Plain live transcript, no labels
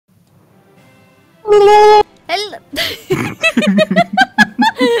Hello.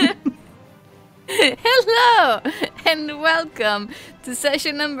 Hello, and welcome to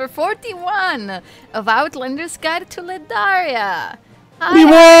session number 41 of Outlander's Guide to Ledaria. Hi, We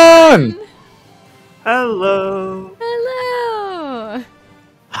won! Hello. hello.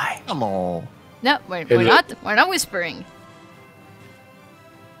 Hi. Hello. No, we're not whispering.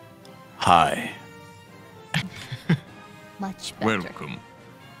 Hi. Much better. Welcome.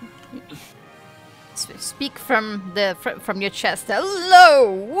 Speak from your chest.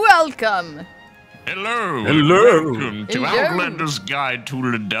 Hello, welcome. Hello. Hello. Welcome to Hello. Outlander's Guide to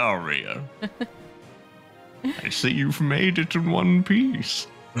Ledaria. I see you've made it in one piece.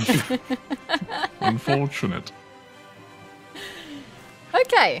 Unfortunate.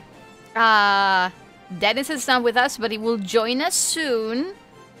 Okay. Dennis is not with us, but he will join us soon.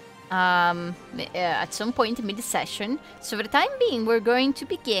 At some point mid-session. So for the time being, we're going to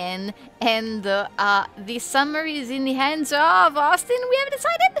begin, and the summary is in the hands of Austin. We haven't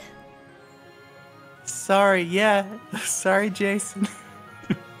decided. Sorry, Jason.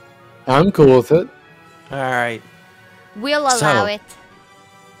 I'm cool with it. Alright. We'll allow So- it.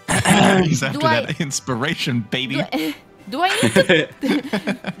 He's after Do I- that inspiration, baby. Do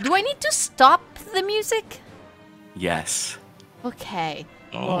I need to stop the music? Yes. Okay.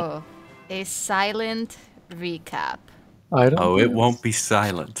 Oh. A silent recap. I don't. Oh, it won't be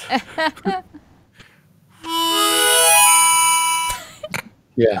silent.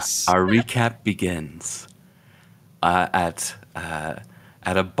 Yes. Our recap begins at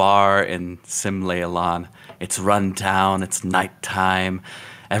a bar in Simlaelan. It's run down. It's nighttime.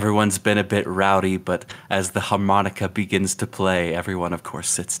 Everyone's been a bit rowdy, but as the harmonica begins to play, everyone, of course,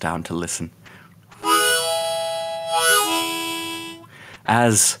 sits down to listen.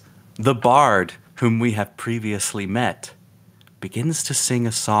 As the bard, whom we have previously met, begins to sing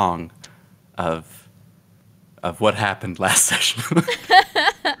a song of what happened last session.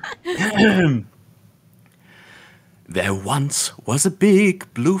 There once was a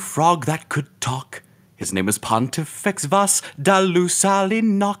big blue frog that could talk. His name was Pontifex Vas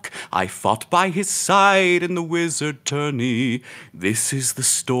Dalusalinok. I fought by his side in the wizard tourney. This is the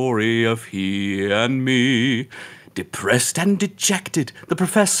story of he and me. Depressed and dejected, the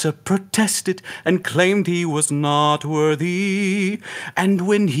professor protested and claimed he was not worthy. And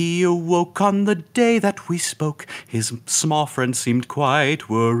when he awoke on the day that we spoke, his small friend seemed quite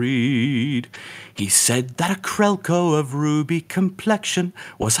worried. He said that a Krelko of ruby complexion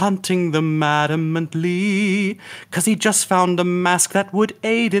was hunting them adamantly, 'cause he just found a mask that would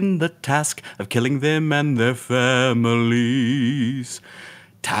aid in the task of killing them and their families.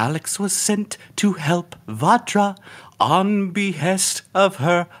 Talix was sent to help Vadra on behest of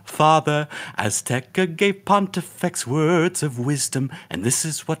her father. Azteca gave Pontifex words of wisdom, and this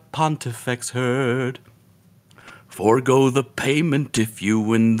is what Pontifex heard. Forgo the payment if you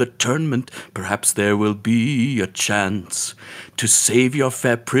win the tournament. Perhaps there will be a chance to save your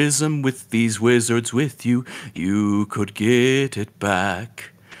fair prism with these wizards with you. You could get it back.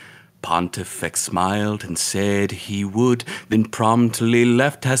 Pontifex smiled and said he would, then promptly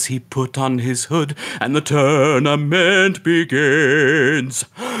left as he put on his hood, and the tournament begins.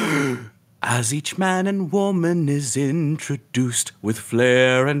 As each man and woman is introduced, with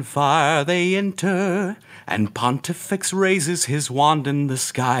flair and fire they enter, and Pontifex raises his wand in the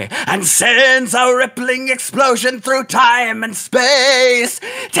sky and sends a rippling explosion through time and space,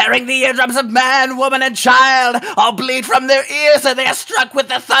 tearing the eardrums of man, woman, and child. All bleed from their ears, and they are struck with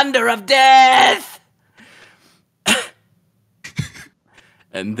the thunder of death.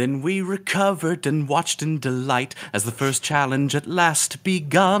 And then we recovered and watched in delight as the first challenge at last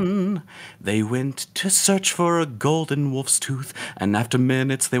begun. They went to search for a golden wolf's tooth, and after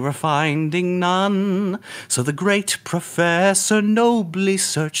minutes they were finding none. So the great professor nobly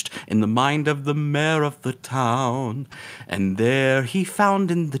searched in the mind of the mayor of the town, and there he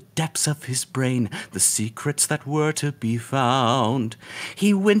found in the depths of his brain the secrets that were to be found.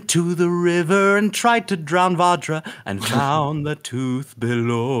 He went to the river and tried to drown Vadra, and found the tooth below.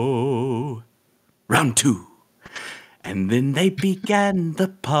 Round 2. And then they began the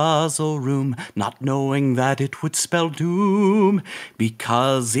puzzle room, not knowing that it would spell doom,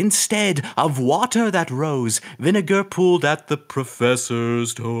 because instead of water that rose, vinegar pooled at the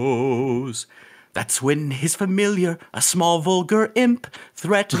professor's toes. That's when his familiar, a small vulgar imp,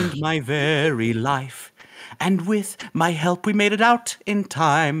 threatened my very life. And with my help we made it out in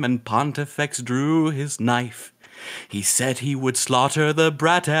time, and Pontifex drew his knife. He said he would slaughter the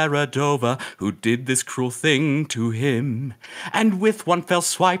brat Aradova who did this cruel thing to him. And with one fell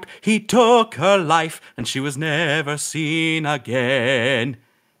swipe he took her life, and she was never seen again.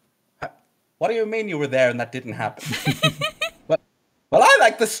 What do you mean you were there and that didn't happen? Well, I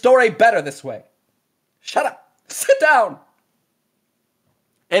like the story better this way. Shut up. Sit down.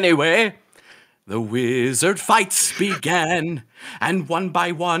 Anyway, the wizard fights began, and one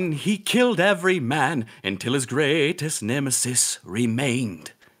by one he killed every man until his greatest nemesis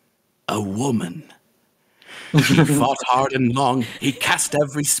remained. A woman. He fought hard and long, he cast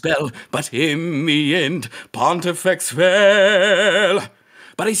every spell, but in the end, Pontifex fell.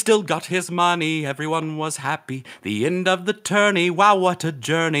 But he still got his money, everyone was happy. The end of the tourney, wow, what a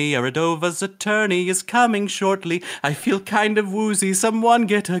journey. Eridova's attorney is coming shortly. I feel kind of woozy, someone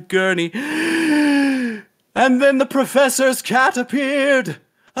get a gurney. And then the professor's cat appeared.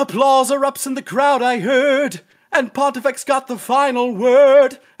 Applause erupts in the crowd, I heard. And Pontifex got the final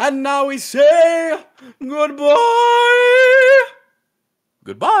word. And now we say goodbye.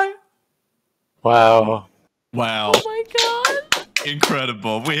 Goodbye. Wow. Wow. Oh my god.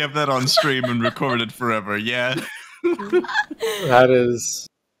 Incredible. We have that on stream and recorded forever, yeah? That is...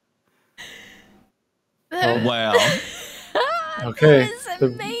 Oh, wow. Okay. That is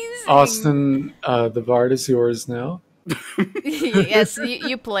amazing. Austin, the bard is yours now. Yes,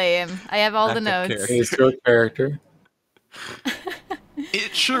 you play him. I have all the notes. He's your character.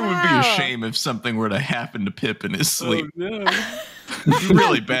 It sure would be a shame if something were to happen to Pip in his sleep. Oh, no.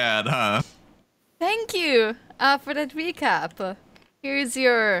 Really bad, huh? Thank you for that recap. Here's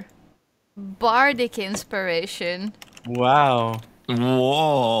your bardic inspiration. Wow.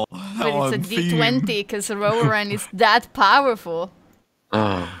 Whoa. But it's a D20 because Rowan is that powerful.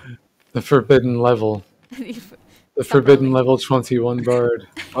 Ah, the forbidden level. The forbidden level 21 bard.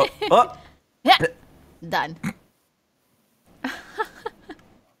 Yeah. Done.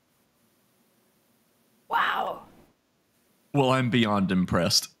 Wow. Well, I'm beyond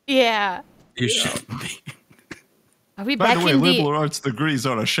impressed. Yeah. You should be. Are we By back the way, in liberal arts degrees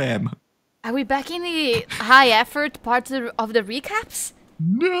are a sham. Are we back in the high effort part of the recaps?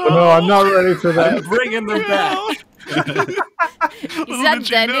 No! Oh, no, I'm not ready for that. Bringing them back. Is Little that did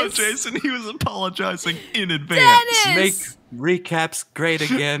you know, Dennis? Jason, he was apologizing in advance. Make Dennis! recaps great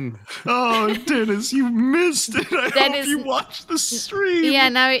again. Oh, Dennis, you missed it. I Dennis- hope you watched the stream. Yeah,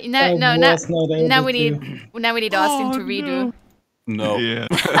 now was not able now we to. need Austin to redo. No. Yeah.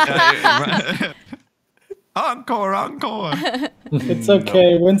 Encore, encore. It's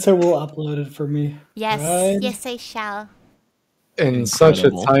okay. Winter will upload it for me. Yes, Right. yes, I shall. In such a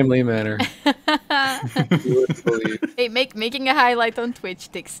Incredible. timely manner. You would believe. Hey, making a highlight on Twitch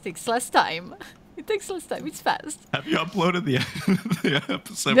takes less time. It takes less time. It's fast. Have you uploaded the, the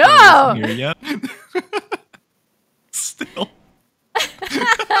episode? No! where I wasn't here yet? Still.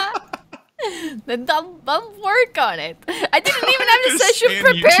 Then I'll work on it. I didn't even have the session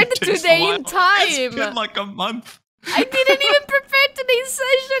Understand prepared YouTube takes a today while. in time. It's been like a month. I didn't even prepare today's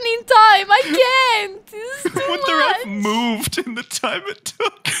session in time. I can't. This is too Would there have much. moved in the time it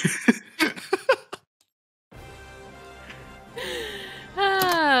took?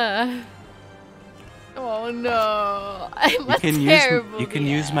 Ah. Oh no! I'm a You terrible. can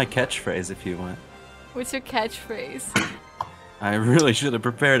use my catchphrase if you want. What's your catchphrase? I really should have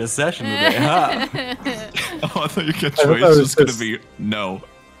prepared a session today, huh? Oh, I thought your I thought catchphrase that was was going to just- be no.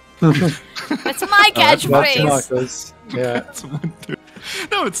 That's my That's catchphrase. Marcus. Yeah. That's one thing.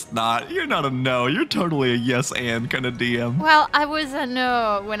 No, it's not. You're not a no. You're totally a yes and kind of DM. Well, I was a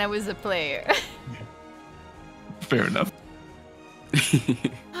no when I was a player. Fair enough.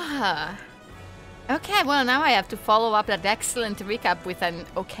 Ah. Okay, well now I have to follow up that excellent recap with an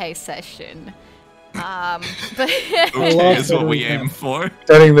okay session. But Okay love is what that we recap. aim for.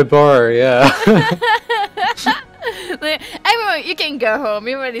 Setting the bar, yeah. everyone, you can go home.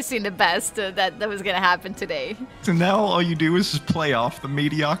 You've already seen the best that was gonna happen today. So now all you do is just play off the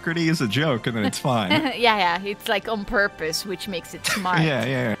mediocrity as a joke, and then it's fine. Yeah, it's like on purpose, which makes it smart.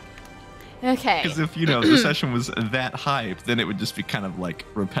 Yeah. Okay. Because if, the session was that hype, then it would just be kind of, like,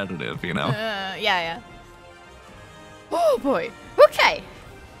 repetitive, you know? Yeah. Oh boy. Okay.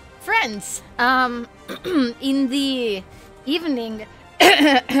 Friends, in the evening.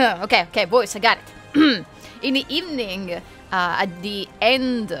 Okay, boys, I got it. In the evening, at the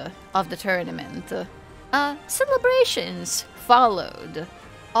end of the tournament, celebrations followed.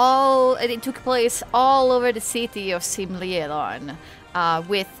 It took place all over the city of Simlielon,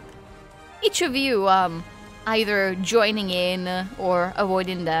 with each of you either joining in or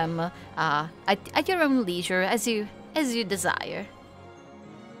avoiding them at your own leisure, as you desire.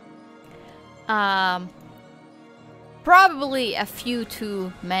 Probably a few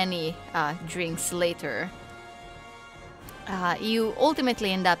too many drinks later, you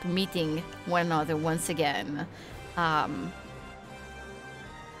ultimately end up meeting one another once again.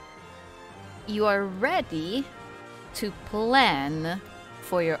 you are ready to plan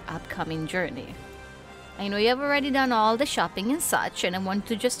for your upcoming journey. I know you have already done all the shopping and such, and I want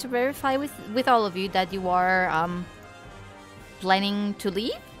to just verify with all of you that you are planning to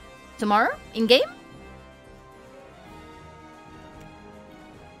leave tomorrow in game.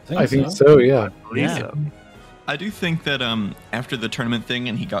 I think so, yeah. Yeah. I do think that after the tournament thing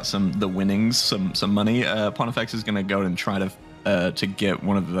and he got the winnings, some money, Pontifex is gonna go and try to get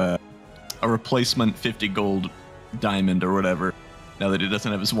one of a replacement 50 gold diamond or whatever. Now that he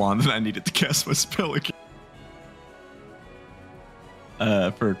doesn't have his wand, and I needed to cast my spell again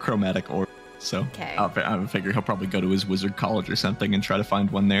for chromatic orb. So Okay. I figure he'll probably go to his wizard college or something and try to find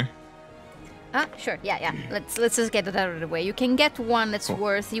one there. Sure. Yeah. Let's just get it out of the way. You can get one that's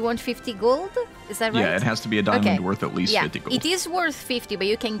worth. You want 50 gold? Is that right? Yeah, it has to be a diamond Okay. worth at least 50 gold. It is worth 50, but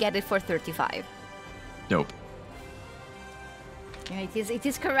you can get it for 35. Dope. Yeah, it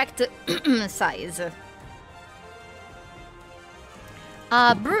is correct size.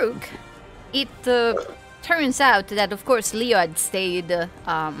 Brooke, it turns out that of course Leo had stayed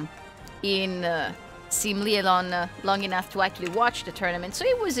in Simlielon long enough to actually watch the tournament, so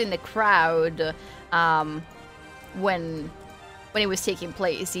he was in the crowd when it was taking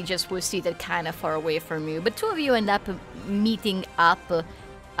place. He just was seated kind of far away from you. But two of you end up meeting up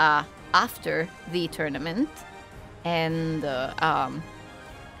after the tournament, and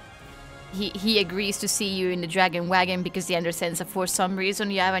he agrees to see you in the Dragon Wagon because he understands that for some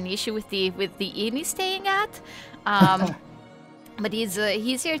reason you have an issue with the inn he's staying at. But he's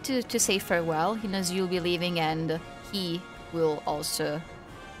here to say farewell. He knows you'll be leaving, and he will also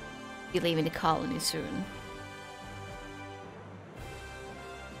be leaving the colony soon.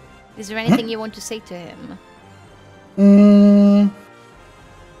 Is there anything you want to say to him?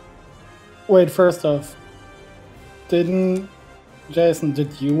 Wait, first off, Jason,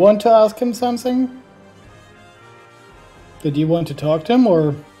 did you want to ask him something? Did you want to talk to him,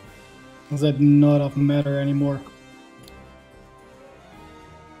 or is that not of matter anymore?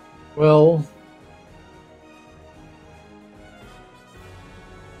 Well,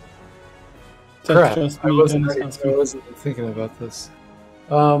 That's crap. just I me wasn't Dennis ready, asking. I wasn't thinking about this.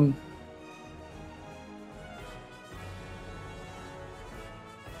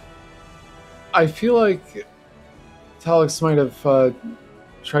 I feel like Talix might have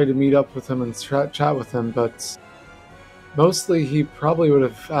tried to meet up with him and chat with him, but mostly he probably would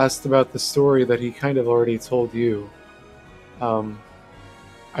have asked about the story that he kind of already told you.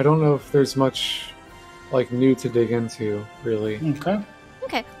 I don't know if there's much new to dig into, really. Okay.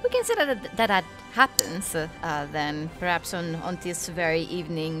 We can say that happens then, perhaps on this very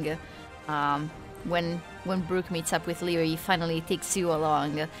evening, when Brooke meets up with Leo. He finally takes you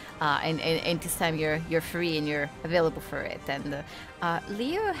along, and this time you're free and you're available for it. And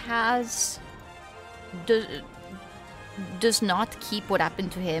Leo does not keep what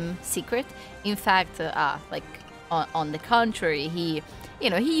happened to him secret. In fact, on the contrary, he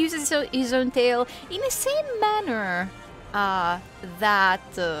uses his own tale in the same manner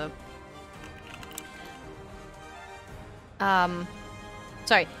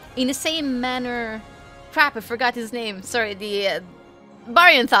in the same manner. Crap, I forgot his name. Sorry, the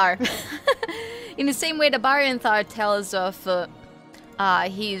Baryanthar. In the same way the Baryanthar tells of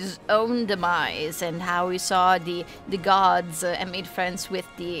his own demise and how he saw the gods and made friends with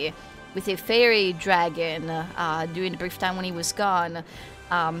a fairy dragon during the brief time when he was gone.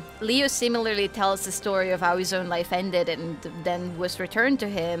 Leo similarly tells the story of how his own life ended and then was returned to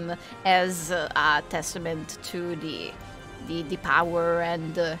him as a testament to the power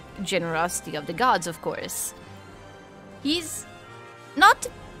and generosity of the gods, of course. He's not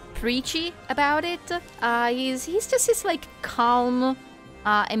preachy about it. He's just this calm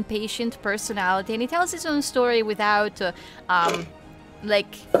and patient personality, and he tells his own story without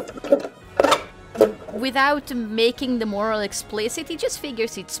making the moral explicit. He just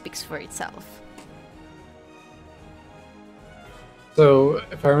figures it speaks for itself. So,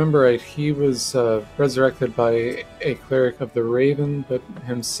 if I remember right, he was resurrected by a cleric of the Raven, but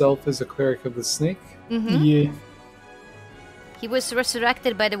himself is a cleric of the Snake? Mm-hmm. Yeah. He was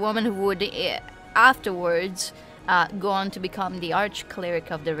resurrected by the woman who would afterwards go on to become the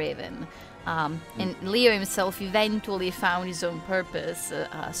arch-cleric of the Raven. And Leo himself eventually found his own purpose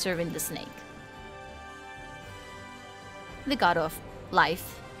serving the Snake. The god of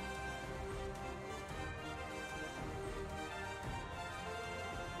life.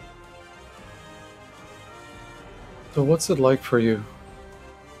 So what's it like for you,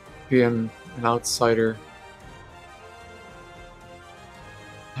 being an outsider?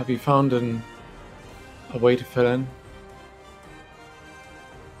 Have you found a way to fit in?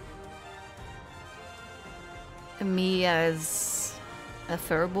 Me as a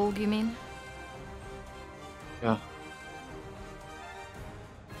furbolg, you mean? Yeah.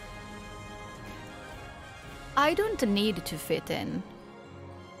 I don't need to fit in.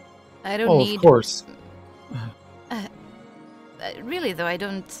 I don't Oh, need. of course. Really though, I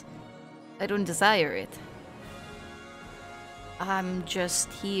don't desire it. I'm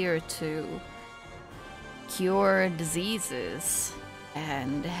just here to cure diseases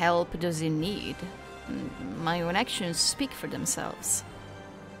and help those in need. My own actions speak for themselves.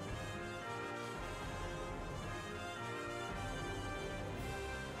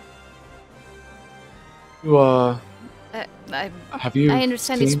 You, I have you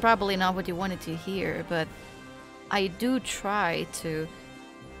understand it's seen- probably not what you wanted to hear, but I do try to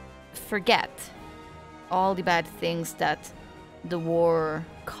forget all the bad things that the war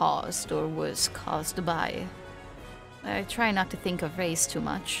caused or was caused by. I try not to think of race too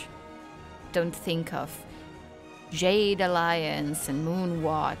much. Don't think of Jade Alliance and Moon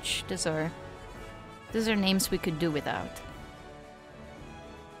Watch. Those are names we could do without.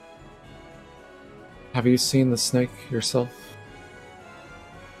 Have you seen the snake yourself?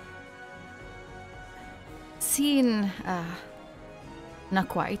 Seen, not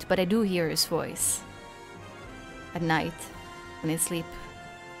quite, but I do hear his voice. At night, when I sleep.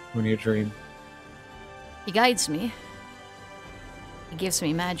 When you dream? He guides me. He gives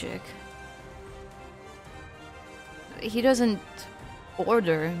me magic. He doesn't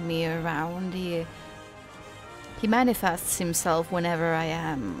order me around. He manifests himself whenever I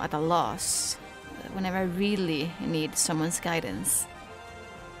am at a loss, whenever I really need someone's guidance.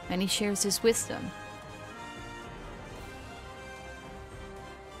 And he shares his wisdom.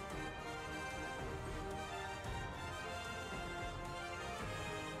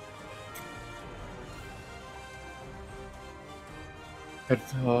 It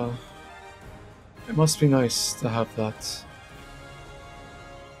must be nice to have that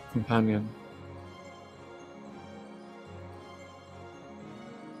companion.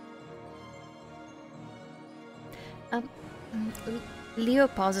 Leo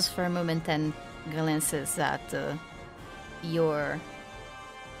pauses for a moment and glances at your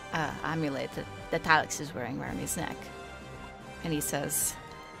amulet that Alex is wearing around his neck. And he says,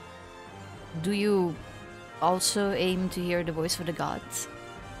 "Do you also aim to hear the voice of the gods?"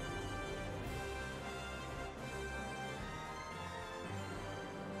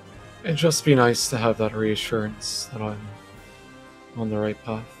 It'd just be nice to have that reassurance that I'm on the right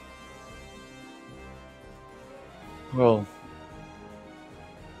path. Well,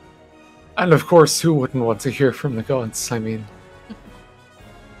 and of course, who wouldn't want to hear from the gods? I mean,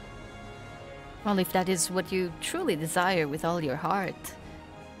 Well, if that is what you truly desire with all your heart,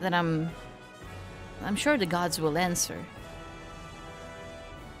 then I'm sure the gods will answer.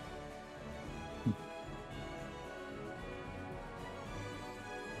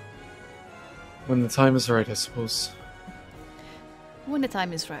 when the time is right, I suppose. When the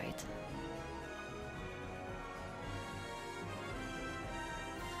time is right.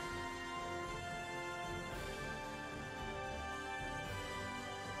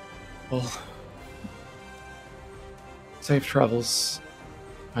 Well, safe travels.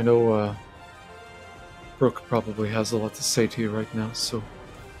 I know Brooke probably has a lot to say to you right now, so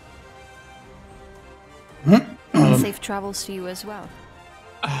Safe travels to you as well.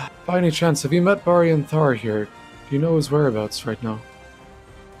 by any chance, have you met Bari and Thar here? Do you know his whereabouts right now?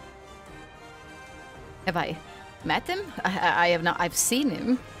 Have I met him? I have not. I've seen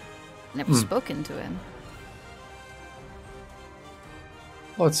him. Never spoken to him.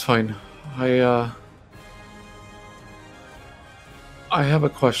 Well, that's fine. I have a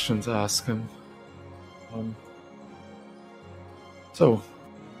question to ask him. So,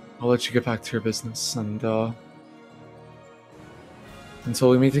 I'll let you get back to your business, and until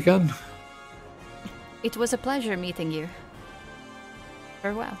we meet again. It was a pleasure meeting you.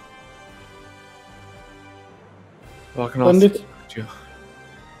 Farewell. Walking When off. did You.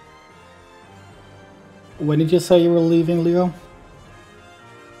 when did you say you were leaving, Leo?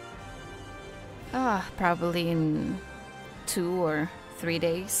 Probably in 2 or 3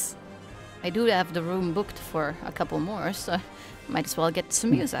 days. I do have the room booked for a couple more, so might as well get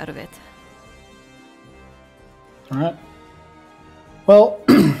some use out of it. Alright. Well,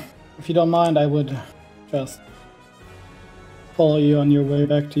 if you don't mind, I would just follow you on your way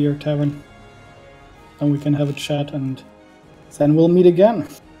back to your tavern. And we can have a chat, and then we'll meet again.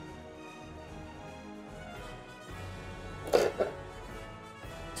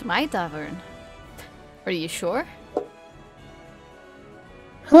 To my tavern. Are you sure?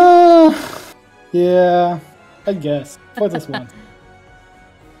 Yeah, I guess. For this one.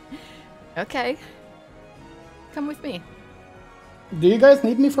 Okay. come with me. Do you guys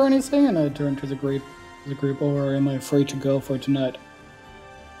need me for anything? And I turn to the group, or am I free to go for tonight?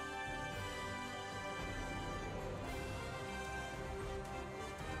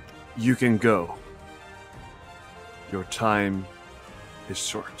 You can go. Your time is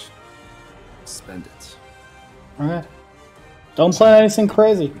short. Spend it. Alright. Don't plan anything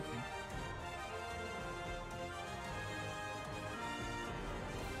crazy.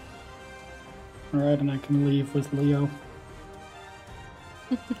 Alright, and I can leave with Leo.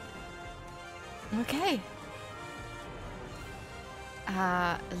 Okay.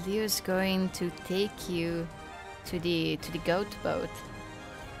 Leo's going to take you to the goat boat.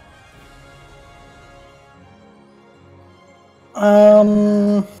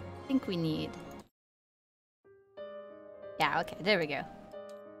 I think we need. Yeah, okay, there we go.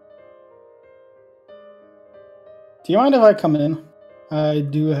 Do you mind if I come in? I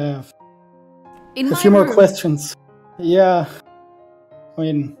do have In a my few more room. questions. Yeah. I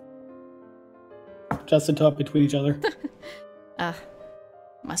mean, just to talk between each other.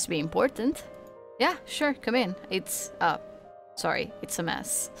 Must be important. Yeah, sure, come in. It's sorry, it's a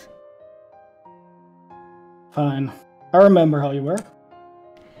mess. Fine. I remember how you were.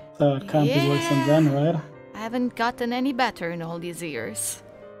 So it can't be worse than then, right? I haven't gotten any better in all these years.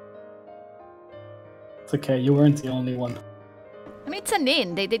 It's okay, you weren't the only one. I mean, it's an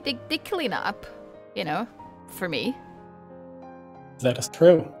inn. They clean up, you know, for me. That is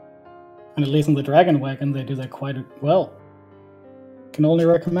true. And at least in the Dragon Wagon, they do that quite well. Can only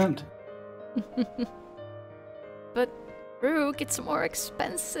recommend. But, Rook, it's more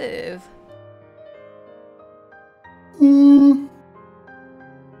expensive.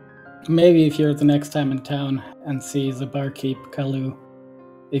 Maybe if you're the next time in town and see the barkeep, Kalu,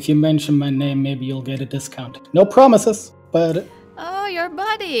 if you mention my name, maybe you'll get a discount. No promises, but... Oh, your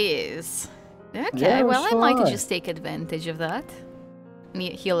buddies. Okay, Yeah, well, I might sure. just take advantage of that. And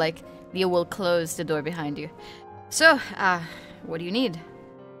he'll, like, Leo will close the door behind you. So, what do you need?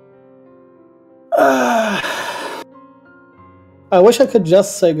 I wish I could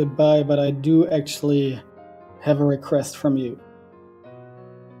just say goodbye, but I do actually have a request from you.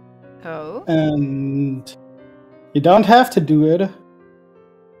 Oh? And you don't have to do it,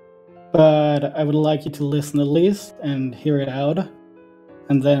 but I would like you to listen at least and hear it out,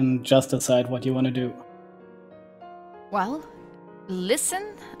 and then just decide what you want to do. Well,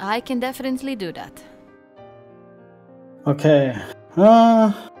 listen, I can definitely do that. Okay.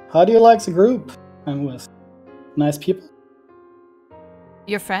 How do you like the group I'm with? Nice people?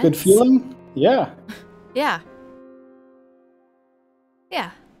 Your friends? Good feeling? Yeah. Yeah. Yeah.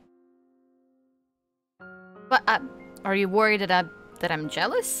 But are you worried that I'm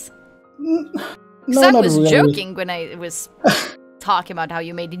jealous? Because I not was really. joking when I was talking about how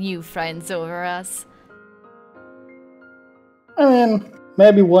you made new friends over us. I mean,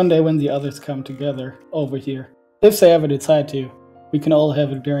 maybe one day when the others come together over here, if they ever decide to, we can all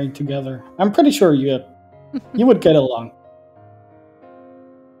have a drink together. I'm pretty sure you would get along.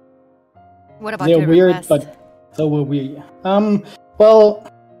 What about They're your weird, request? but so will we. Well,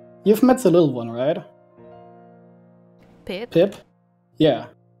 you've met the little one, right? Pip? Pip? Yeah.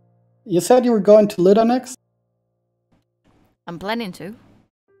 You said you were going to Lida next? I'm planning to.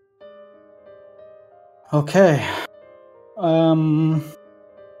 Okay.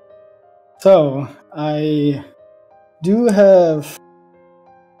 So, I do have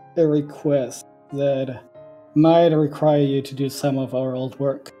a request that might require you to do some of our old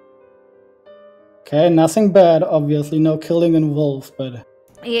work. Okay, nothing bad, obviously, no killing involved, but...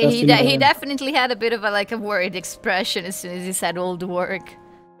 Yeah, Just he in the- definitely had a bit of a worried expression as soon as he said old work.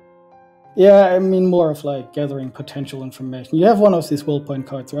 Yeah, I mean more of like gathering potential information. You have one of these will point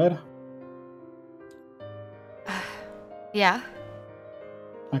cards, right? Yeah.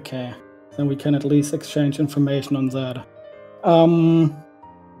 Okay, then we can at least exchange information on that.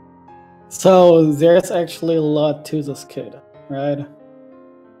 So there's actually a lot to this kid, right?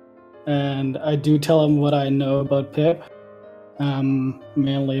 And I do tell him what I know about Pip,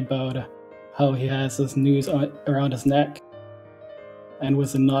 mainly about how he has his noose around his neck, and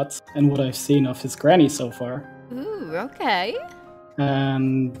with the knots, and what I've seen of his granny so far. Ooh, okay.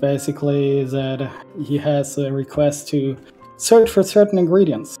 And basically that he has a request to search for certain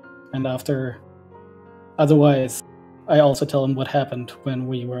ingredients, and otherwise I also tell him what happened when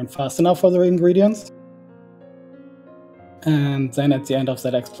we weren't fast enough for the ingredients, and then at the end of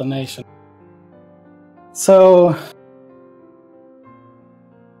that explanation. So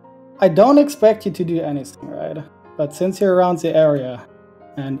I don't expect you to do anything, right? But since you're around the area,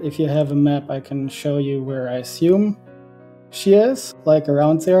 and if you have a map I can show you where I assume she is, like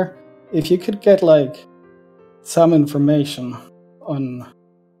around there. If you could get like some information on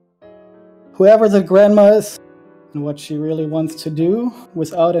whoever the grandma is and what she really wants to do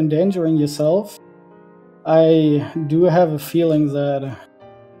without endangering yourself, I do have a feeling that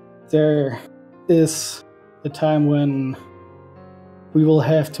there is a time when we will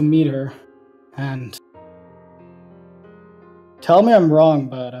have to meet her. And tell me I'm wrong,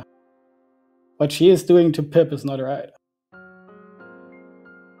 but what she is doing to Pip is not right.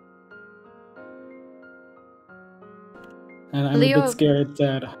 And I'm Leo- a bit scared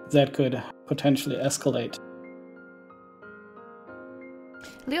that that could potentially escalate.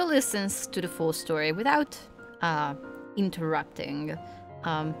 Leo listens to the full story without interrupting,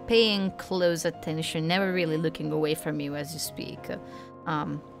 paying close attention, never really looking away from you as you speak.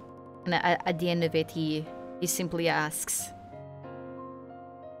 And at the end of it, he simply asks,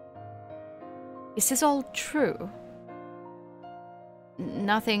 "Is this all true?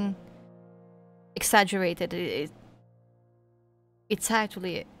 Nothing exaggerated? It's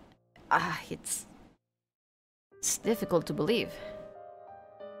actually... it's difficult to believe."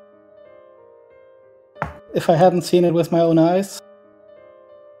 If I hadn't seen it with my own eyes,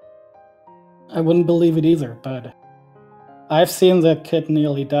 I wouldn't believe it either, but I've seen that kid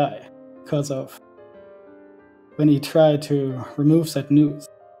nearly die because of when he tried to remove that news.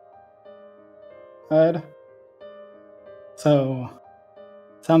 Right? So,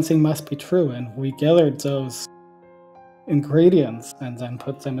 something must be true, and we gathered those ingredients and then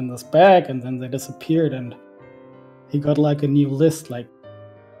put them in this bag, and then they disappeared, and he got like a new list. Like,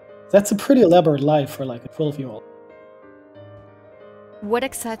 that's a pretty elaborate life for like a 12-year-old. What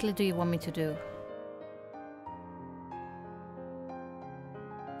exactly do you want me to do?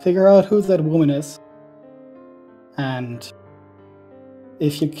 Figure out who that woman is, and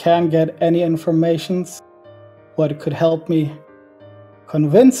if you can get any informations, what could help me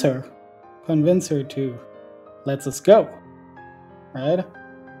convince her to let us go, right?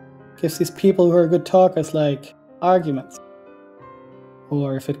 Gives these people who are good talkers like arguments,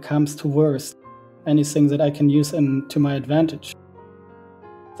 or if it comes to worse, anything that I can use to my advantage.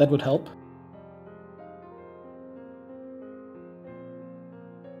 That would help.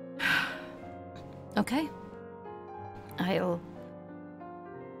 Okay. I'll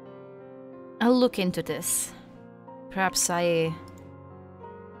look into this. Perhaps I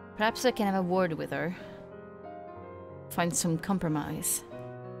can have a word with her. Find some compromise.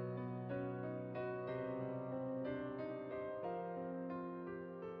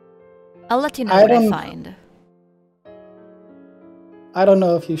 I'll let you know what I find. I don't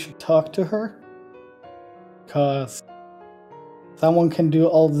know if you should talk to her, because someone can do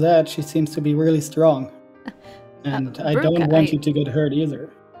all that. She seems to be really strong, and I Brooke, don't want you to get hurt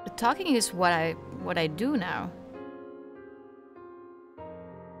either. Talking is what I do now.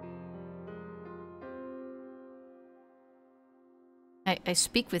 I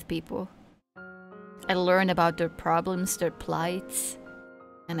speak with people. I learn about their problems, their plights,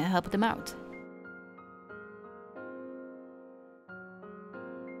 and I help them out.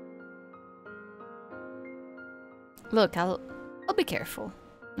 Look, I'll be careful,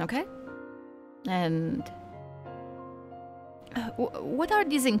 okay? And what are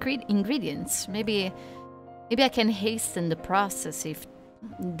these ingredients? Maybe I can hasten the process if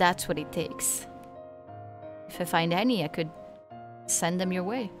that's what it takes. If I find any, I could send them your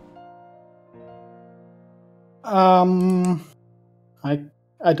way.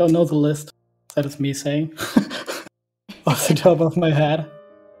 I don't know the list. That is me saying off the top of my head.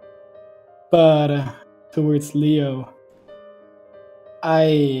 But towards Leo,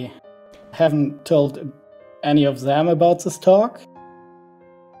 I haven't told any of them about this talk.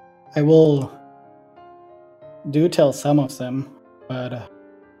 I will do tell some of them, but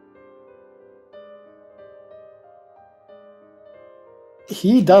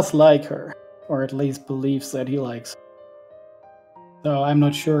he does like her, or at least believes that he likes her. So I'm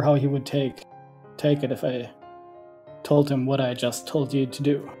not sure how he would take it if I told him what I just told you to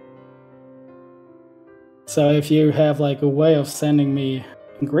do. So if you have like a way of sending me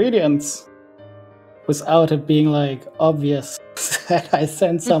ingredients without it being like obvious that I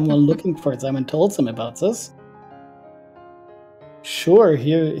sent someone looking for them and told them about this, sure,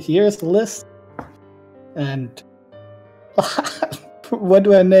 here's the list. And what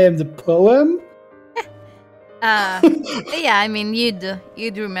do I name the poem? Yeah, I mean,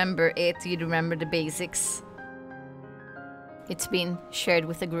 you'd remember it. You'd remember the basics. It's been shared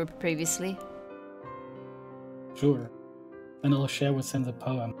with the group previously. Sure. And I'll share with him the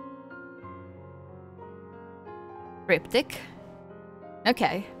poem. Cryptic.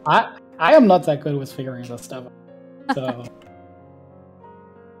 Okay. I am not that good with figuring this stuff out. So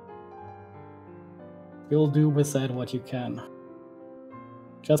You'll do with that what you can.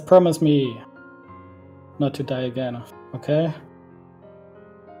 Just promise me not to die again, okay?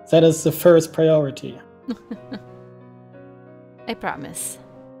 That is the first priority. I promise.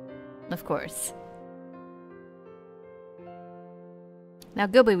 Of course. Now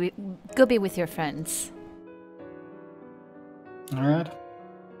go be with your friends. Alright.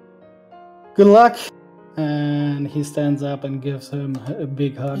 Good luck! And he stands up and gives him a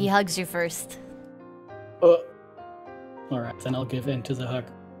big hug. He hugs you first. Alright, then I'll give in to the hug.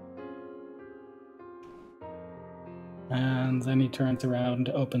 And then he turns around,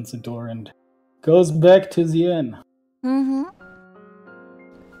 opens the door, and goes back to the inn. Mm-hmm.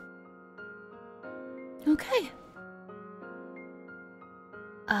 Okay.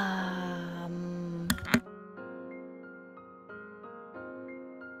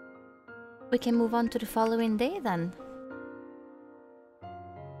 We can move on to the following day then.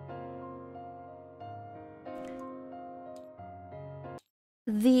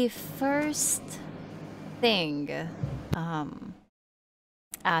 The first thing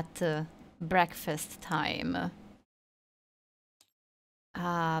at breakfast time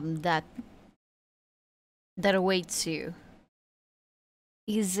that awaits you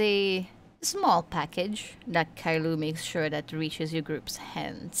is a small package that Kailu makes sure that reaches your group's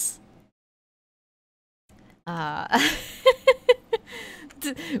hands.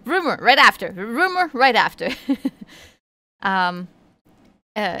 Rumor right after.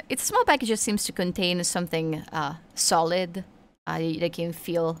 It's a small package that seems to contain something solid. You can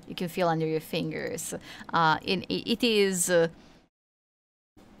feel under your fingers. It is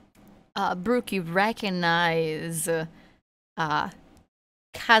Brooke. You recognize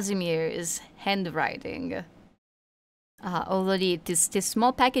Casimir's handwriting. Although this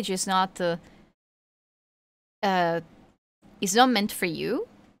small package is not meant for you,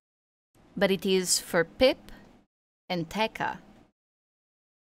 but it is for Pip and Tekka.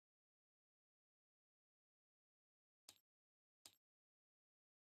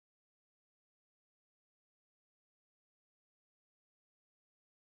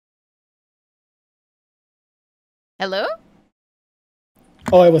 Hello?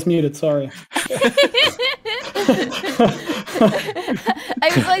 Oh, I was muted, sorry. I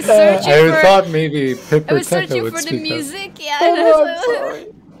was like searching I thought maybe Pip I or was searching Tekka would for the speak up. music. Yeah, Oh, I'm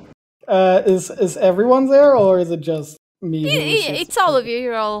sorry. Is everyone there, or is it just me? It's all of you.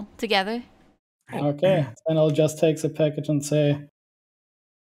 You're all together. Okay, then I'll just take the package and say,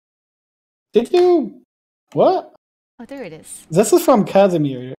 "Did you? What? Oh, there it is. This is from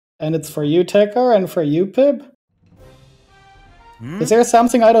Casimir, and it's for you, Tekka, and for you, Pip. Is there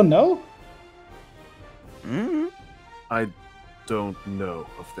something I don't know? I don't know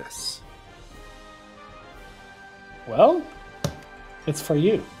of this. Well, it's for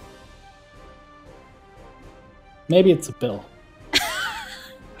you. Maybe it's a bill."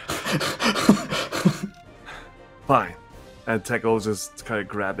 Fine. And Tech will just kind of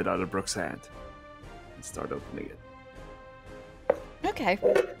grab it out of Brooke's hand and start opening it. Okay.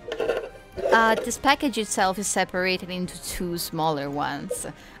 This package itself is separated into two smaller ones.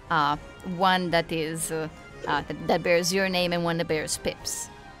 One that is that bears your name and one that bears Pip's.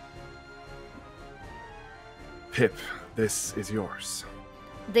 Pip, this is yours.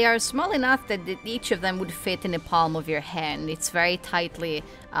 They are small enough that each of them would fit in the palm of your hand. It's very tightly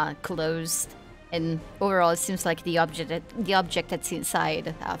closed, and overall, it seems like the object that's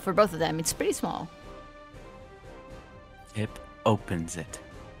inside for both of them. It's pretty small. Pip opens it.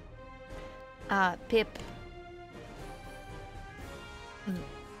 Pip,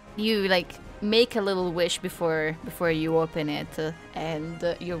 you make a little wish before you open it,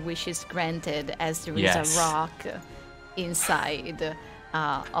 and your wish is granted as there is a rock inside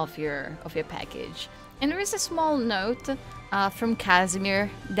of your package, and there is a small note from Casimir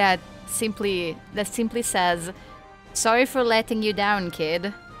that simply says, "Sorry for letting you down,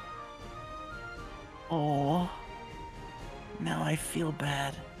 kid." Oh, now I feel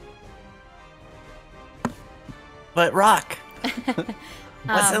bad. But Rock,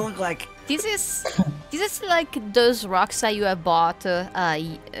 what's it look like? This is like those rocks that you have bought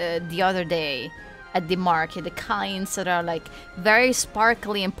the other day at the market, the kinds that are like very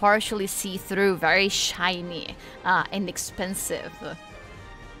sparkly and partially see-through, very shiny and expensive.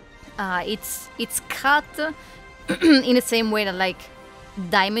 It's cut in the same way that like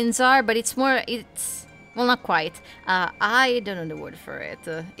diamonds are, but it's well, not quite. I don't know the word for it.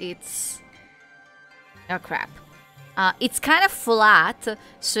 Oh crap. It's kind of flat,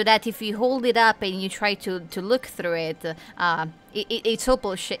 so that if you hold it up and you try to look through it, it's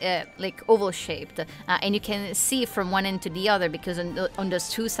oval shaped, and you can see from one end to the other because on those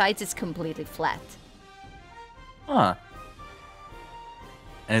two sides it's completely flat. Huh.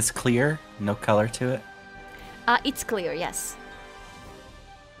 And it's clear? No color to it? It's clear, yes.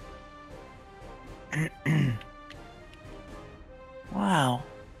 Wow.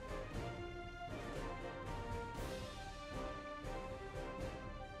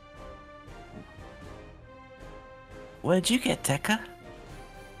 What did you get, Tekka?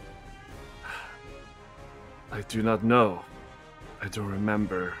 I do not know. I don't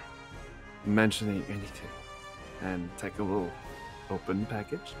remember mentioning anything. And Tekka will open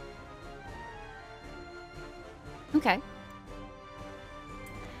package. Okay.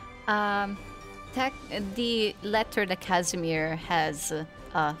 The letter that Casimir has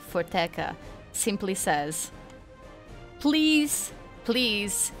for Tekka simply says, "Please,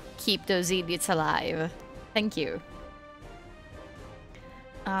 please keep those idiots alive. Thank you."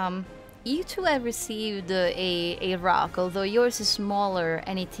 You two have received a rock, although yours is smaller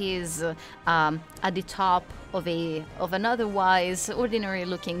and it is at the top of an otherwise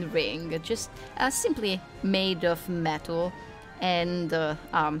ordinary-looking ring, just simply made of metal, and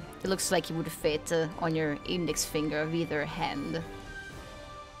it looks like it would fit on your index finger of either hand.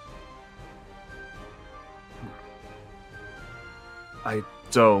 I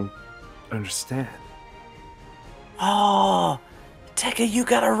don't understand. Oh, Tekka, you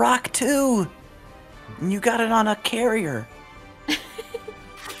got a rock too! And you got it on a carrier.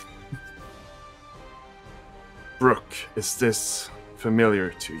 Brooke, is this familiar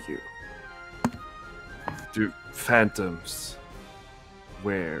to you? Do phantoms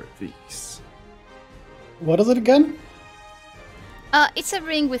wear these? What is it again? It's a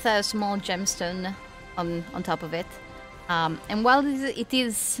ring with a small gemstone on top of it. And while it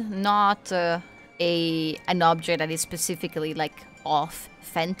is not an object that is specifically like off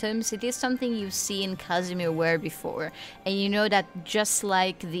phantoms, it is something you've seen Casimir wear before, and you know that just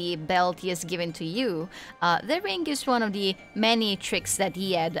like the belt he has given to you, the ring is one of the many tricks that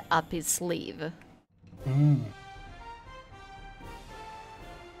he had up his sleeve.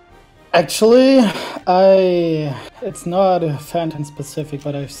 Actually, it's not phantom specific,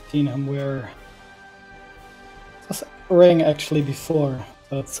 but I've seen him wear this ring actually before,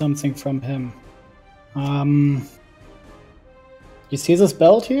 so it's something from him. You see this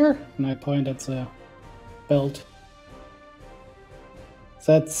belt here? And I point at the belt.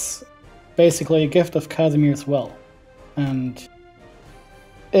 That's basically a gift of Casimir as well. And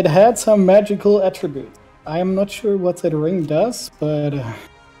it had some magical attributes. I am not sure what that ring does, but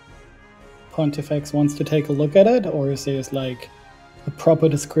Pontifex wants to take a look at it, or is there like a proper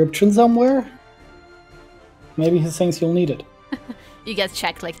description somewhere? Maybe he thinks you'll need it. You guys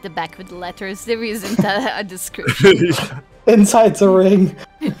check like the back with the letters. There isn't a description. Inside the ring.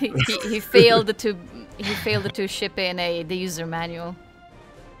 he failed to ship in the user manual.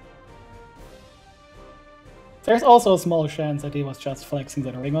 There's also a small chance that he was just flexing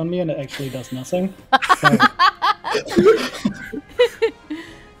that ring on me and it actually does nothing. So,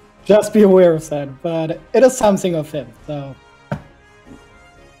 just be aware of that, but it is something of him, so...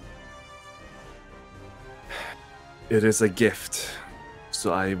 It is a gift,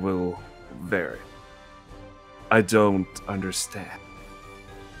 so I will wear it. I don't understand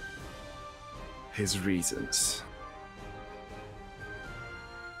his reasons.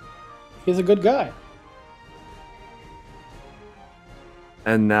 He's a good guy.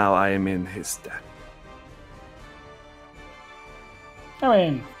 And now I am in his debt. I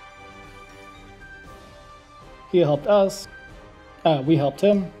mean... He helped us. We helped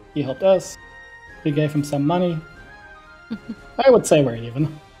him. He helped us. We gave him some money. I would say we're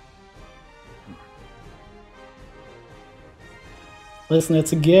even. Listen,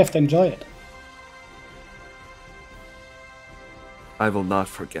 it's a gift. Enjoy it. I will not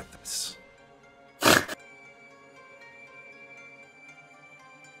forget this.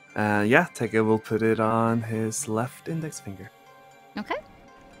 Yeah, Tekka will put it on his left index finger. Okay.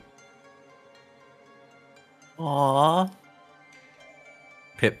 Aww.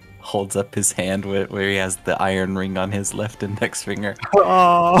 Pip holds up his hand where he has the iron ring on his left index finger.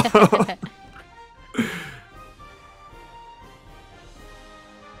 Oh.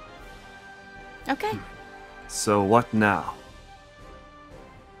 Okay. So what now?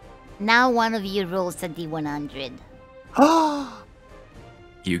 Now one of you rolls the D100.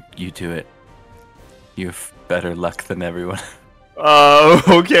 You do it. You've better luck than everyone. Oh,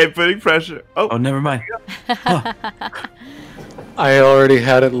 okay, putting pressure. Oh, never mind. I already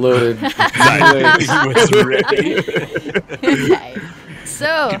had it loaded. Okay.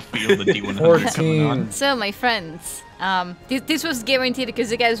 So, Feel the D100 coming 14. on. so my friends, this was guaranteed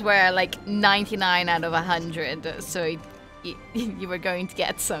because you guys were like 99 out of 100, so you were going to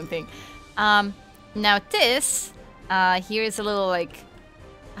get something. Now this Here's a little like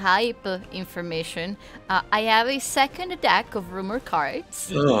hype information. I have a second deck of rumor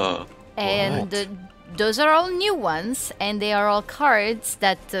cards, and those are all new ones, and they are all cards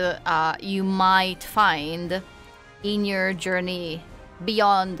that you might find in your journey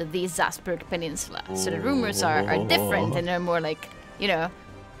beyond the Zasperg Peninsula. So the rumors are different, and they're more like, you know,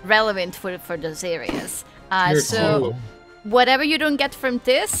 relevant for those areas. So whatever you don't get from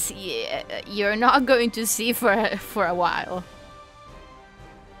this, you're not going to see for a while.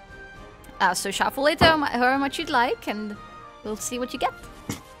 So shuffle it however much you'd like, and we'll see what you get.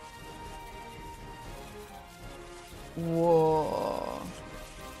 Whoa.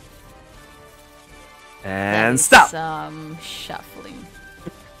 And That is stop! some shuffling.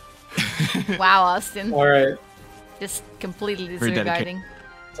 Wow, Austin. Alright, Just completely Very disregarding.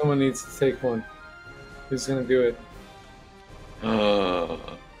 someone needs to take one. Who's gonna do it?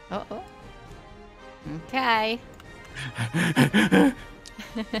 Uh-oh. Okay.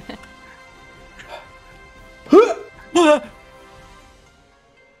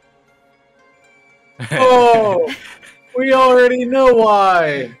 Oh! We already know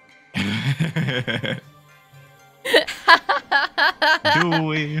why! Do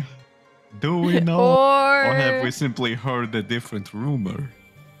we? Do we know? Or have we simply heard a different rumor?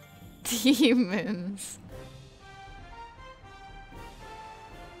 Demons.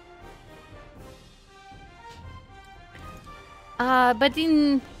 But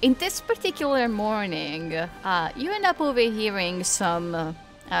in this particular morning, you end up overhearing some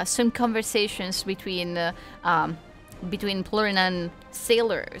conversations between Plurnan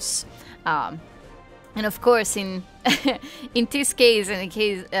sailors, and of course, in in this case,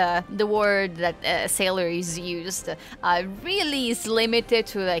 the word that sailor is used really is limited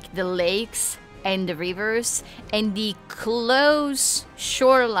to like the lakes and the rivers and the close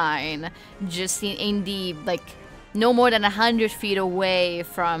shoreline, just in the like no more than 100 feet away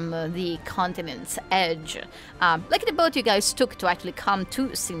from the continent's edge, like the boat you guys took to actually come to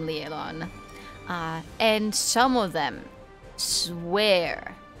Simlielon. And some of them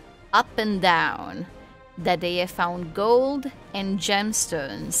swear up and down that they have found gold and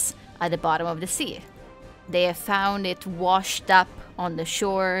gemstones at the bottom of the sea. They have found it washed up on the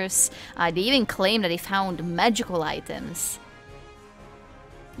shores. They even claim that they found magical items.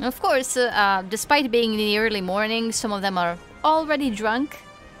 Of course, despite being in the early morning, some of them are already drunk.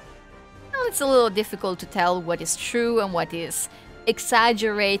 Well, it's a little difficult to tell what is true and what is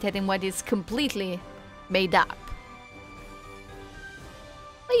exaggerated and what is completely made up.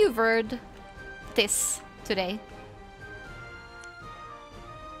 But you've heard this today.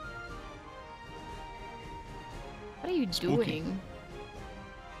 What are you doing?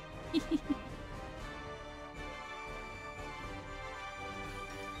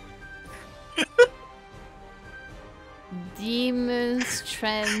 Demons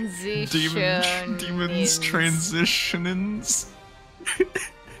transition. Demons transitionings.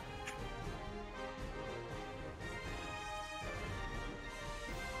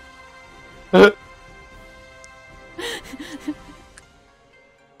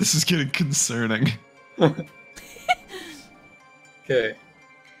 This is getting concerning. Okay.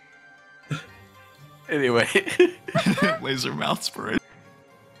 Anyway. Laser mouth spray.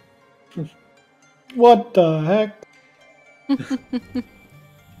 What the heck?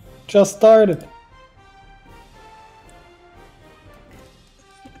 Just started.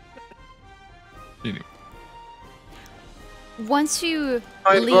 Anyway. Once you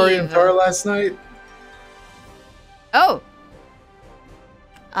Find Vari and leave... Thor last night? Oh!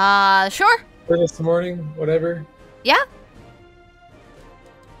 Sure. Or this morning? Whatever? Yeah?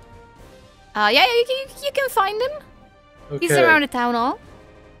 Yeah, you can find him. Okay. He's around the town hall.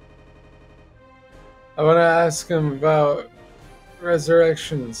 I want to ask him about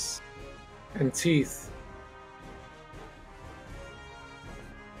resurrections and teeth.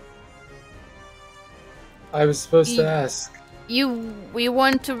 I was supposed to ask. We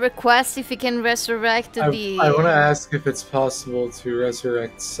want to request if he can resurrect I the... want to ask if it's possible to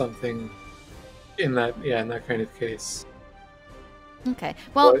resurrect something in that kind of case. Okay.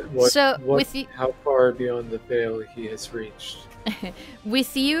 Well, How far beyond the veil he has reached?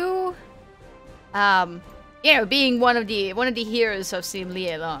 with you, being one of the heroes of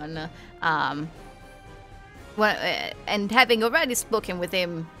Simlielon, and having already spoken with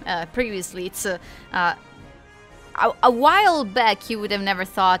him previously, it's a while back you would have never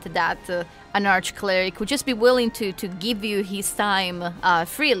thought that an archcleric would just be willing to give you his time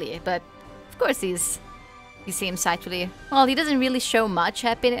freely, but of course he seems actually, well, he doesn't really show much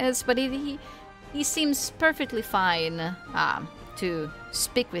happiness, but he seems perfectly fine to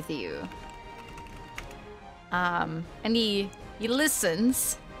speak with you. And he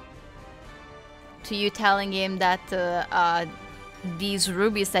listens to you telling him that these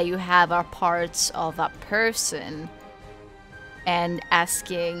rubies that you have are parts of a person, and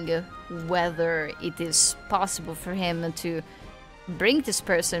asking whether it is possible for him to bring this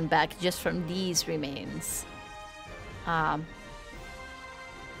person back just from these remains.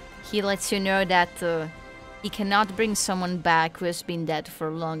 He lets you know that he cannot bring someone back who has been dead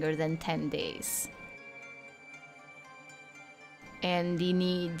for longer than 10 days. And he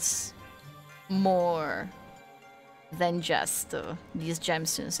needs more than just these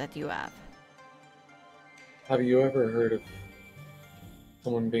gemstones that you have. Have you ever heard of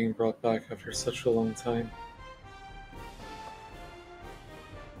someone being brought back after such a long time?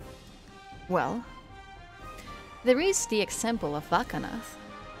 Well, there is the example of Vakanath.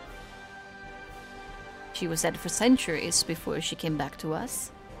 She was dead for centuries before she came back to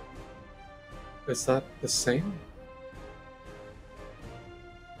us. Is that the same?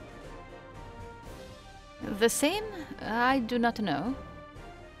 The same? I do not know.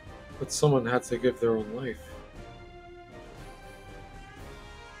 But someone had to give their own life.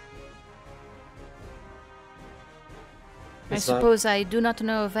 I suppose I do not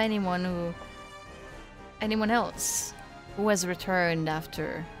know of anyone else who has returned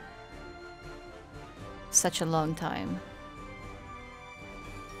after such a long time.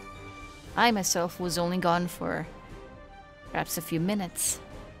 I myself was only gone for perhaps a few minutes.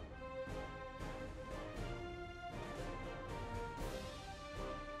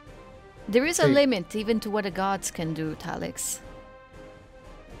 There is a limit even to what the gods can do, Talix.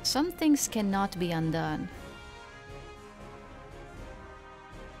 Some things cannot be undone.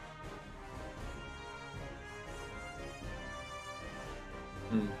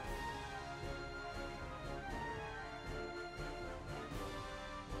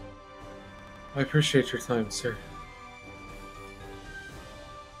 I appreciate your time, sir.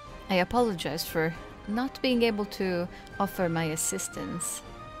 I apologize for not being able to offer my assistance.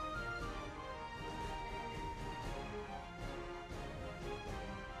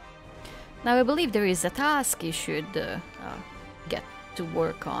 Now, I believe there is a task you should get to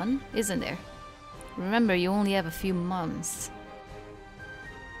work on, isn't there? Remember, you only have a few months.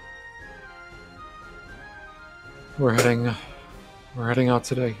 We're heading out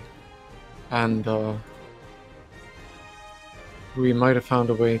today. And, we might have found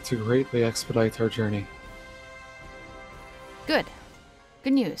a way to greatly expedite our journey. Good.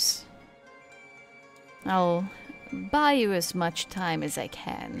 Good news. I'll buy you as much time as I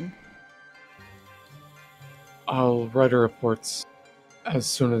can. I'll write a report as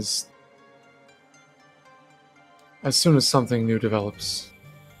soon as something new develops.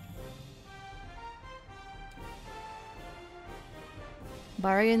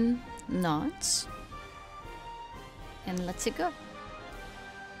 Barian nods and lets it go.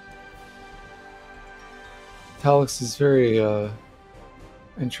 Talix is very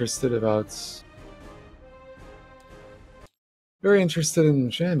interested in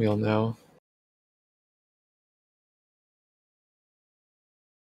Jamiel now.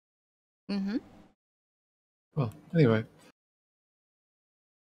 Mm-hmm. Well, anyway.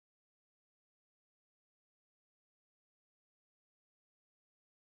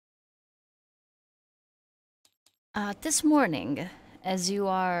 This morning, as you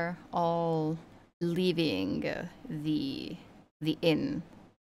are all leaving the inn,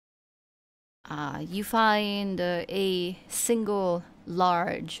 you find a single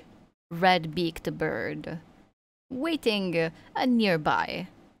large red-beaked bird waiting nearby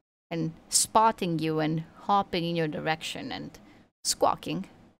and spotting you and hopping in your direction and squawking.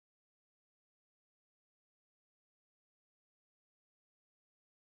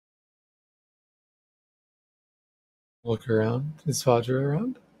 Look around. Is Vajra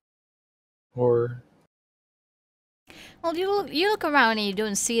around? Or... Well, you look around and you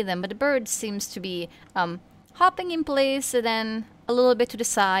don't see them, but the bird seems to be hopping in place and then a little bit to the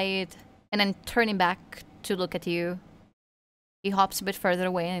side and then turning back to look at you. He hops a bit further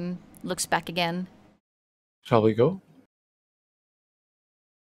away and looks back again. Shall we go?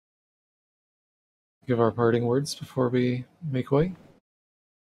 Give our parting words before we make way?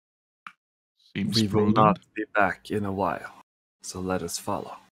 Seems We will prudent. not be back in a while, so let us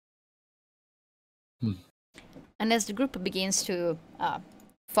follow. And as the group begins to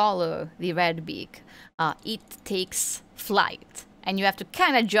follow the red beak, it takes flight, and you have to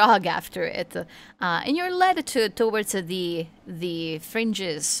kind of jog after it. And you're led towards the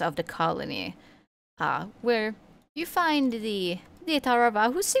fringes of the colony, where you find the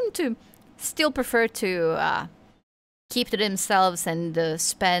Tarava, who seem to still prefer to keep to themselves and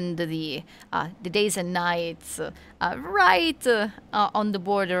spend the days and nights right on the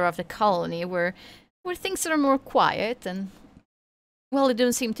border of the colony, where things are more quiet and, well, they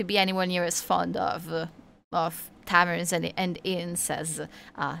don't seem to be anywhere near as fond of taverns and inns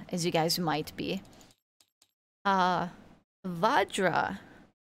as you guys might be. Vajra,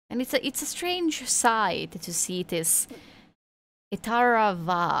 and it's a strange sight to see this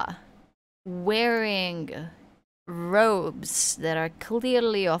Itarava wearing robes that are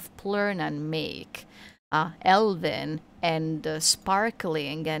clearly of Plurnan make, elven and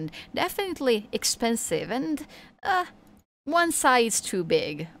sparkling and definitely expensive, and one size too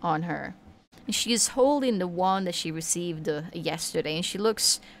big on her. She's holding the wand that she received yesterday, and she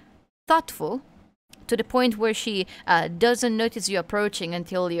looks thoughtful to the point where she doesn't notice you approaching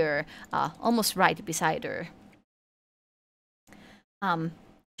until you're almost right beside her.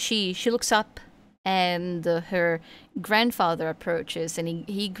 She looks up, and her grandfather approaches, and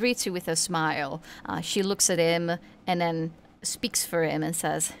he greets you with a smile. She looks at him and then speaks for him and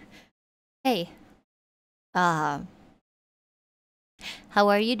says, "Hey, how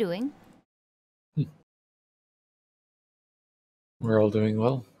are you doing?" We're all doing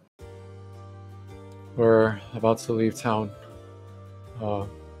well. We're about to leave town.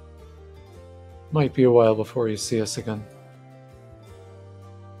 Might be a while before you see us again.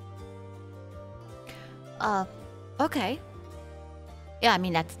 Okay. Yeah, I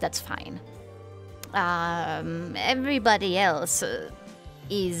mean, that's fine. Everybody else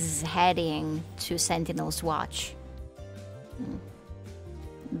is heading to Sentinel's Watch.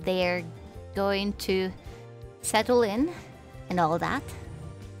 They're going to settle in and all that.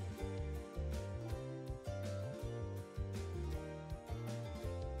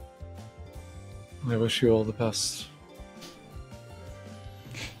 I wish you all the best.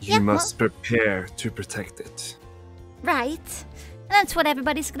 You must prepare to protect it. Right. That's what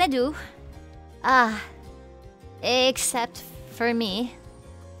everybody's gonna do. Except for me.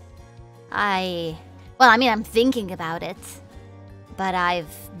 I'm thinking about it. But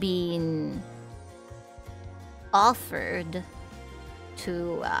I've been offered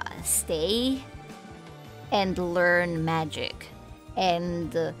to stay and learn magic.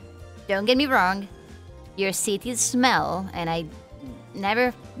 And don't get me wrong, your cities smell, and I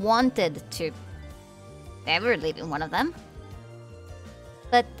never wanted to ever live in one of them.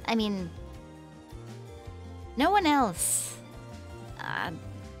 But, I mean, no one else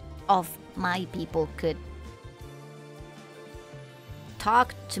of my people could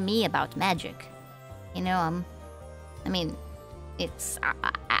talk to me about magic. You know, I mean, it's,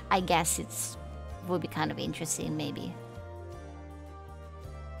 I guess it's, would be kind of interesting, maybe.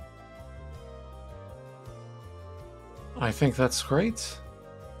 I think that's great.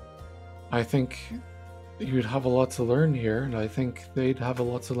 I think you'd have a lot to learn here, and I think they'd have a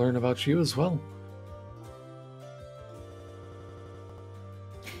lot to learn about you as well.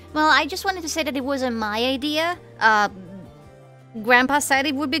 Well, I just wanted to say that it wasn't my idea. Grandpa said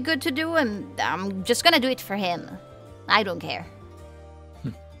it would be good to do, and I'm just gonna do it for him. I don't care.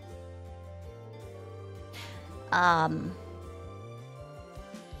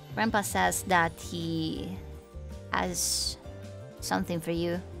 Grandpa says that he has something for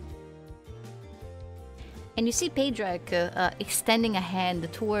you. And you see Pedrak extending a hand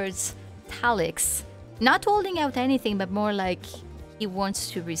towards Talix, not holding out anything, but more like he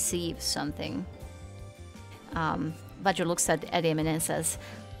wants to receive something. Vajra looks at him and then says,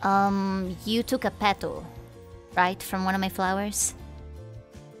 you took a petal, right, from one of my flowers?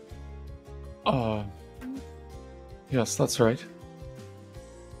 Yes, that's right.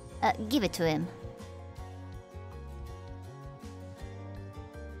 Give it to him.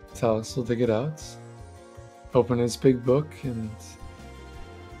 Talix will dig it out, open his big book, and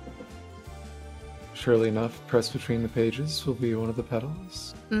surely enough, pressed between the pages will be one of the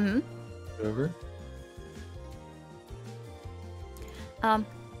petals. Mm-hmm. Over.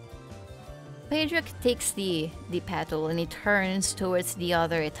 Pedrak takes the petal and he turns towards the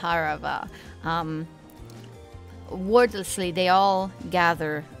other Itarava. Wordlessly, they all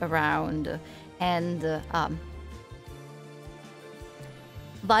gather around, and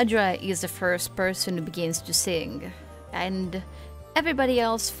Vajra is the first person who begins to sing, and everybody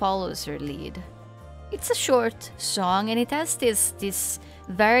else follows her lead. It's a short song, and it has this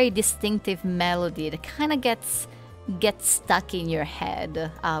very distinctive melody that kind of gets stuck in your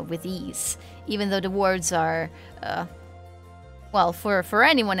head with ease, even though the words are, well, for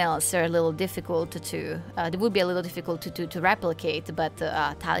anyone else, they're a little difficult to. They would be a little difficult to replicate, but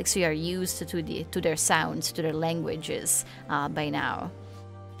Talix, we are used to their sounds, to their languages by now.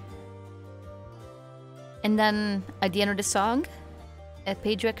 And then at the end of the song,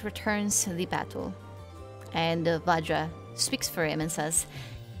 Pedrick returns the battle. And Vajra speaks for him and says,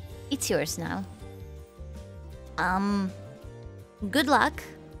 "It's yours now. Good luck."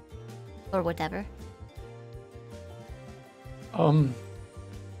 Or whatever.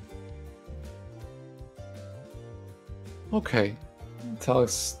 Okay.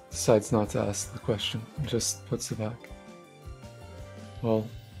 Talix decides not to ask the question and just puts it back. Well,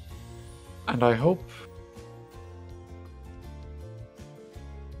 and I hope...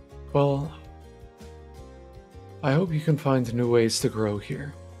 Well, I hope you can find new ways to grow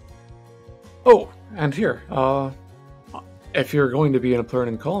here. Oh, and here, if you're going to be in a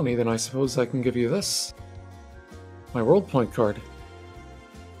Plurnan colony, then I suppose I can give you this. My world point card.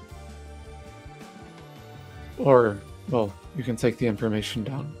 Or, well, you can take the information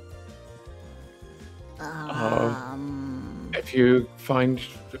down. If you find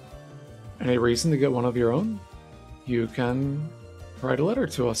any reason to get one of your own, you can write a letter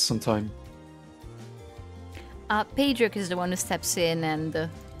to us sometime. Pedrick is the one who steps in and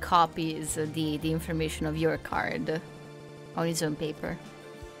copies the information of your card on his own paper.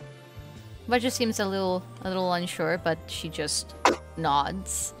 Vajra seems a little unsure, but she just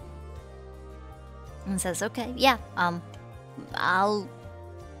nods and says, "Okay, yeah, I'll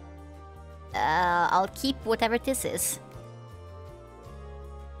keep whatever this is.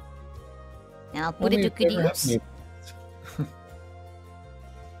 And I'll put it to good use."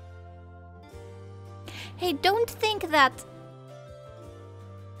 Hey, don't think that...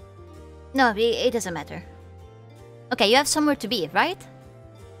 No, it doesn't matter. Okay, you have somewhere to be, right?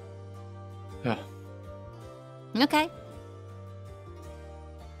 Yeah. Okay.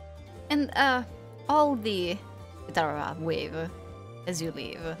 And, all the guitar wave as you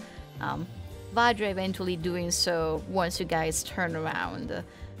leave. Vajra eventually doing so once you guys turn around.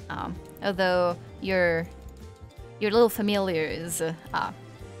 Although your little familiars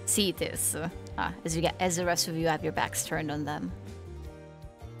see this as the rest of you have your backs turned on them.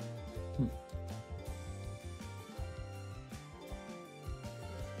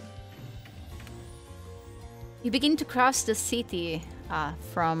 You begin to cross the city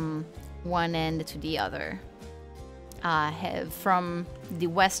from one end to the other. From the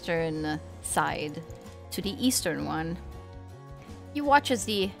western side to the eastern one. You watch as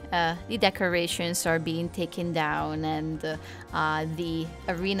the decorations are being taken down and the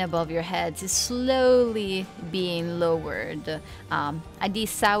arena above your heads is slowly being lowered at the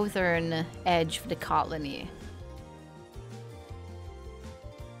southern edge of the colony.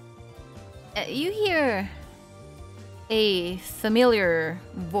 You hear a familiar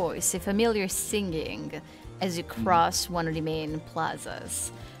voice, a familiar singing as you cross one of the main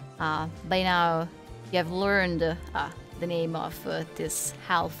plazas. By now, you have learned the name of this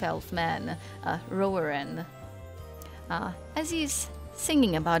half-elf man, Rowan, as he's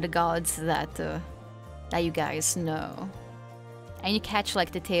singing about the gods that you guys know. And you catch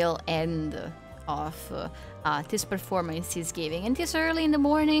like the tail end of this performance he's giving. And this early in the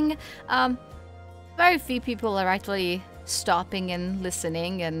morning, very few people are actually stopping and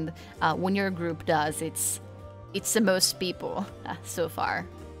listening, and when your group does, it's the most people so far.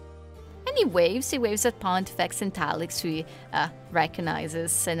 And he waves at Pontifex and Talix, who he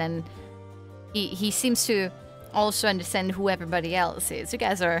recognizes, and then he seems to also understand who everybody else is. You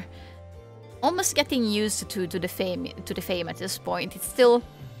guys are almost getting used to the fame at this point. It's still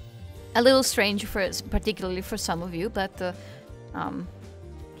a little strange particularly for some of you, but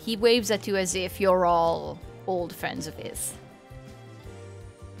he waves at you as if you're all old friends of his.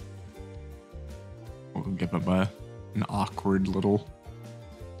 We'll give him an awkward little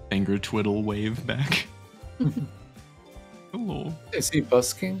finger twiddle wave back. Hello. Is he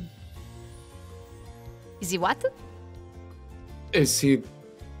busking? Is he what? Is he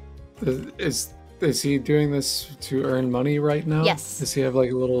doing this to earn money right now? Yes. Does he have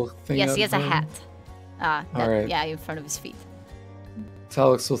like a little thing? Yes, he has a front? hat. All right. Yeah, in front of his feet.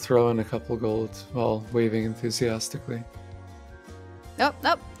 Talix will throw in a couple gold while waving enthusiastically. Nope.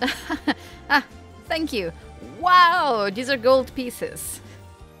 Thank you. Wow, these are gold pieces.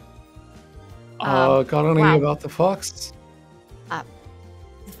 Got any wow. about the fox?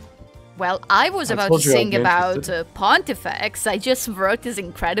 Well, I was about to told you I'd sing be about interested. Pontifex. I just wrote this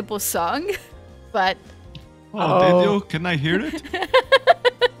incredible song, but... Oh, did you? Can I hear it?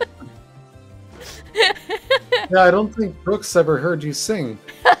 Yeah, I don't think Brooks ever heard you sing.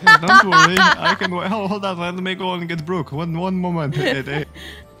 Don't worry, I can wait. Hold on, let me go and get Brooke. One moment.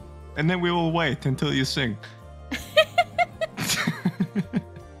 And then we will wait until you sing.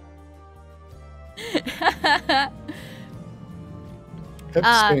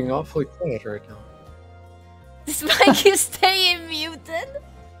 Pip's being awfully quiet right now. Despite you staying muted.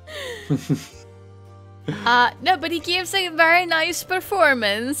 No, but he gives a very nice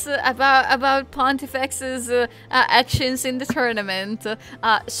performance about Pontifex's actions in the tournament.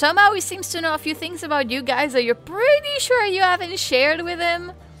 Somehow he seems to know a few things about you guys that you're pretty sure you haven't shared with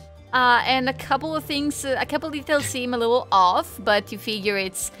him. And a couple of details seem a little off, but you figure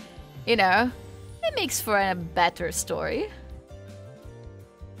it's, you know, it makes for a better story.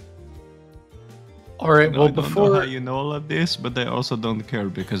 All right, well, I don't know how you know all of this, but I also don't care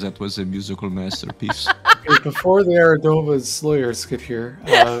because that was a musical masterpiece. Okay, before the Aradova's lawyers get here,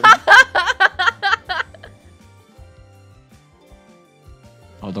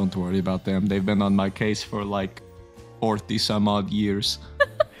 Oh, don't worry about them. They've been on my case for like 40 some odd years.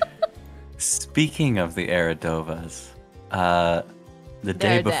 Speaking of the Aradovas, the They're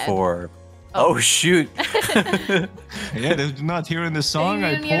day dead. before. Oh shoot! Yeah, they're not hearing the song.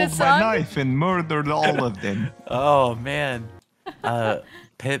 I didn't hear the pulled my song? knife and murdered all of them. Oh man.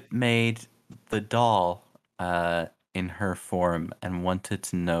 Pip made the doll in her form and wanted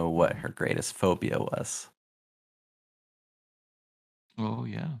to know what her greatest phobia was. Oh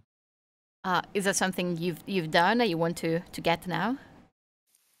yeah. Is that something you've done that you want to get now?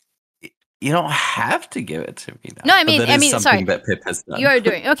 You don't have to give it to me now. No, I but mean- that I is mean, something sorry. that Pip has done. You're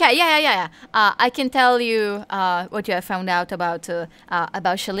doing okay. Yeah. I can tell you what you have found out about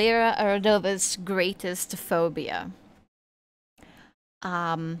Shalira Aradova's greatest phobia.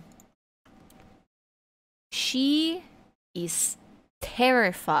 She is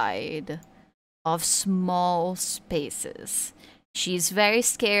terrified of small spaces. She's very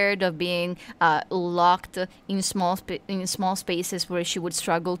scared of being locked in small spaces where she would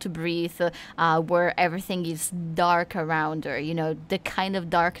struggle to breathe, where everything is dark around her. You know, the kind of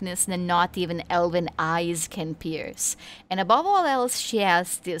darkness that not even elven eyes can pierce. And above all else, she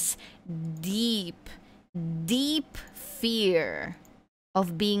has this deep, deep fear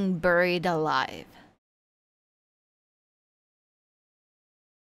of being buried alive.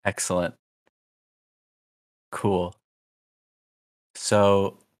 Excellent. Cool.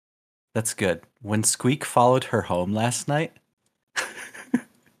 So that's good. When Squeak followed her home last night,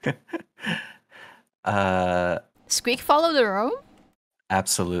 Squeak followed her home?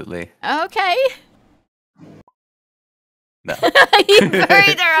 absolutely. Okay. No. He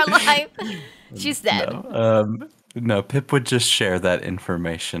buried her alive. She's dead. No, Pip would just share that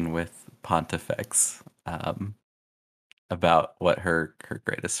information with Pontifex about what her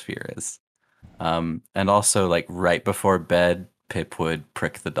greatest fear is. And also, like, right before bed, Pip would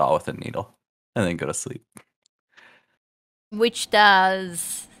prick the doll with a needle and then go to sleep. Which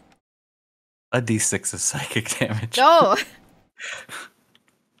does... A d6 of psychic damage. Oh!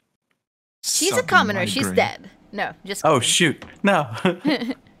 She's a Sucking commoner. my She's brain. dead. No, just Oh, kidding. shoot. No.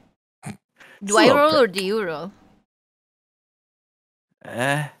 Do I Slow roll or prick. do you roll?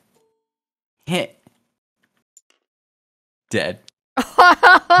 Hit. Dead. Oh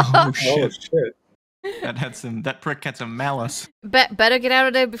oh shit! shit. That prick had some malice. Better get out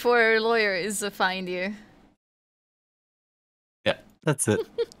of there before your lawyer is find you. Yeah, that's it.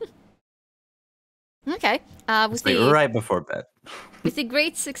 Okay. With It's like the right before bed. with the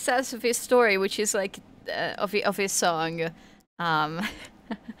great success of his story, which is like of his song,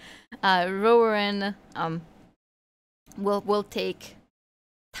 Rowan will take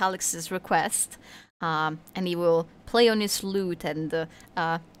Talix's request, and he will play on his lute, and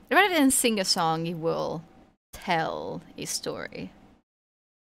rather than sing a song, he will tell a story.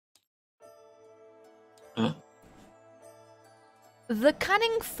 Huh? The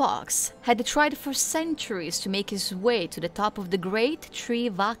cunning fox had tried for centuries to make his way to the top of the great tree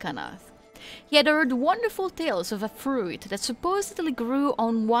Vakanath. He had heard wonderful tales of a fruit that supposedly grew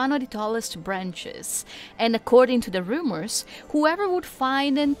on one of the tallest branches, and according to the rumors, whoever would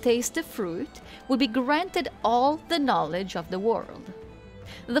find and taste the fruit would be granted all the knowledge of the world.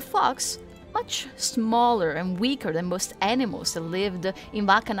 The fox, much smaller and weaker than most animals that lived in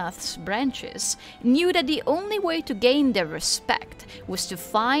Vakanath's branches, knew that the only way to gain their respect was to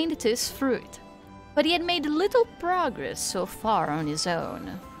find this fruit, but he had made little progress so far on his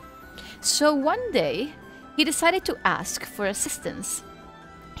own. So one day, he decided to ask for assistance.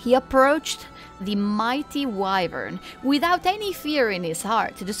 He approached the mighty wyvern without any fear in his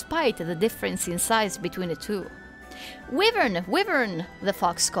heart, despite the difference in size between the two. "Wyvern, wyvern," the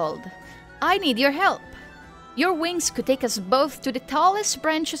fox called. "I need your help. Your wings could take us both to the tallest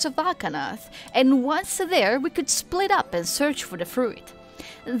branches of Vakanath, and once there we could split up and search for the fruit.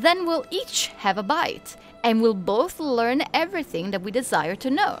 Then we'll each have a bite, and we'll both learn everything that we desire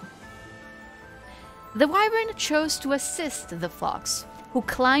to know." The wyvern chose to assist the fox, who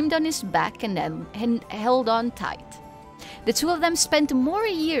climbed on his back and held on tight. The two of them spent more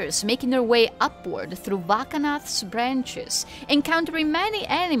years making their way upward through Vakanath's branches, encountering many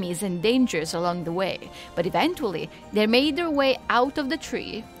enemies and dangers along the way, but eventually they made their way out of the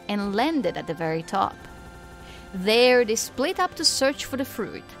tree and landed at the very top. There they split up to search for the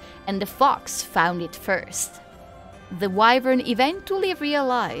fruit, and the fox found it first. The wyvern eventually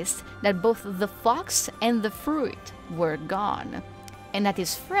realized that both the fox and the fruit were gone, and that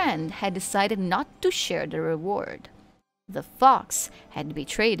his friend had decided not to share the reward. The fox had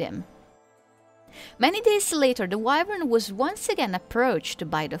betrayed him. Many days later, the wyvern was once again approached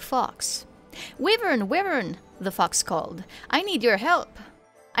by the fox. "Wyvern, wyvern," the fox called, "I need your help.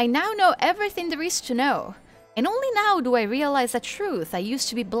 I now know everything there is to know, and only now do I realize a truth I used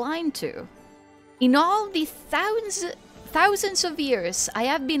to be blind to. In all the thousands of years I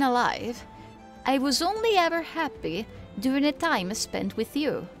have been alive, I was only ever happy during the time spent with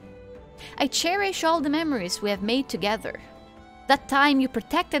you. I cherish all the memories we have made together. That time you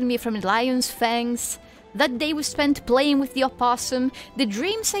protected me from the lion's fangs, that day we spent playing with the opossum, the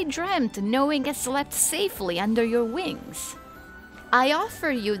dreams I dreamt knowing I slept safely under your wings. I offer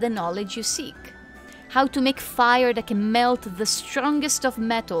you the knowledge you seek. How to make fire that can melt the strongest of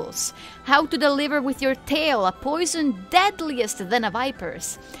metals, how to deliver with your tail a poison deadliest than a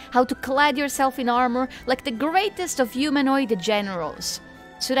viper's, how to clad yourself in armor like the greatest of humanoid generals,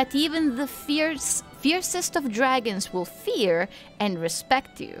 so that even the fiercest of dragons will fear and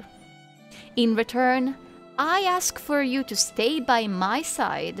respect you. In return, I ask for you to stay by my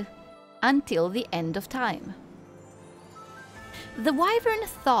side until the end of time." The wyvern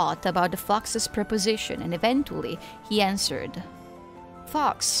thought about the fox's proposition, and eventually he answered,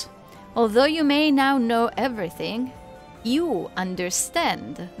 "Fox, although you may now know everything, you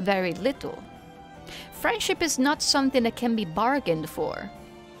understand very little. Friendship is not something that can be bargained for.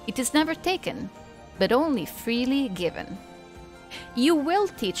 It is never taken, but only freely given. You will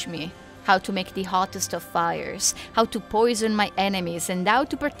teach me how to make the hottest of fires, how to poison my enemies, and how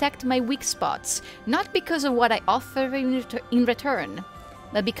to protect my weak spots, not because of what I offer in return,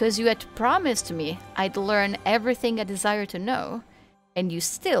 but because you had promised me I'd learn everything I desire to know, and you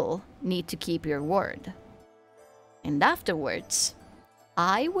still need to keep your word. And afterwards,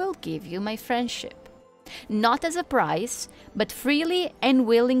 I will give you my friendship, not as a prize, but freely and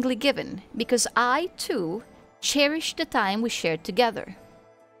willingly given, because I, too, cherish the time we shared together.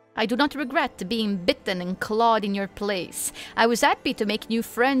 I do not regret being bitten and clawed in your place. I was happy to make new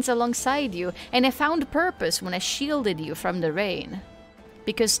friends alongside you, and I found purpose when I shielded you from the rain.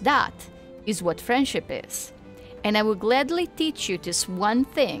 Because that is what friendship is, and I will gladly teach you this one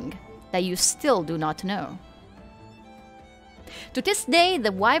thing that you still do not know." To this day,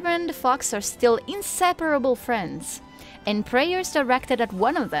 the wyvern and the fox are still inseparable friends, and prayers directed at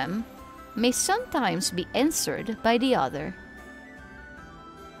one of them may sometimes be answered by the other.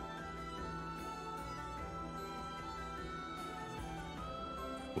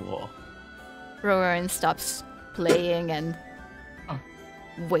 Cool. Rowan stops playing and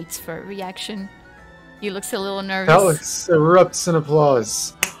waits for a reaction. He looks a little nervous. Alex erupts in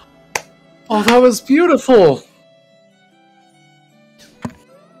applause. Oh, that was beautiful!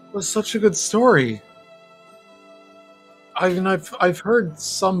 It was such a good story. I mean, I've heard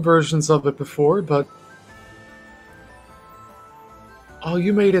some versions of it before, but oh,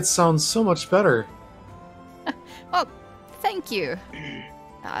 you made it sound so much better. Oh, thank you.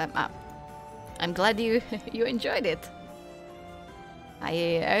 I'm glad you enjoyed it.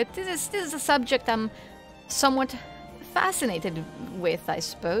 This is a subject I'm somewhat fascinated with, I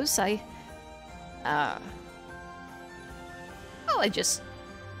suppose. I just,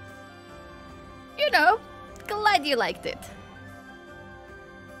 glad you liked it.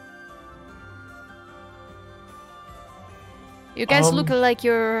 You guys look like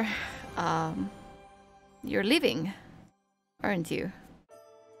you're leaving, aren't you?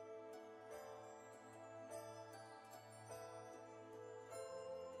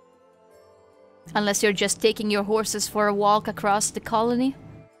 Unless you're just taking your horses for a walk across the colony?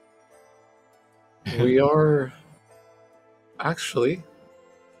 We are... Actually...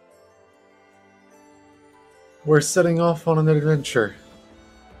 We're setting off on an adventure.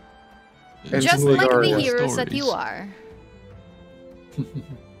 Just like the Ledaria. heroes that you are.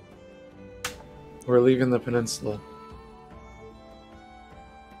 We're leaving the peninsula.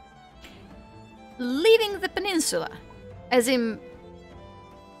 Leaving the peninsula? As in...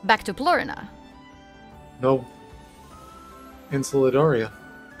 back to Plurna? No. Into Ledaria.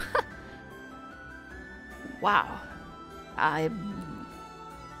 Wow.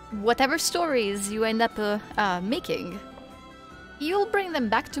 Whatever stories you end up making, You'll bring them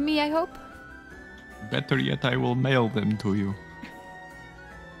back to me, I hope? Better yet, I will mail them to you.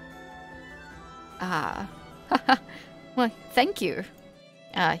 Ah. Well, thank you.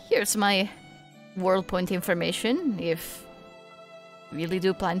 Here's my world point information, if you really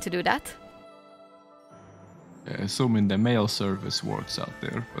do plan to do that. Assuming the mail service works out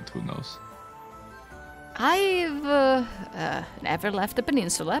there, but who knows? I've never left the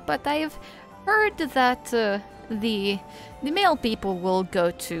peninsula, but I've heard that the male people will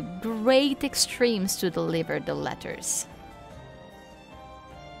go to great extremes to deliver the letters.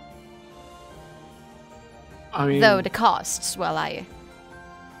 I mean, Though the costs, well, I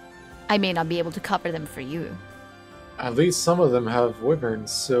may not be able to cover them for you. at least some of them have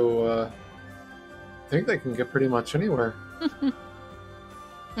wyverns, so I think they can get pretty much anywhere.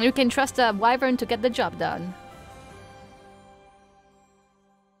 You can trust a wyvern to get the job done.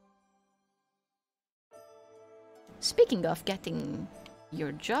 Speaking of getting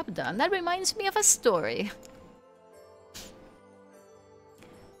your job done, that reminds me of a story.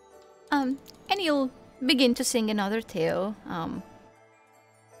 And you'll begin to sing another tale.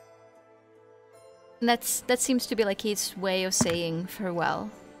 That seems to be like his way of saying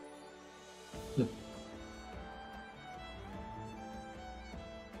farewell.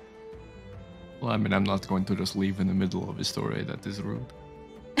 Well, I mean, I'm not going to just leave in the middle of a story. That is rude.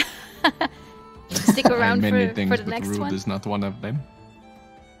 Stick around Many for things, the but next rude one. is not one of them.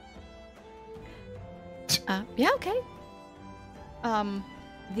 Yeah, okay.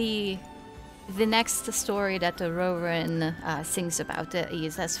 The next story that the Rowan sings about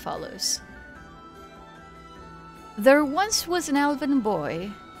is as follows. There once was an elven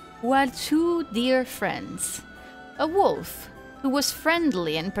boy who had two dear friends. A wolf, who was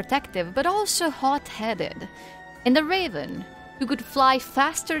friendly and protective but also hot-headed, and a raven, who could fly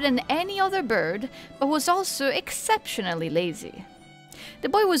faster than any other bird but was also exceptionally lazy. The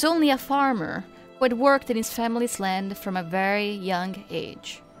boy was only a farmer who had worked in his family's land from a very young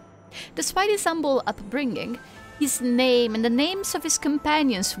age. Despite his humble upbringing, his name and the names of his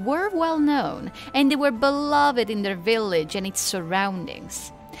companions were well known, and they were beloved in their village and its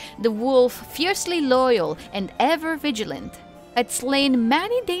surroundings. The wolf, fiercely loyal and ever vigilant, had slain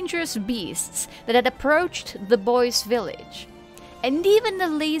many dangerous beasts that had approached the boy's village. And even the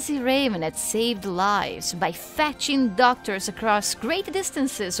lazy raven had saved lives by fetching doctors across great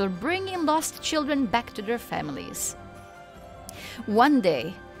distances or bringing lost children back to their families. One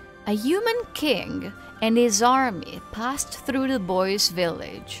day, a human king and his army passed through the boy's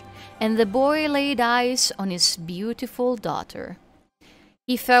village, and the boy laid eyes on his beautiful daughter.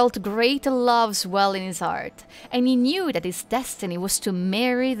 He felt great love swell in his heart, and he knew that his destiny was to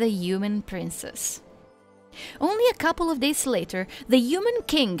marry the human princess. Only a couple of days later, the human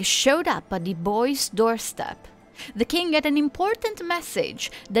king showed up at the boy's doorstep. The king had an important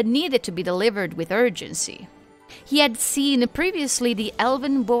message that needed to be delivered with urgency. He had seen previously the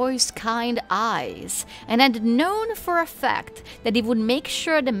elven boy's kind eyes, and had known for a fact that he would make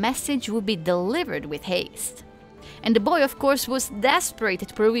sure the message would be delivered with haste. And the boy, of course, was desperate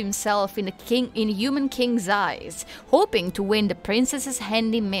to prove himself in human king's eyes, hoping to win the princess's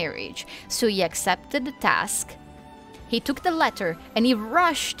hand in marriage, so he accepted the task. He took the letter and he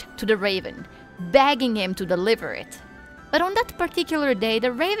rushed to the raven, begging him to deliver it. But on that particular day,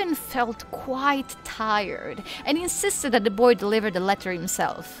 the raven felt quite tired and insisted that the boy deliver the letter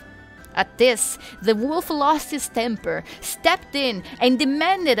himself. At this, the wolf lost his temper, stepped in, and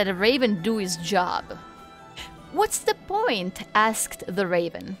demanded that the raven do his job. "What's the point?" asked the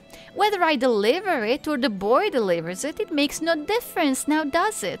raven. "Whether I deliver it or the boy delivers it, it makes no difference now,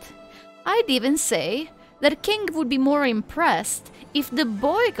 does it? I'd even say that the king would be more impressed if the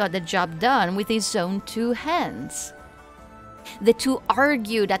boy got the job done with his own two hands." The two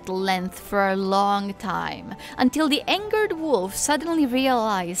argued at length for a long time, until the angered wolf suddenly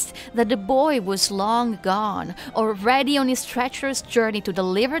realized that the boy was long gone, already on his treacherous journey to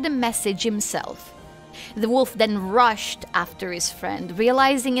deliver the message himself. The wolf then rushed after his friend,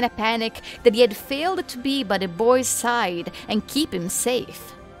 realizing in a panic that he had failed to be by the boy's side and keep him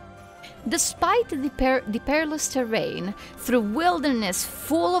safe. Despite the perilous terrain, through wilderness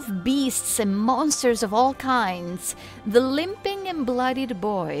full of beasts and monsters of all kinds, the limping and bloodied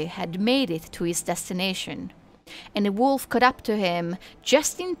boy had made it to his destination. And the wolf caught up to him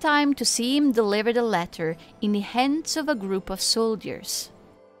just in time to see him deliver the letter in the hands of a group of soldiers.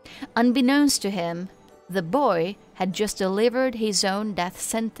 Unbeknownst to him, the boy had just delivered his own death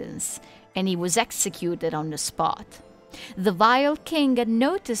sentence, and he was executed on the spot. The vile king had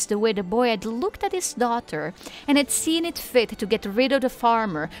noticed the way the boy had looked at his daughter and had seen it fit to get rid of the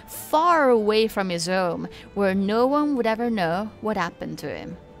farmer far away from his home, where no one would ever know what happened to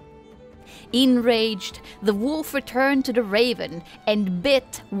him. Enraged, the wolf returned to the raven and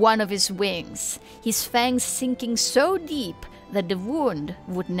bit one of his wings, his fangs sinking so deep that the wound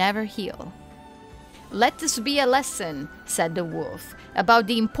would never heal. "Let this be a lesson," said the wolf, "about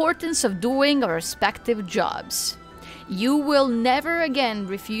the importance of doing our respective jobs. You will never again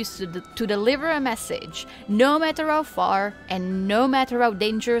refuse to deliver a message, no matter how far and no matter how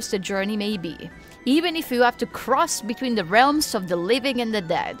dangerous the journey may be, even if you have to cross between the realms of the living and the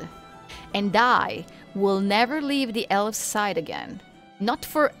dead. And I will never leave the elf's side again, not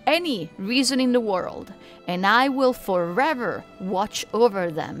for any reason in the world, and I will forever watch over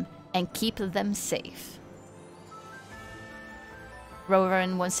them and keep them safe."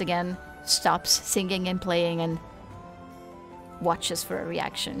 Rowan once again stops singing and playing and watches for a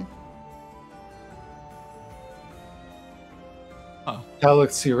reaction.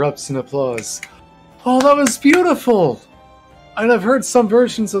 Alex erupts in applause. Oh, that was beautiful! And I've heard some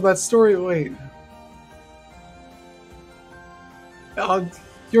versions of that story. Wait.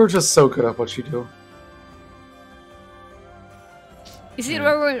 You're just so good at what you do. You see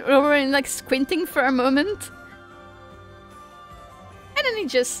Rowan like squinting for a moment? And then he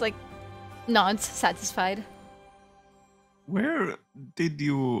just like nods, satisfied. Where did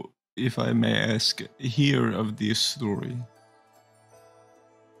you, if I may ask, hear of this story?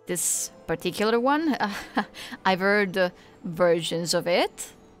 This particular one? I've heard versions of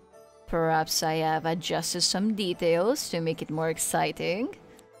it. Perhaps I have adjusted some details to make it more exciting.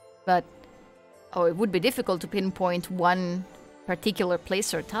 But, it would be difficult to pinpoint one particular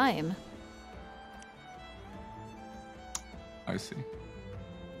place or time. I see.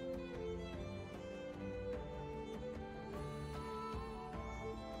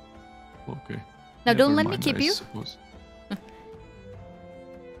 Okay. Now, don't Never let me mind, keep I you. suppose.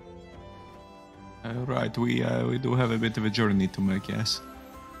 Right, we do have a bit of a journey to make, yes.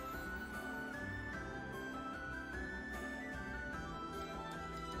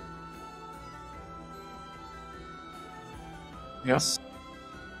 Yes.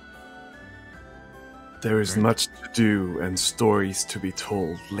 There is much to do and stories to be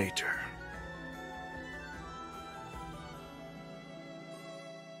told later.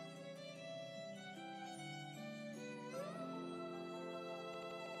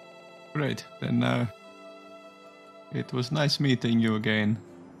 Great, then it was nice meeting you again.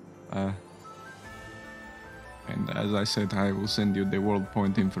 And as I said, I will send you the world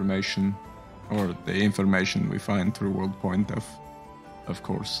point information, or the information we find through world point, of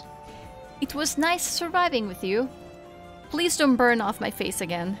course. It was nice surviving with you. Please don't burn off my face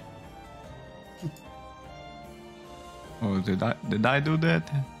again. Oh, did I do that?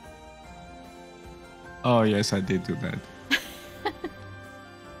 Oh yes, I did do that.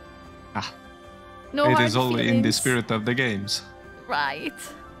 No It hard is only in the feelings. spirit of the games. Right.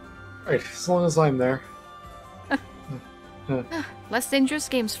 Right, as long as I'm there. Less dangerous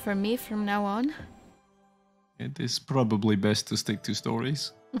games for me from now on. It is probably best to stick to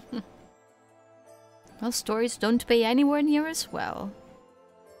stories. Well, stories don't pay anywhere near as well.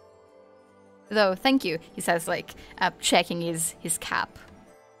 Though, thank you, he says, like, checking his cap.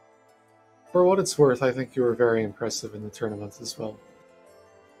 For what it's worth, I think you were very impressive in the tournament as well.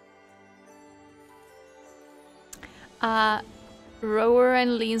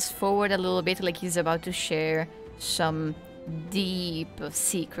 Rowan leans forward a little bit like he's about to share some deep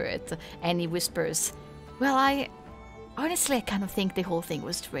secret, and he whispers, "Well, I kind of think the whole thing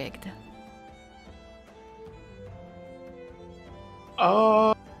was rigged."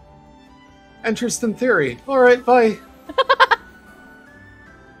 Interesting theory. Alright, bye.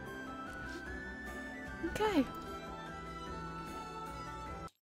 Okay.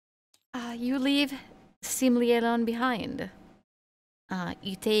 You leave Simlielon behind.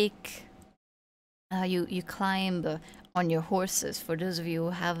 You take... you climb on your horses, for those of you who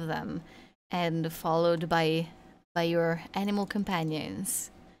have them, and followed by your animal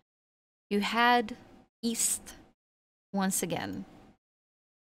companions. You head east once again.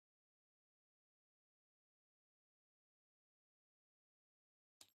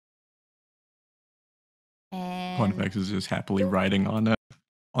 And Pontifex is just happily riding on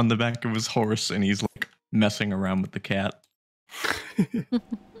the back of his horse, and he's like messing around with the cat.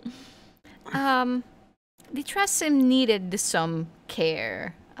 the Tressim needed some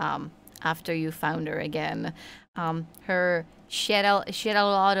care after you found her again. She had a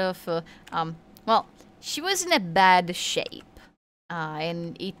lot of well, she was in a bad shape,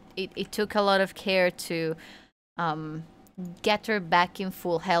 and it took a lot of care to get her back in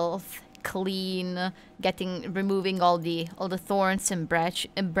full health, clean, removing all the thorns and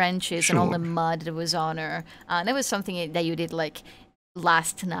branches and all the mud that was on her. That was something that you did like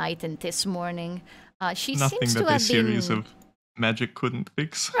last night and this morning. She Nothing seems that to a have series been... of magic couldn't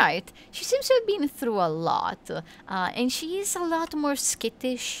fix. Right. She seems to have been through a lot, and she is a lot more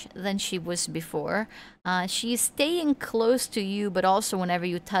skittish than she was before. She's staying close to you, but also whenever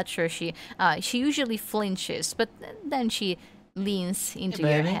you touch her, she usually flinches, but then she leans into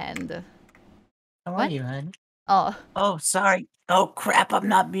your baby. hand. How What? are you, honey? Oh. Oh, sorry. Oh, crap, I'm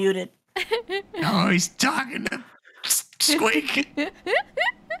not muted. Oh, he's talking to Squeak. That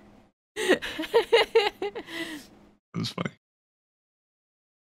was funny.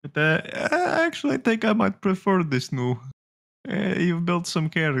 But actually, I think I might prefer this new. You've built some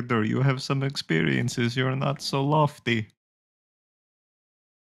character. You have some experiences. You're not so lofty.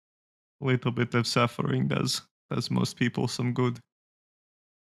 A little bit of suffering does most people some good.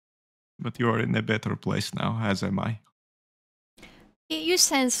 But you are in a better place now, as am I. You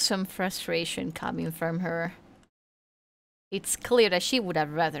sense some frustration coming from her. It's clear that she would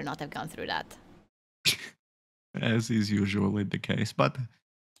have rather not have gone through that. As is usually the case, but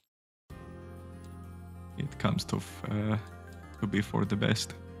it comes to be for the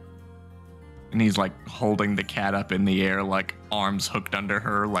best. And he's like holding the cat up in the air, like arms hooked under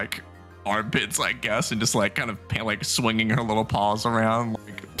her, like armpits, I guess, and just like kind of like swinging her little paws around,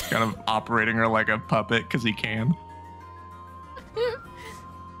 like kind of operating her like a puppet because he can.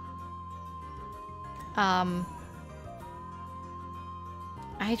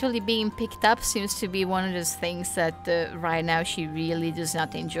 Actually being picked up seems to be one of those things that right now she really does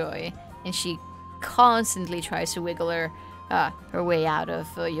not enjoy, and she constantly tries to wiggle her way out of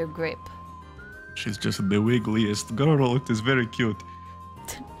your grip. She's just the wiggliest girl. It is very cute.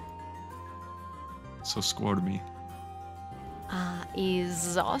 So squirmy.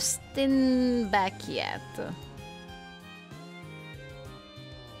 Is Austin back yet?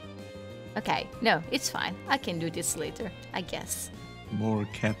 Okay, no, it's fine. I can do this later, I guess. More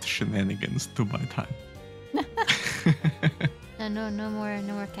cat shenanigans to my time. No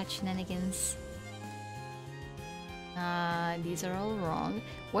more cat shenanigans. These are all wrong.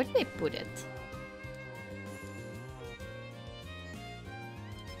 Where did I put it?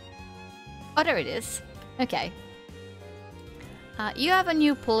 Oh, there it is. Okay. You have a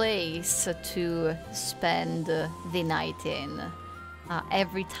new place to spend the night in.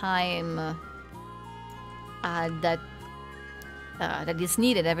 Every time that is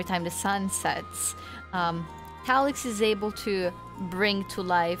needed, every time the sun sets, Talix is able to bring to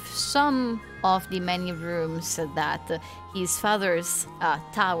life some of the many rooms that his father's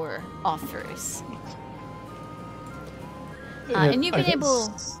tower offers. And you've been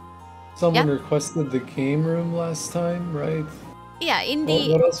able... Someone requested the game room last time, right? Yeah, in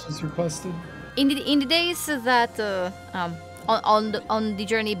the... What else was requested? In the days that... on the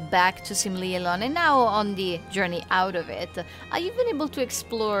journey back to Simlielon and now on the journey out of it, you've been able to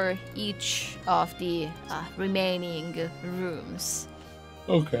explore each of the remaining rooms.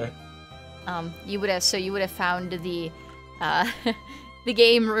 Okay. You would have found the the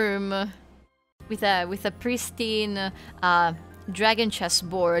game room with a pristine dragon chess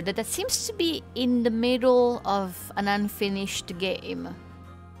board that seems to be in the middle of an unfinished game.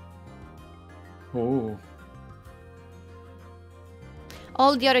 Oh.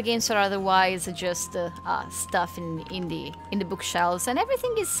 All the other games are otherwise just stuff in the bookshelves, and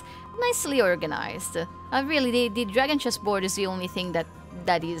everything is nicely organized. Really, the dragon chess board is the only thing that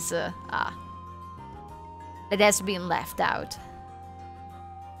has been left out.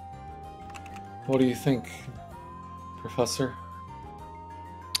 What do you think, Professor?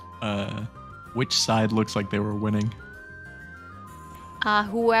 Which side looks like they were winning?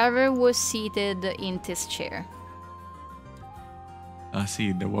 Whoever was seated in this chair. I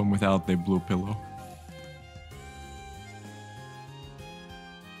see, the one without the blue pillow.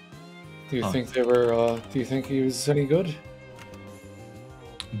 Do you think they were? Do you think he was any good?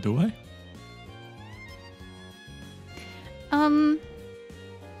 Do I?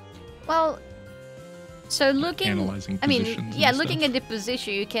 Well, so looking, Analyzing I mean, positions yeah, and looking stuff. at the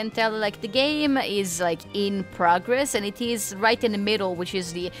position, you can tell like the game is like in progress, and it is right in the middle, which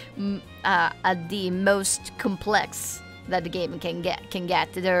is the most complex that the game can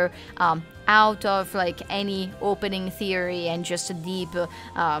get. They're out of like any opening theory and just deep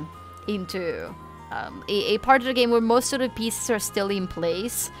into a part of the game where most of the pieces are still in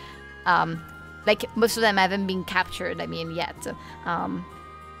place. Like most of them haven't been captured, I mean, yet.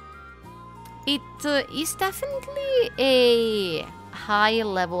 It is definitely a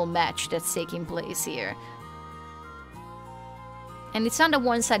high-level match that's taking place here. And it's not that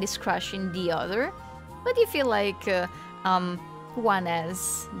one side is crushing the other, but you feel like one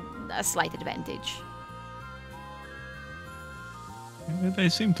has a slight advantage. They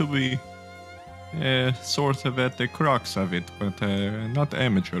seem to be sort of at the crux of it, but not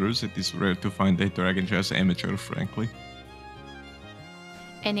amateurs. It is rare to find a dragon chess amateur, frankly.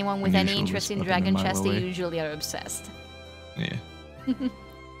 Anyone with any Unusual interest in spotted dragon a mile chess, they away. usually are obsessed. Yeah.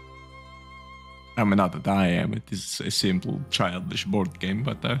 I mean, not that I am. It is a simple, childish board game,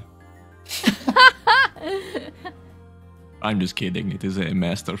 but I'm just kidding. It is a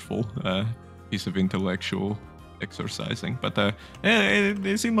masterful piece of intellectual exercising. But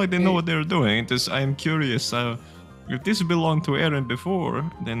they seem like they know what they're doing. I am curious. If this belonged to Aaron before,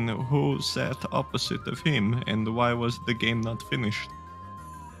 then who sat opposite of him, and why was the game not finished?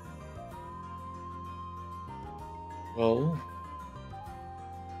 Well,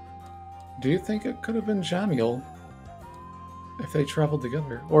 do you think it could have been Jamiel if they traveled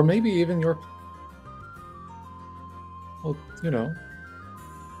together? Or maybe even your... Well, you know.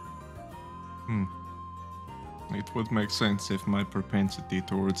 It would make sense if my propensity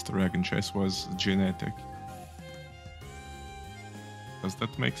towards dragon chess was genetic. Does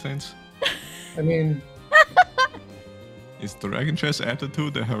that make sense? I mean... Is dragon chess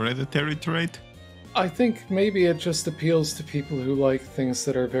attitude a hereditary trait? I think maybe it just appeals to people who like things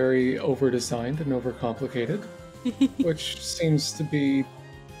that are very over-designed and overcomplicated, which seems to be,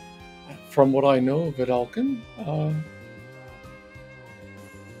 from what I know of Vidalcan,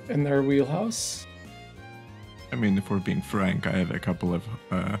 in their wheelhouse. I mean, if we're being frank, I have a couple of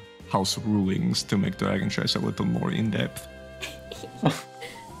house rulings to make dragon chess a little more in-depth.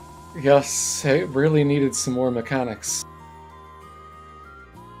 Yes, it really needed some more mechanics.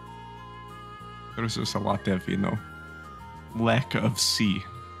 There's just a lot of, lack of C.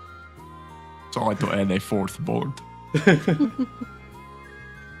 So I had to add a fourth board.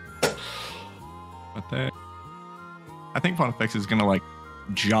 But I think Pontifex is gonna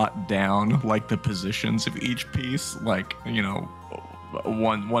jot down the positions of each piece.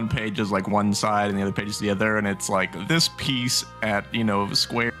 One page is one side and the other page is the other, and it's this piece at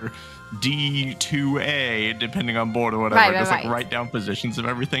square D2A, depending on board or whatever. Just write down positions of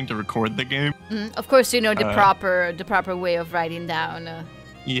everything to record the game. Of course, the proper way of writing down.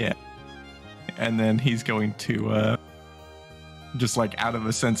 Yeah, and then he's going to just out of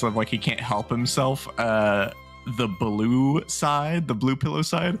a sense of he can't help himself. The blue pillow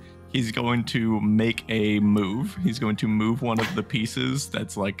side, he's going to make a move. He's going to move one of the pieces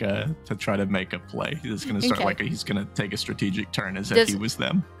that's to try to make a play. He's going to start he's going to take a strategic turn as if he was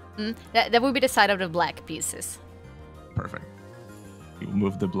them. That would be the side of the black pieces. Perfect. He will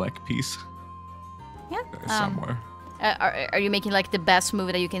move the black piece. Yeah. Somewhere. Are you making the best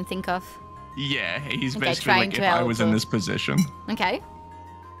move that you can think of? Yeah, he's basically trying if to I was in help. this position. Okay.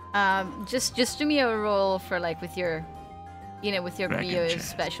 Just do me a roll for with your, with your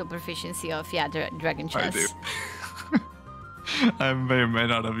special proficiency of dragon chess. I do. I may or may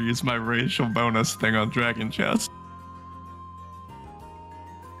not have used my racial bonus thing on dragon chess.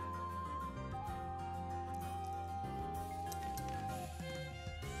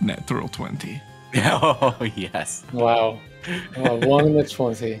 Natural 20. Oh, yes. Wow. 1 in the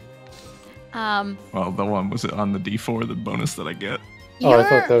 20. Well, the one was on the D4, the bonus that I get. Oh, I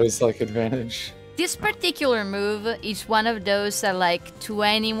thought that was advantage. This particular move is one of those that to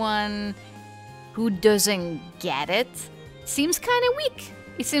anyone who doesn't get it, seems kind of weak.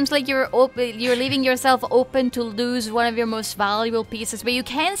 It seems like you're leaving yourself open to lose one of your most valuable pieces, but you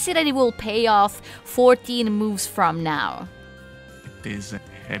can see that it will pay off 14 moves from now. It is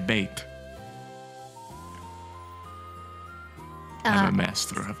a bait. I'm a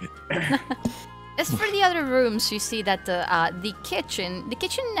master of it. As for the other rooms, you see that the kitchen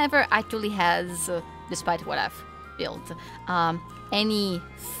never actually has, despite what I've built, any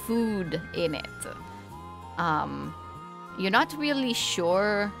food in it. You're not really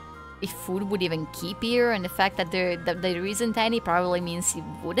sure if food would even keep here, and the fact that there isn't any probably means it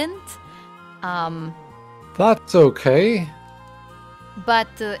wouldn't. That's okay. But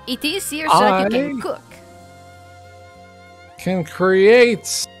it is here so that you can cook. Can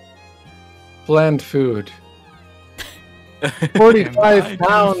create bland food. 45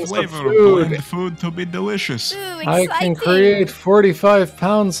 pounds of food. Bland food to be delicious. Ooh, I can create 45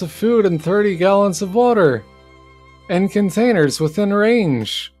 pounds of food and 30 gallons of water. And containers within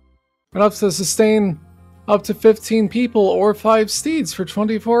range. Enough to sustain up to 15 people or 5 steeds for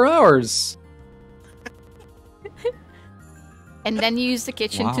 24 hours. And then you use the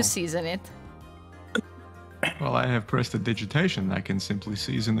kitchen to season it. Well, I have prestidigitation. I can simply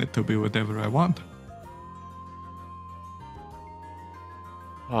season it to be whatever I want.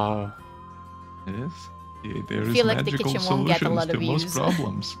 Wow. It is. Yeah, there is feel like the magical kitchen won't get a solutions lot of to most views.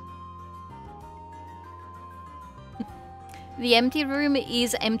 problems. The empty room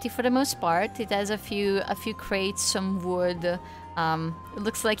is empty for the most part. It has a few crates, some wood. It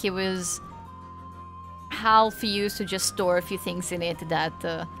looks like it was half used to just store a few things in it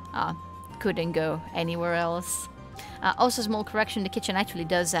that couldn't go anywhere else. Also, small correction: the kitchen actually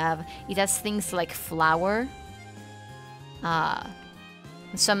does have. It has things like flour.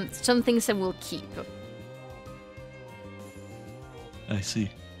 Some things that will keep. I see.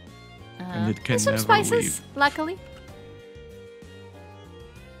 And it can and some never spices, leave. luckily.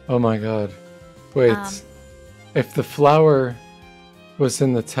 Oh my god. Wait. If the flour was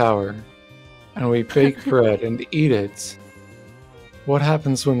in the tower and we bake bread and eat it, what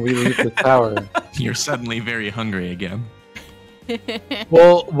happens when we leave the tower? You're suddenly very hungry again.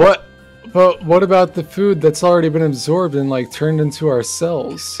 Well, but what about the food that's already been absorbed and like turned into our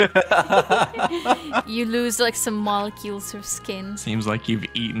cells? You lose like some molecules of skin. Seems like you've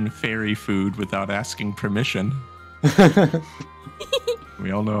eaten fairy food without asking permission. We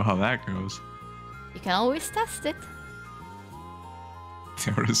all know how that goes. You can always test it.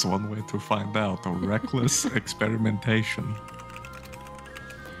 There is one way to find out: a reckless experimentation.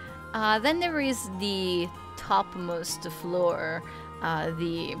 Then there is the topmost floor,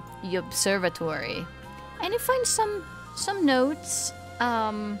 the observatory, and you find some notes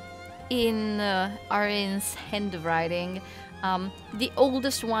in Arin's handwriting. The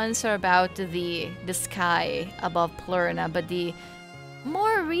oldest ones are about the sky above Plurna, but the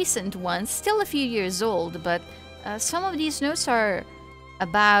more recent ones, still a few years old, but some of these notes are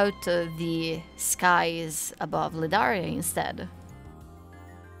about the skies above Ledaria instead.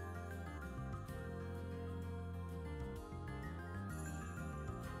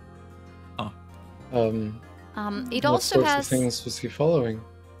 It what also sorts has of things was he following?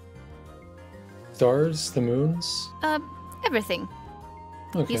 Stars, the moons? everything.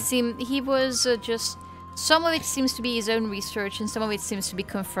 Okay. He was just. Some of it seems to be his own research, and some of it seems to be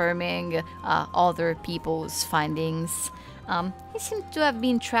confirming other people's findings. He seemed to have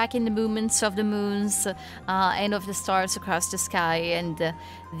been tracking the movements of the moons and of the stars across the sky, and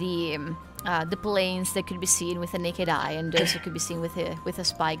the planes that could be seen with the naked eye, and those that could be seen with a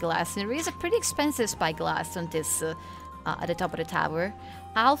spyglass. And there is a pretty expensive spyglass on this at the top of the tower.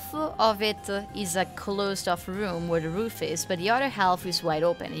 Half of it is a closed-off room where the roof is, but the other half is wide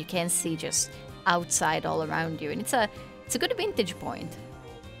open. You can see just outside all around you, and it's a good vantage point.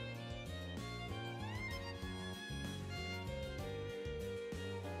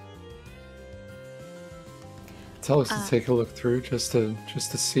 Tell us to take a look through just to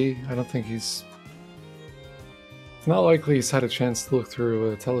see. I don't think it's not likely he's had a chance to look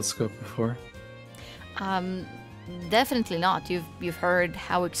through a telescope before. Definitely not. You've heard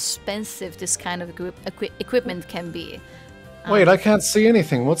how expensive this kind of equipment can be. Wait, I can't see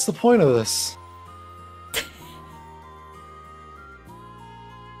anything. What's the point of this?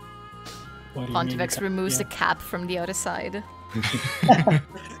 What do you mean you Pontifex can't- removes yeah. the cap from the other side.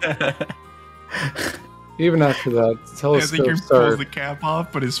 Even after that, I think telescope he pulls start. the cap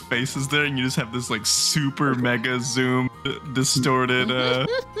off, but his face is there, and you just have this like super mega zoom, distorted.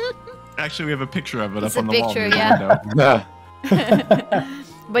 Actually, we have a picture of it It's up on a the wall. picture, near the yeah. window. Nah.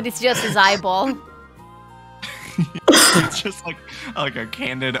 But it's just his eyeball. It's just like a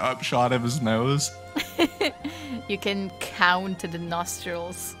candid upshot of his nose. You can count the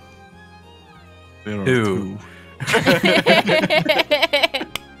nostrils. There are Ew. two.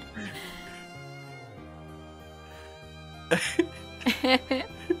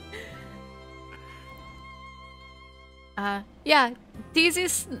 Yeah, this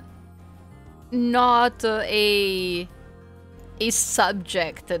is not a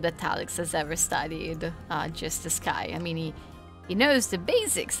subject that Alex has ever studied, just the sky. I mean, he knows the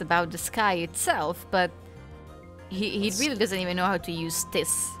basics about the sky itself, but he really doesn't even know how to use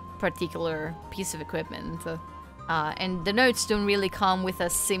this particular piece of equipment. And the notes don't really come with a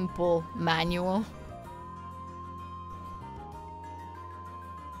simple manual.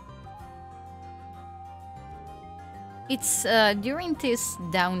 It's during this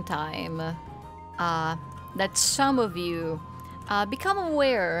downtime that some of you become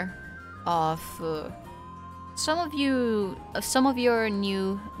aware of some of your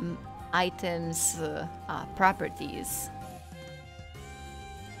new items' properties.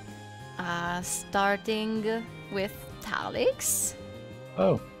 Starting with Talix,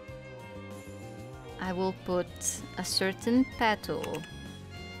 Oh, I will put a certain petal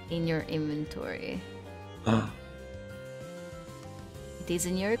in your inventory. It is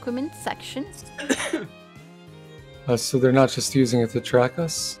in your equipment section. So they're not just using it to track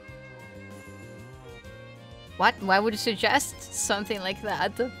us? What? Why would you suggest something like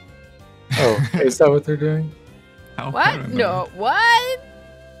that? Oh, is that what they're doing? How What? paranoid. No, what?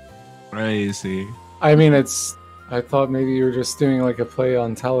 Crazy. I mean, I thought maybe you were just doing like a play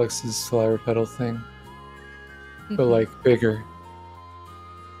on Talix's flower petal thing, but like bigger.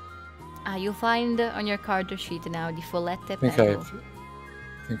 You'll find on your card sheet now the Follette I think I petal.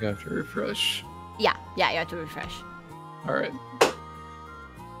 have to refresh. Yeah, you have to refresh. All right.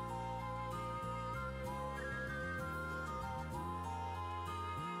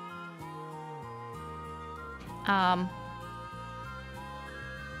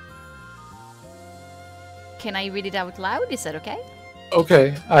 Can I read it out loud? Is that okay?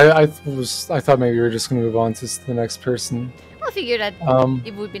 Okay. I thought maybe we were just gonna move on to the next person. I figured that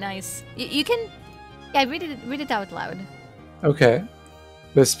it would be nice. You can, yeah, read it out loud. Okay.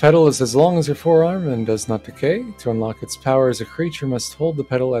 This petal is as long as your forearm and does not decay. To unlock its powers, a creature must hold the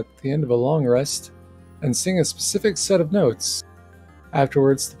petal at the end of a long rest and sing a specific set of notes.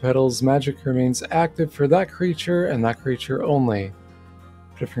 Afterwards, the petal's magic remains active for that creature and that creature only.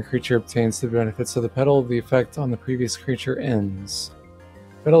 If a different creature obtains the benefits of the petal, the effect on the previous creature ends.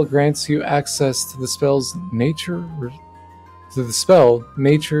 The petal grants you access to the spell's Nature's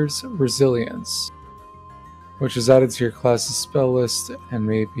Resilience, which is added to your class's spell list and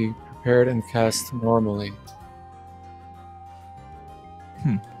may be prepared and cast normally.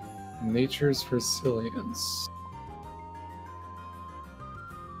 Nature's Resilience.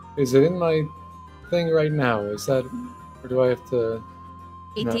 Is it in my thing right now? Is that, or do I have to?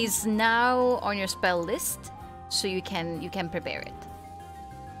 It No. is now on your spell list, so you can prepare it.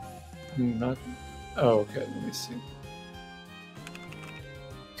 Not. Oh, okay. Let me see.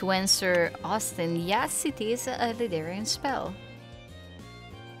 To answer Austin, yes, it is a Ledarian spell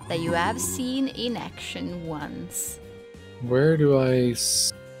that you have seen in action once. Where do I?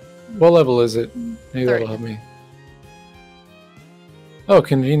 What level is it? Maybe that'll Third. help me. Oh,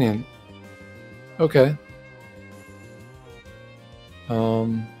 convenient. Okay.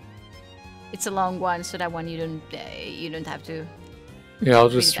 It's a long one, so that one you don't have to. Yeah, I'll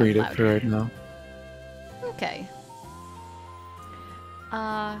just Read read it it out for right now. Okay.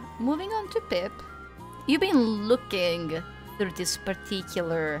 Moving on to Pip. You've been looking through this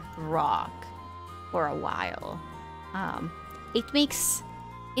particular rock for a while. It makes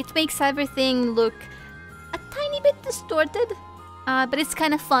everything look a tiny bit distorted, but it's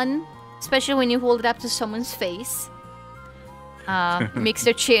kind of fun, especially when you hold it up to someone's face. Makes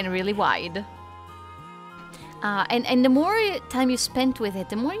their chin really wide. And the more time you spent with it,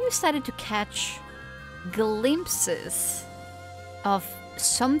 the more you started to catch glimpses of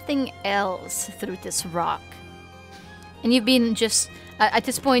something else through this rock. And you've been just, at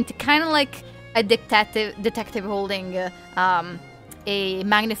this point, kind of like a detective holding a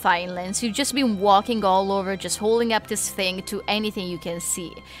magnifying lens. You've just been walking all over, just holding up this thing to anything you can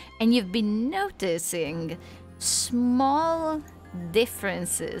see. And you've been noticing small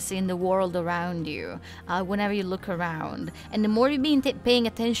differences in the world around you whenever you look around. And the more you've been paying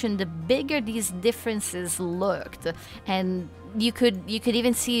attention, the bigger these differences looked. And you could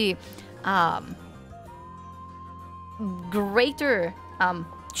even see greater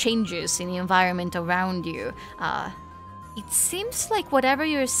changes in the environment around you. It seems like whatever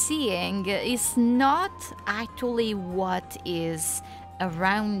you're seeing is not actually what is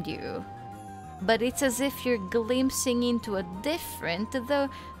around you, but it's as if you're glimpsing into a different, though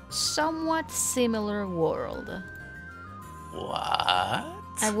somewhat similar world. What?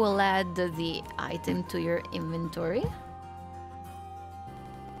 I will add the item to your inventory.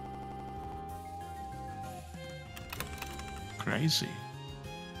 Crazy.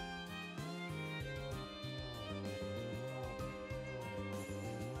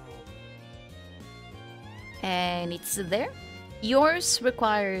 And it's there. Yours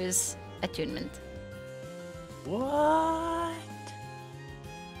requires attunement. What?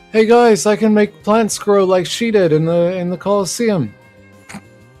 Hey guys, I can make plants grow like she did in the Colosseum.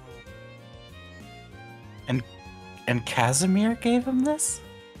 And Casimir gave him this?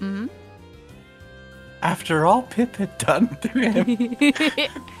 Mm-hmm. After all Pip had done to him.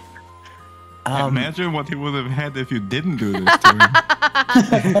 Imagine what he would have had if you didn't do this to him.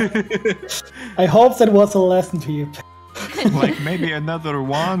 I hope that was a lesson to you. Like maybe another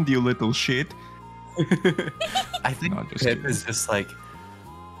wand, you little shit. I think No, just Pip kidding. is just like,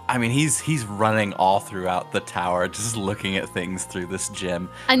 I mean, he's running all throughout the tower, just looking at things through this gym,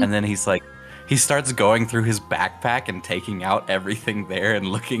 and then he's like, he starts going through his backpack and taking out everything there and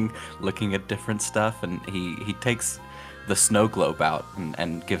looking at different stuff, and he takes the snow globe out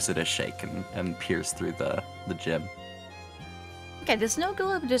and gives it a shake and peers through the gym. Okay, the snow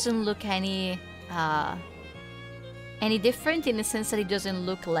globe doesn't look any different in the sense that it doesn't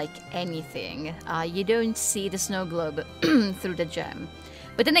look like anything. You don't see the snow globe through the gem.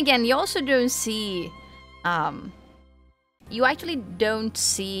 But then again, you also don't see... you actually don't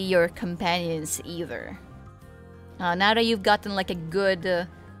see your companions either. Now that you've gotten like a good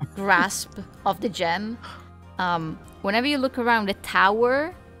grasp of the gem, whenever you look around, the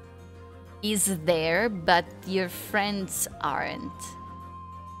tower is there, but your friends aren't.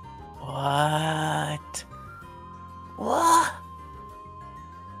 What? What?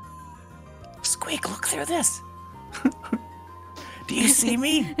 Squeak, look through this. Do you see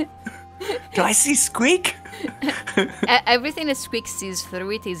me? Do I see Squeak? Everything that Squeak sees through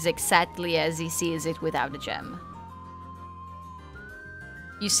it is exactly as he sees it without the gem.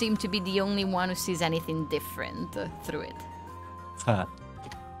 You seem to be the only one who sees anything different through it. Huh.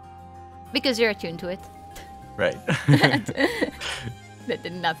 Because you're attuned to it. Right.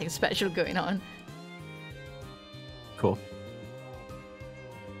 There's nothing special going on. Cool.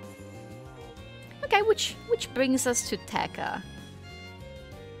 Okay, which brings us to Tekka.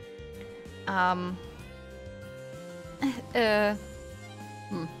 How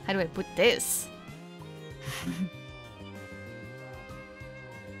do I put this?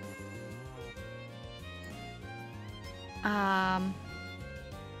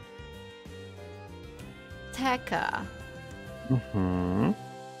 Tekka.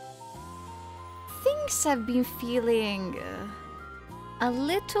 Things have been feeling a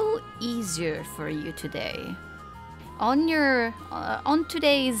little easier for you today. On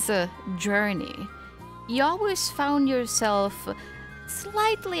today's journey, you always found yourself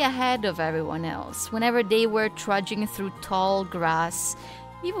slightly ahead of everyone else. Whenever they were trudging through tall grass,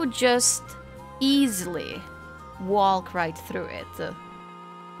 you would just easily walk right through it.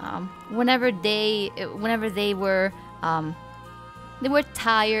 Whenever they were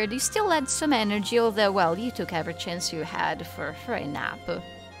tired, you still had some energy, although, well, you took every chance you had for a nap.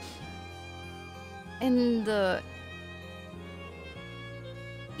 And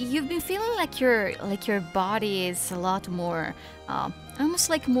you've been feeling like your body is a lot more, almost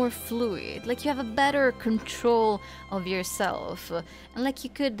like more fluid, like you have a better control of yourself, and like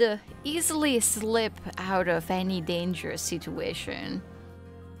you could easily slip out of any dangerous situation.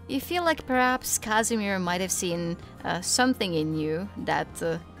 You feel like perhaps Casimir might have seen something in you that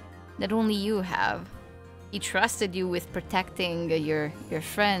only you have. He trusted you with protecting your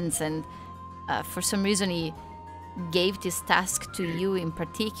friends, and for some reason he gave this task to you in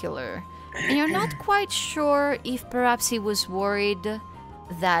particular. And you're not quite sure if perhaps he was worried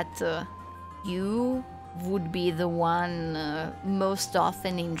that you would be the one most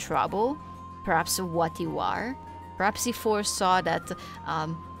often in trouble, perhaps what you are. Perhaps he foresaw that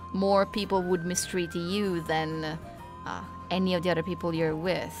more people would mistreat you than any of the other people you're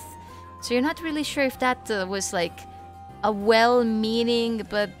with. So you're not really sure if that was like a well-meaning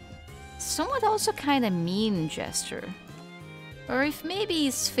but somewhat also kind of mean gesture. Or if maybe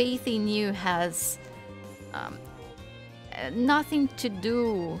his faith in you has nothing to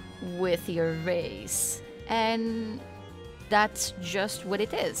do with your race. And that's just what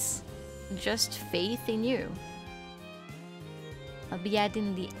it is. Just faith in you. I'll be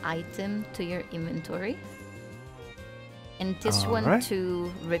adding the item to your inventory. And this one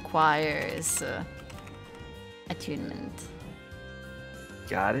too requires attunement.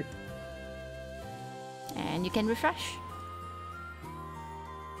 Got it. And you can refresh.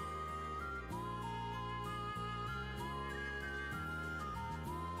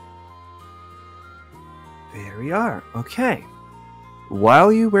 There we are. Okay.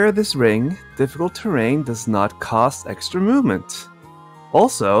 While you wear this ring, difficult terrain does not cost extra movement.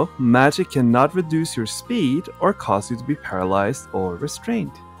 Also, magic cannot reduce your speed or cause you to be paralyzed or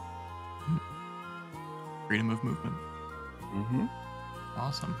restrained. Freedom of movement. Mm-hmm.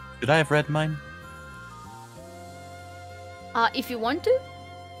 Awesome. Did I have read mine? If you want to.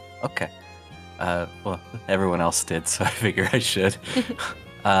 Okay. Well, everyone else did, so I figure I should.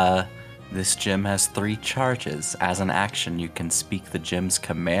 This gem has 3 charges. As an action, you can speak the gem's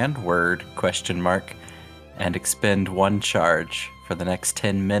command word, ? And expend 1 charge. For the next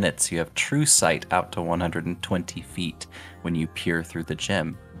 10 minutes, you have true sight out to 120 feet when you peer through the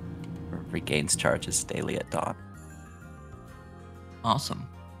gem. Regains charges daily at dawn. Awesome.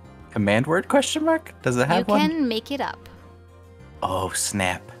 Command word ? Does it have You one? can make it up. Oh,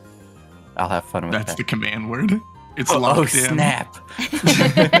 snap. I'll have fun with That's that. the command word. It's Oh, locked in. snap.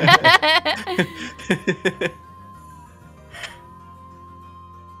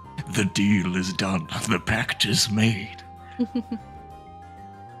 The deal is done. The pact is made.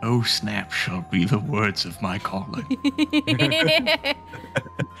 Oh, snap shall be the words of my calling.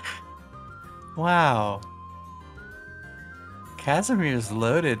 Wow. Casimir's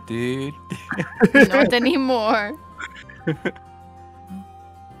loaded, dude. Not anymore.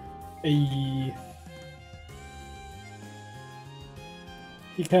 He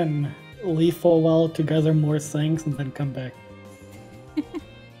can leave for a while to gather more things and then come back.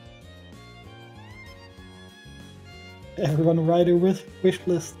 Everyone write a wish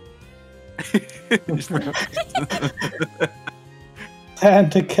list.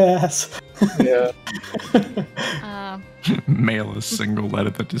 Hand to Cass. Yeah. Mail a single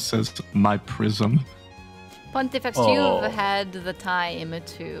letter that just says, my prism. Pontifex, Oh. you've had the time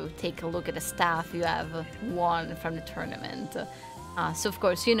to take a look at the staff you have won from the tournament. So, of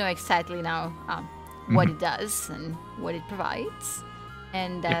course, you know exactly now what it does and what it provides.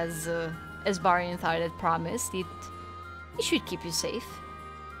 And as Barinthar had promised, it should keep you safe.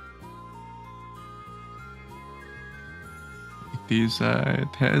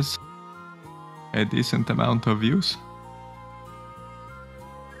 It has a decent amount of use.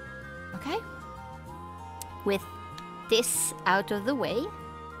 Okay. With this out of the way,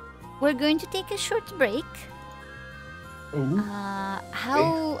 we're going to take a short break.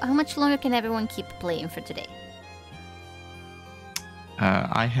 How much longer can everyone keep playing for today?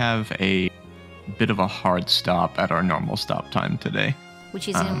 I have a bit of a hard stop at our normal stop time today. Which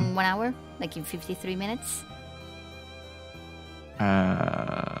is in 1 hour? Like in 53 minutes?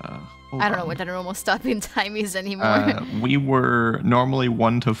 I don't know what the normal stopping time is anymore. We were normally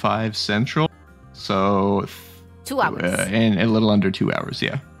 1 to 5 central, so 2 hours. in a little under 2 hours.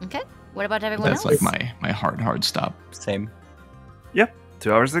 Yeah, Okay. What about everyone that's else? like my hard stop. Same. Yep,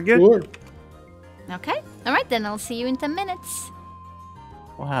 2 hours are good. Sure. Okay. All right, then I'll see you in 10 minutes.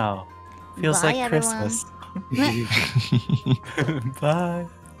 Wow. Feels Bye, like everyone. Christmas. Bye.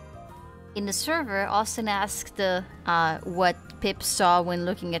 In the server, Austin asked what Pip saw when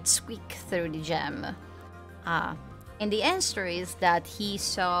looking at Squeak through the gem. And the answer is that he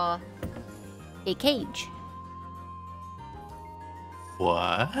saw a cage.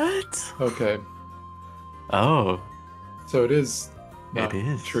 What? Okay. Oh. So it is not It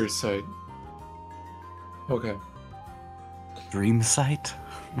is. true sight. Okay. Dream sight?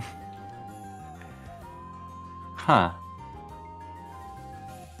 Huh.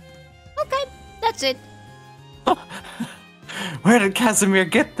 Okay, that's it. Where did Casimir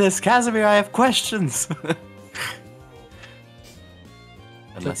get this? Casimir, I have questions.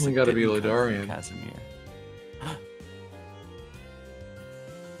 Unless Definitely it gotta be didn't come from Ledarian. Casimir.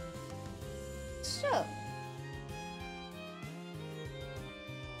 So,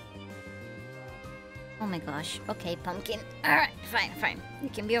 Oh my gosh. Okay, Pumpkin. Alright, fine. You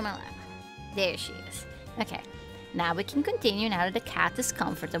can be on my lap. There she is. okay. Now we can continue now that the cat is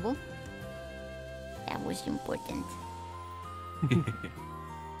comfortable. That was important.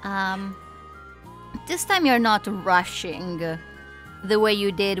 This time you're not rushing the way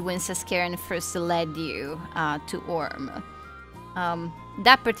you did when Saskarian first led you to Orm.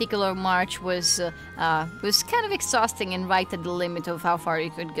 That particular march was kind of exhausting and right at the limit of how far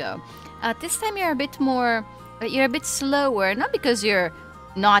you could go. This time you're a bit slower, not because you're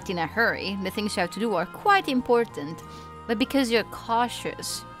not in a hurry. The things you have to do are quite important, but because you're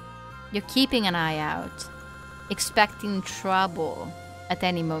cautious. You're keeping an eye out, expecting trouble at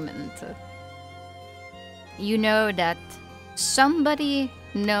any moment. You know that somebody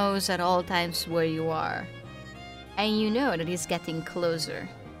knows at all times where you are, and you know that he's getting closer.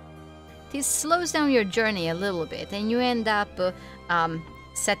 This slows down your journey a little bit, and you end up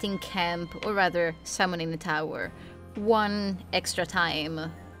setting camp, or rather summoning the tower, one extra time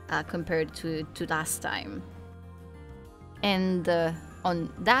compared to last time. And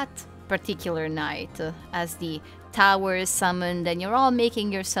on that particular night, as the tower is summoned and you're all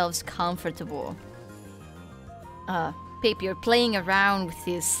making yourselves comfortable, Pip, you're playing around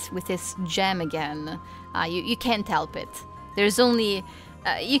with this gem again. You can't help it. There's only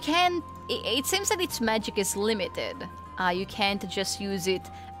you can't. It seems that its magic is limited. You can't just use it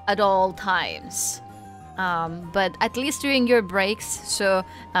at all times. But at least during your breaks, so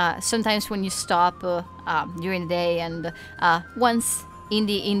sometimes when you stop during the day and once in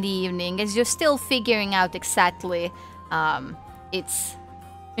the evening, as you're still figuring out exactly its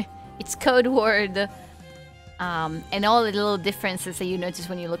code word and all the little differences that you notice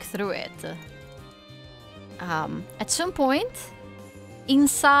when you look through it. At some point,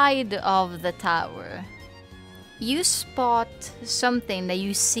 inside of the tower, you spot something that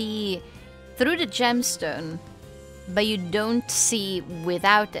you see through the gemstone, but you don't see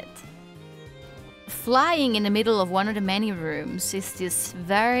without it. flying in the middle of one of the many rooms is this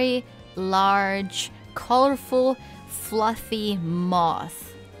very large, colorful, fluffy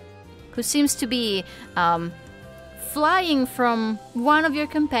moth who seems to be flying from one of your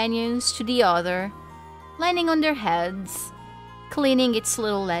companions to the other, landing on their heads, cleaning its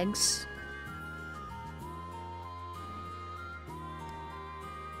little legs.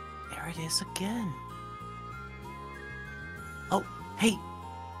 There it is again. Oh, hey.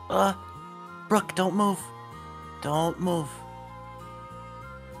 Brooke, don't move. Don't move.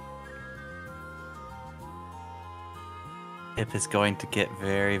 Pip is going to get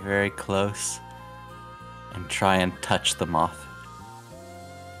very, very close and try and touch the moth.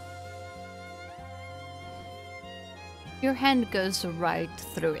 Your hand goes right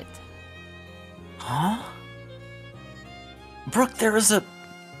through it. Huh? Brooke, there is a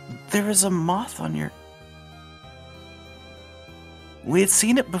moth on your... We had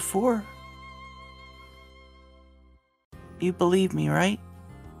seen it before. You believe me, right?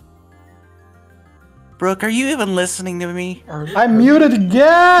 Brooke, are you even listening to me? I'm muted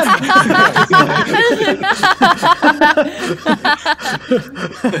again!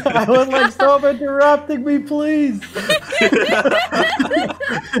 I would like stop interrupting me, please.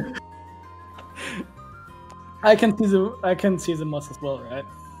 I can see the moss as well, right?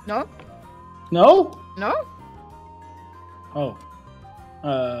 No? No? No? Oh.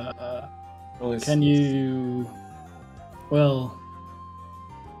 Only Can you... Well...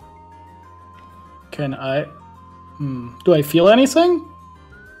 Can I... Do I feel anything?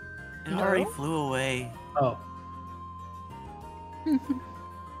 It already flew away. Oh.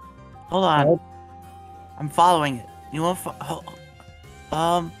 Hold on. I'm following it. You want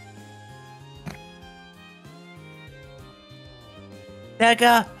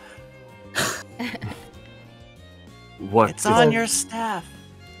Dega, What? it's on your staff.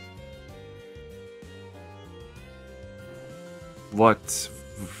 What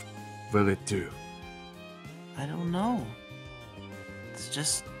will it do? I don't know. It's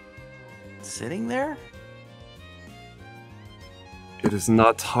just sitting there? It is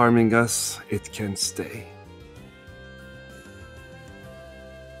not harming us. It can stay.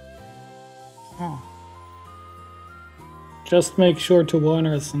 Huh. Just make sure to warn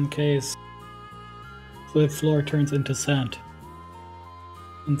us in case the floor turns into sand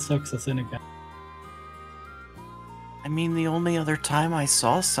and sucks us in again. I mean, the only other time I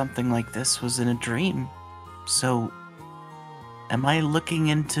saw something like this was in a dream. So, am I looking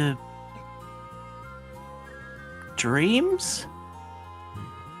into dreams?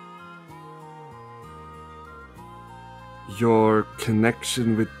 Your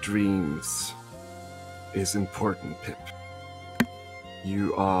connection with dreams is important, Pip.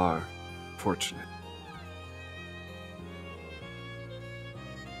 You are fortunate.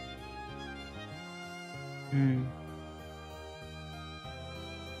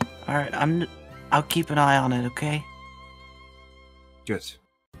 Alright, I'll keep an eye on it, okay? Good.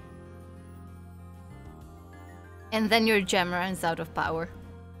 And then your gem runs out of power.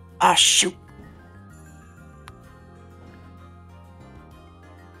 Ah, shoot!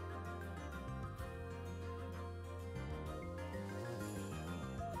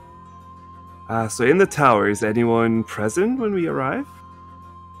 So in the tower, is anyone present when we arrive?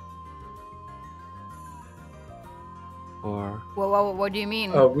 Or Whoa, what do you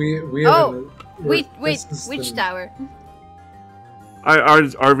mean? We Oh, haven't- wait, this is which the- tower?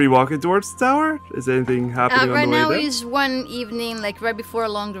 are we walking towards the tower? Is anything happening on Right the way now there? is one evening, like right before a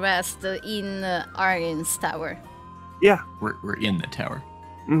long rest in Aryan's tower. Yeah. We're in the tower.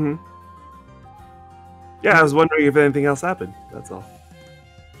 Mm-hmm. Yeah, I was wondering if anything else happened. That's all.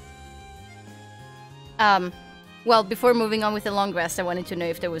 Well, before moving on with the long rest, I wanted to know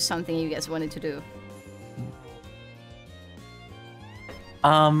if there was something you guys wanted to do.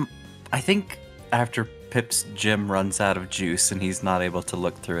 I think after Pip's gem runs out of juice and he's not able to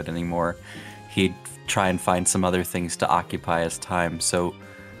look through it anymore, he'd try and find some other things to occupy his time. So,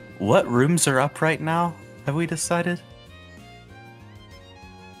 what rooms are up right now? Have we decided?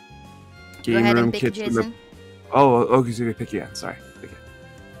 Go ahead and pick, Jason. Oh, so you pick again. Sorry.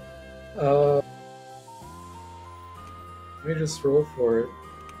 Okay. Let me just roll for it.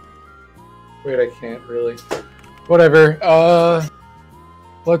 Wait, I can't really. Whatever.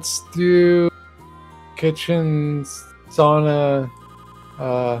 Let's do kitchen, sauna,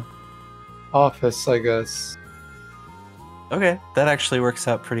 office, I guess. Okay, that actually works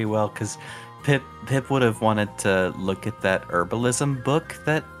out pretty well because Pip would have wanted to look at that herbalism book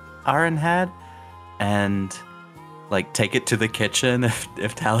that Aaron had and like take it to the kitchen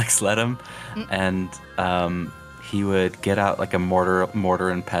if Talix let him, and he would get out like a mortar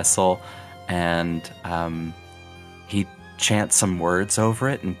and pestle and he chants some words over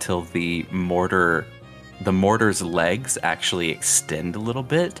it until the mortar's legs actually extend a little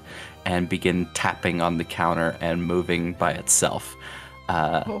bit and begin tapping on the counter and moving by itself.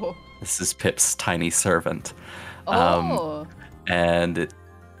 This is Pip's tiny servant. And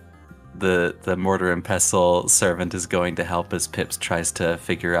the mortar and pestle servant is going to help as Pips tries to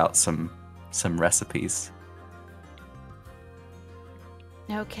figure out some recipes.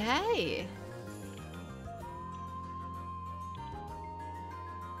 Okay.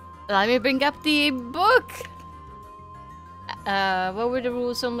 Let me bring up the book. What were the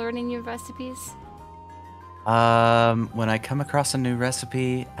rules on learning new recipes? When I come across a new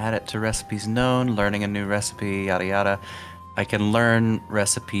recipe, add it to recipes known, learning a new recipe, yada yada. I can learn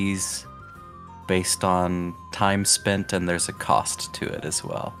recipes based on time spent, and there's a cost to it as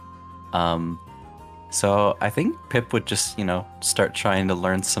well. So I think Pip would just, start trying to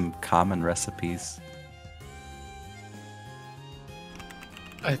learn some common recipes.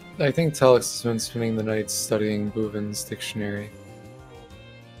 I think Talix has been spending the night studying Bouvin's dictionary.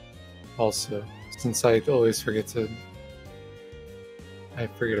 Also, since I always forget about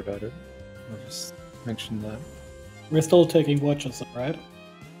it. I'll just mention that. We're still taking watches, right?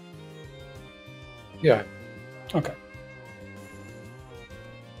 Yeah. Okay.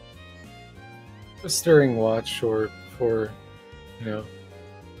 Just during watch or before,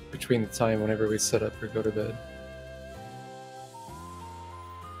 between the time whenever we set up or go to bed.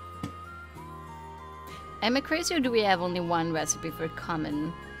 Am I crazy, or do we have only one recipe for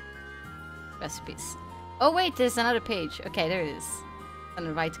common recipes? Oh wait, there's another page. Okay, there it is. On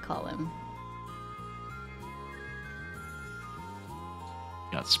the right column.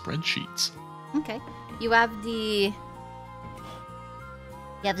 Got spreadsheets. Okay. You have the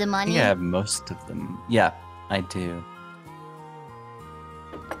money? Yeah, most of them. Yeah, I do.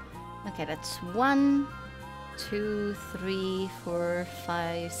 Okay, that's 1, 2, 3, 4,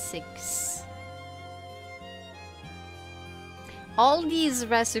 5, 6. All these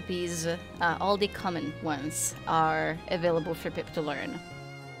recipes, all the common ones, are available for Pip to learn.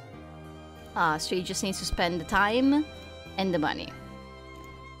 So you just need to spend the time and the money.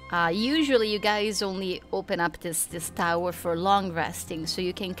 Usually you guys only open up this tower for long resting, so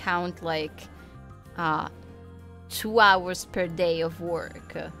you can count like 2 hours per day of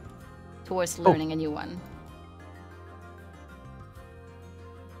work towards learning a new one.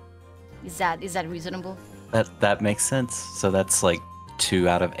 Is that reasonable? That makes sense. So that's like 2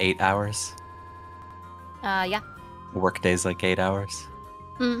 out of 8 hours. Yeah. Work days like 8 hours.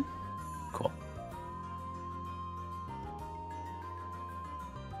 Hmm. Cool.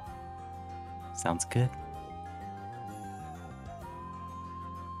 Sounds good.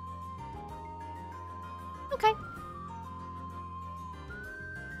 Okay.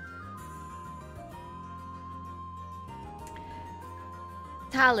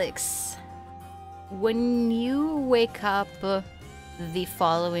 Talix, when you wake up the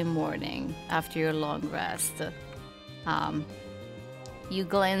following morning after your long rest, you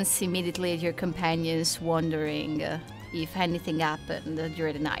glance immediately at your companions, wondering if anything happened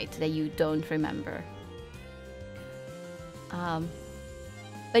during the night that you don't remember.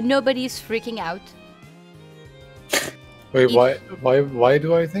 But nobody's freaking out. Wait, why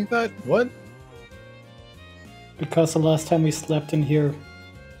do I think that? What? Because the last time we slept in here,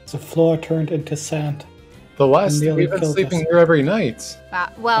 the floor turned into sand. The last Nearly we've been killed sleeping us. here every night.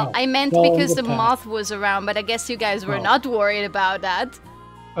 I meant well, because in the the moth was around, but I guess you guys were not worried about that.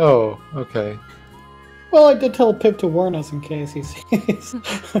 Oh, okay. Well, I did tell Pip to warn us in case he's...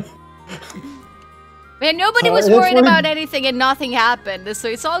 Man, nobody was it's worried fine. about anything and nothing happened, so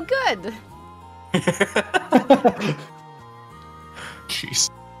it's all good. Jeez.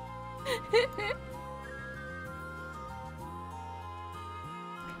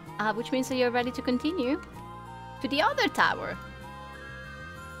 Which means that you're ready to continue to the other tower.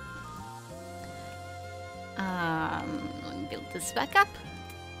 Let me build this back up.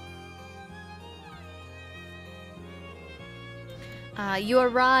 You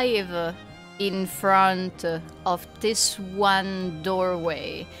arrive in front of this one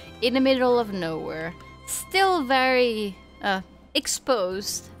doorway in the middle of nowhere, still very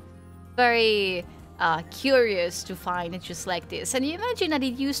exposed, very curious to find it just like this. And you imagine that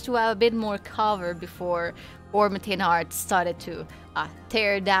it used to have a bit more cover before Ormatin Heart started to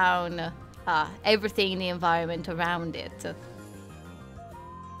tear down everything in the environment around it.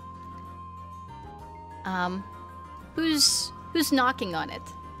 Who's knocking on it?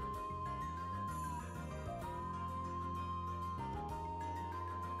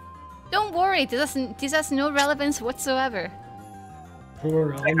 Don't worry, this has no relevance whatsoever.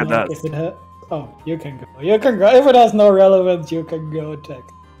 Plural. Tekka Like, does. if it ha- oh, you can go. You can go. If it has no relevance, you can go, Tech.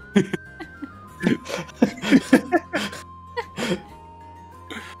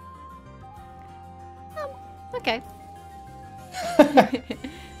 Okay.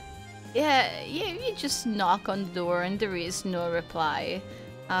 Yeah, you just knock on the door and there is no reply.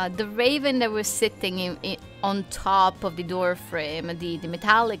 The raven that was sitting on top of the door frame, the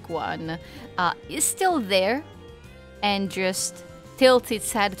metallic one, is still there and just tilts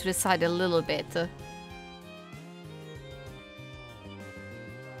its head to the side a little bit.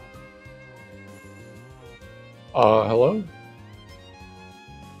 Hello?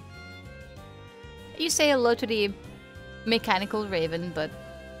 You say hello to the mechanical raven, but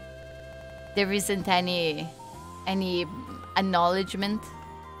there isn't any acknowledgement.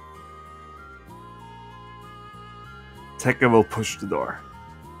 Tekka will push the door.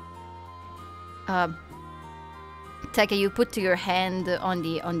 Tekka, you put your hand on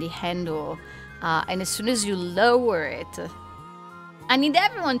the handle, and as soon as you lower it, I need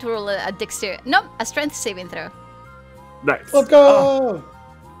everyone to roll a dexterity. No, a strength saving throw. Nice. Let's go!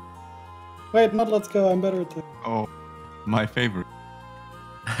 Wait, not let's go. I'm better at it. Oh, my favorite.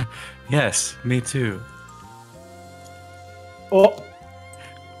 Yes, me too. Oh!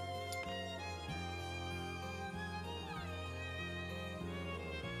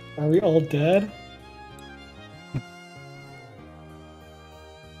 Are we all dead?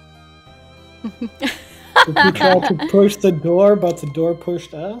 Did we try to push the door, but the door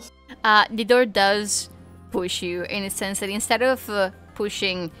pushed us? The door does push you in a sense that instead of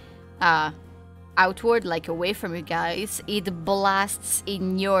pushing outward, like away from you guys, it blasts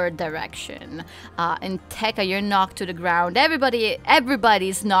in your direction. And Tekka, you're knocked to the ground.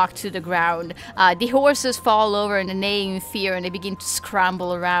 Everybody's knocked to the ground. The horses fall over and they neigh in fear and they begin to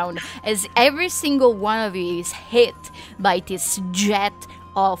scramble around as every single one of you is hit by this jet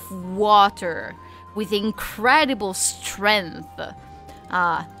of water with incredible strength.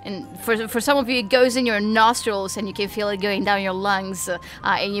 And for some of you, it goes in your nostrils and you can feel it going down your lungs,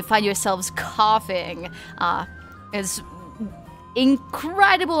 and you find yourselves coughing as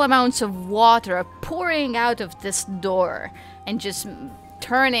incredible amounts of water are pouring out of this door and just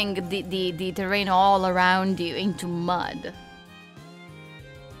turning the terrain all around you into mud.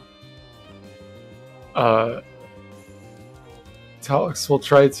 Talix will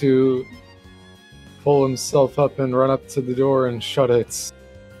try to pull himself up and run up to the door and shut it.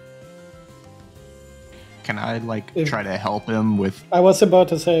 Can I try to help him with, I was about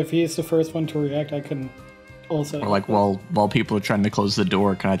to say, if he's the first one to react, I can also... or while people are trying to close the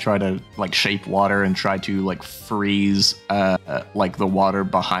door, can I try to shape water and try to freeze the water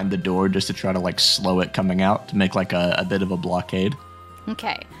behind the door just to try to slow it coming out to make a bit of a blockade?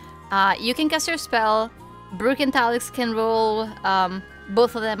 Okay. You can cast your spell. Brooke and Talix can roll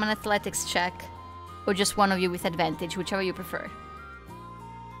both of them an athletics check. Or just one of you with advantage, whichever you prefer.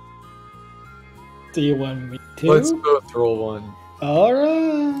 Do you want me to? Let's both roll one.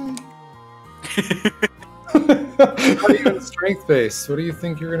 Alright. How are you in strength base? What do you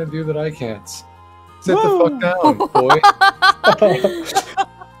think you're gonna do that I can't? Sit the fuck down, boy.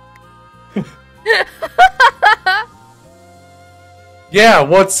 Yeah,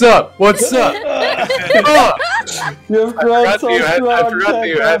 what's up? What's up? You've grown so strong, I forgot that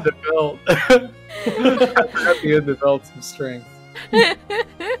you had Tekka. the belt. I forgot you had the belt some strength.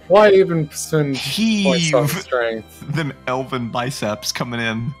 Why even spend points on strength? Them elven biceps coming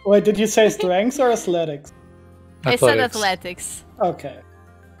in. Wait, did you say strengths or athletics? I said athletics. Okay.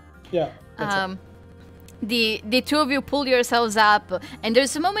 Yeah. that's it. The two of you pull yourselves up, and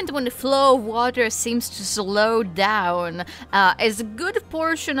there's a moment when the flow of water seems to slow down, as a good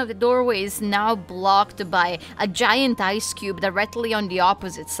portion of the doorway is now blocked by a giant ice cube directly on the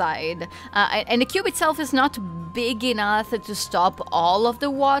opposite side. And the cube itself is not big enough to stop all of the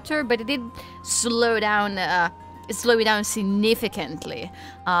water, but it did slow it down significantly.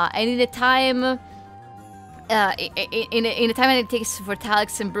 And in the time... in a time that it takes for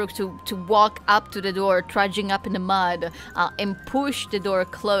Talix and Brooke to walk up to the door, trudging up in the mud, and push the door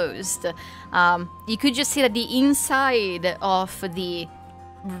closed, you could just see that the inside of the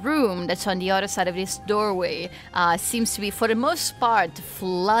room that's on the other side of this doorway seems to be, for the most part,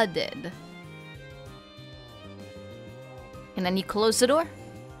 flooded. And then you close the door.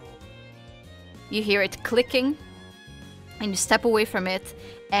 You hear it clicking, and you step away from it,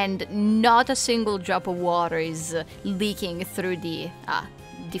 and not a single drop of water is leaking through the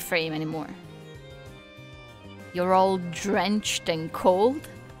frame anymore. You're all drenched and cold,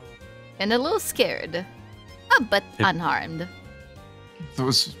 and a little scared, but unharmed. It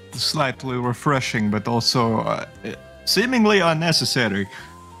was slightly refreshing, but also seemingly unnecessary.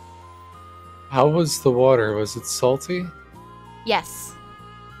 How was the water? Was it salty? Yes.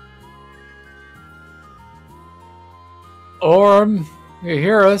 Orm, you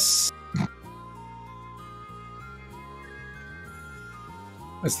hear us?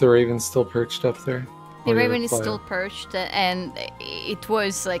 Is the raven still perched up there? The Or you raven is reply? still perched, and it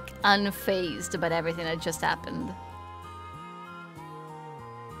was like unfazed about everything that just happened.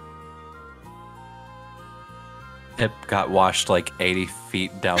 Pip got washed like 80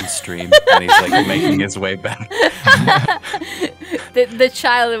 feet downstream, and he's like making his way back. The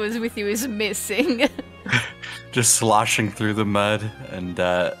child that was with you is missing. Just sloshing through the mud,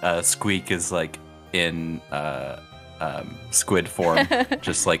 and Squeak is like in squid form,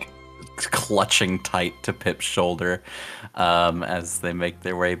 just like clutching tight to Pip's shoulder as they make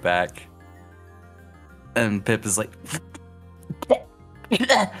their way back. And Pip is like,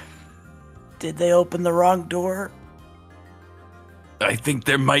 Did they open the wrong door? I think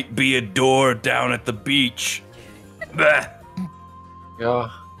there might be a door down at the beach. Bah. Yeah.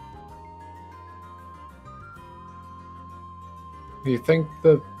 Do you think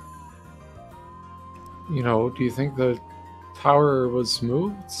the tower was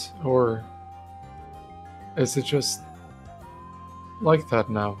moved, or is it just like that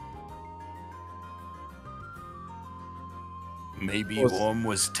now? Maybe Orm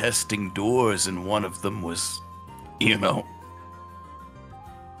was testing doors and one of them was,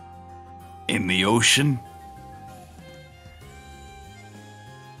 in the ocean.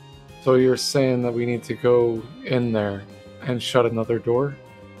 So you're saying that we need to go in there and shut another door?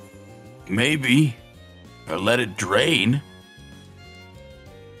 Maybe. Or let it drain.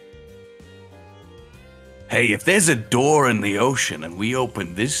 Hey, if there's a door in the ocean and we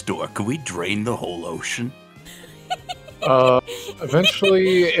open this door, could we drain the whole ocean?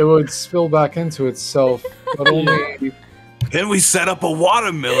 Eventually it would spill back into itself, but only... Then we set up a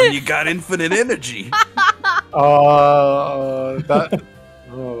watermill and you got infinite energy.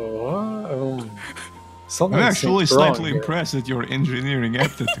 Something I'm actually seems wrong slightly here. impressed at your engineering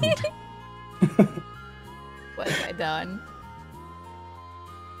aptitude. What have I done?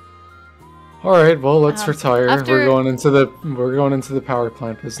 All right, well, let's retire. after- We're going into the power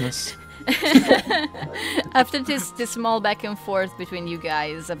plant business. After this small back and forth between you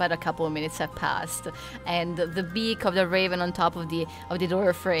guys, about a couple of minutes have passed, and the beak of the raven on top of the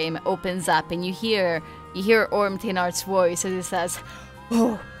door frame opens up, and you hear Orm Thénard's voice as he says,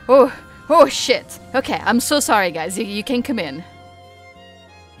 "Oh shit! Okay, I'm so sorry, guys. You can come in."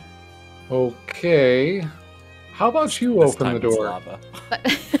 Okay. How about you This open time the it's door? lava.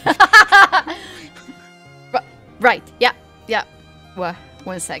 Right? Yeah. Well,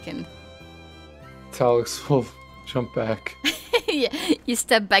 1 second. Talix will jump back. Yeah, you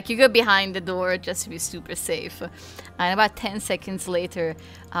step back, you go behind the door just to be super safe. And about 10 seconds later,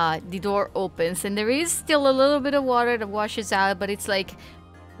 the door opens, and there is still a little bit of water that washes out, but it's like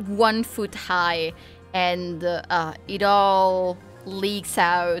 1 foot high, and it all leaks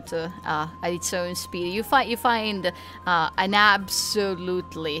out at its own speed. You find an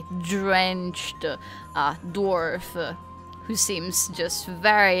absolutely drenched dwarf who seems just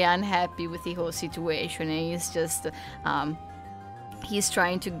very unhappy with the whole situation, and he's just he's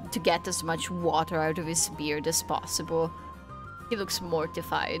trying to get as much water out of his beard as possible. He looks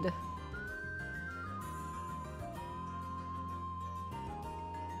mortified.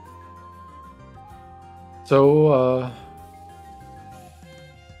 So,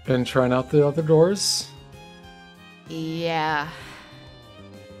 been trying out the other doors? Yeah.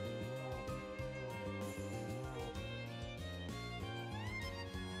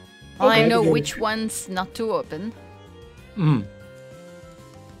 Well, I Okay. know which ones not to open. Hmm.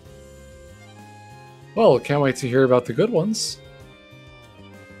 Well, can't wait to hear about the good ones.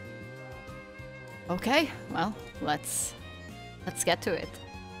 Okay, well, let's get to it.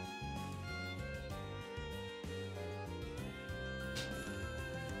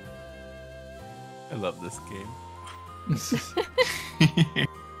 I love this game.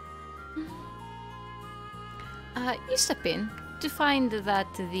 You step in to find that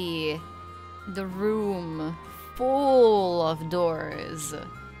the room full of doors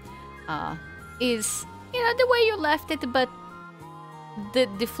is, the way you left it, but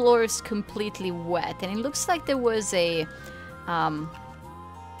the floor is completely wet, and it looks like there was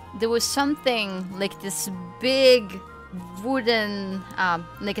something like this big wooden,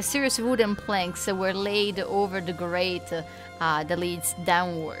 like a series of wooden planks that were laid over the grate that leads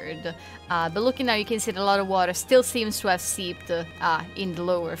downward. But looking now, you can see that a lot of water still seems to have seeped in the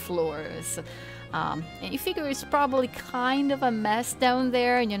lower floors. And you figure it's probably kind of a mess down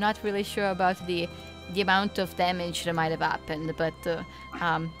there, and you're not really sure about the the amount of damage that might have happened, but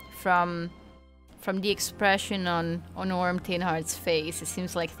from the expression on Orm Tinhard's face, it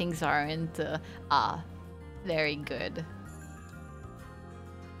seems like things aren't very good.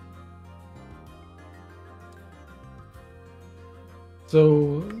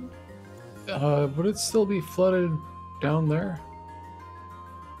 So, would it still be flooded down there?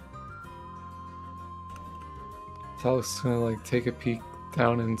 Talik's gonna like take a peek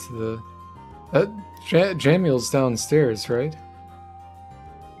down into the. Jamiel's downstairs, right?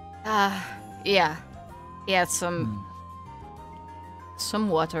 Yeah. Yeah, some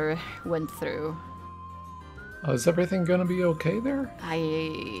water went through. Is everything gonna be okay there?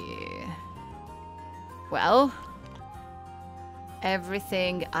 Well,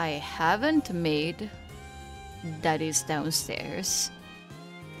 everything I haven't made that is downstairs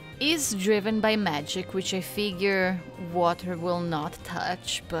is driven by magic, which I figure water will not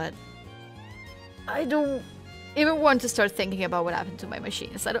touch, but I don't even want to start thinking about what happened to my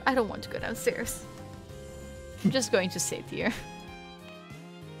machines. I don't want to go downstairs. I'm just going to sit here.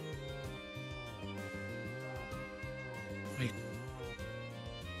 Wait.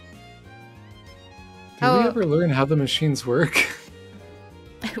 Did we ever learn how the machines work?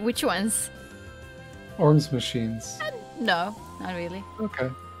 Which ones? Orm's machines. No, not really. Okay.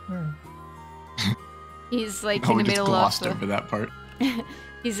 Alright. He's like Oh, in we the just middle glossed of. over that part.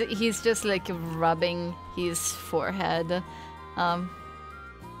 He's just like rubbing his forehead,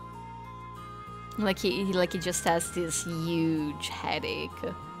 like he just has this huge headache.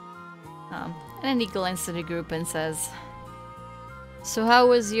 And then he glances at the group and says, "So how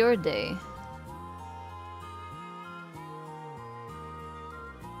was your day?"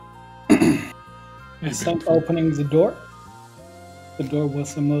 I sent opening the door. The door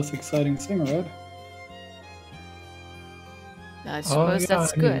was the most exciting thing, right? I suppose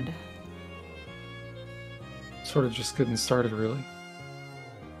that's good. Sort of just getting started, really.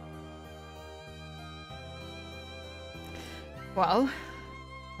 Well,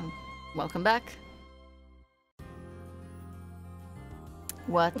 welcome back.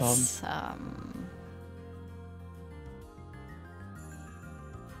 What's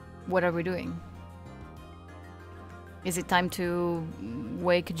what are we doing? Is it time to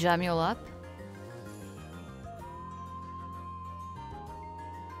wake Jamiel up?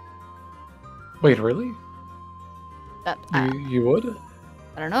 Wait, really? You would?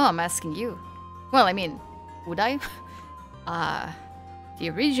 I don't know, I'm asking you. Well, I mean, would I? The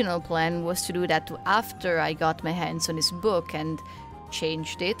original plan was to do that after I got my hands on his book and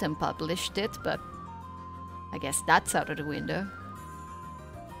changed it and published it, but I guess that's out of the window.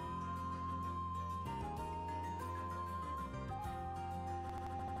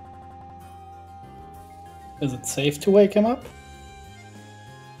 Is it safe to wake him up?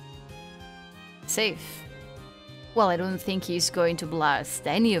 Safe. Well, I don't think he's going to blast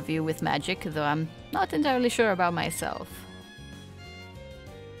any of you with magic, though I'm not entirely sure about myself.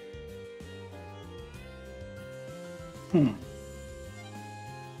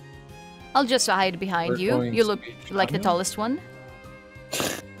 I'll just hide behind you. You look like the tallest one.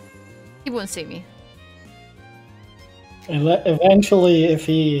 He won't see me. Eventually, if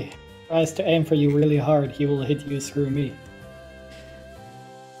he tries to aim for you really hard, he will hit you through me.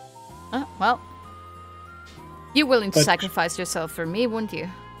 Well, you're willing to sacrifice yourself for me, won't you?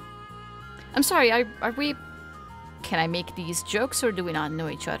 I'm sorry, are we... Can I make these jokes, or do we not know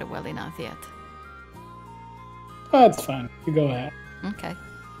each other well enough yet? Oh, it's fine. You go ahead. Okay.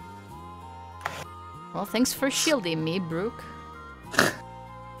 Well, thanks for shielding me, Brooke.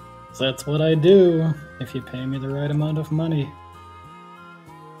 That's what I do, if you pay me the right amount of money.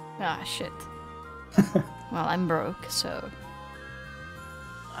 Ah, shit. Well, I'm broke, so...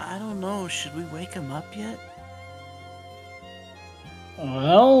 I don't know. Should we wake him up yet?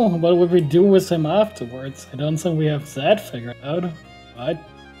 Well, what would we do with him afterwards? I don't think we have that figured out. I'd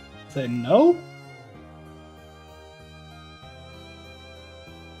say no.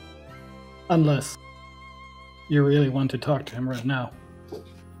 Unless you really want to talk to him right now.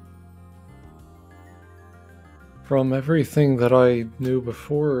 From everything that I knew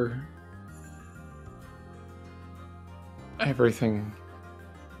before, everything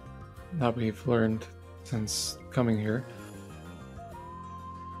that we've learned since coming here,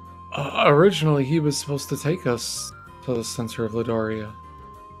 originally he was supposed to take us to the center of Ledaria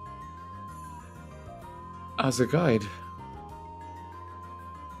as a guide.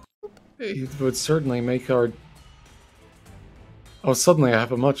 It would certainly make our... Oh, suddenly I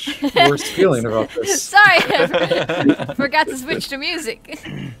have a much worse feeling about this. Sorry, I forgot to switch to music.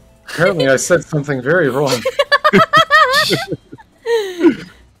 Apparently I said something very wrong.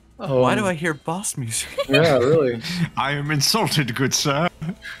 Why do I hear boss music? Yeah, really. I am insulted, good sir.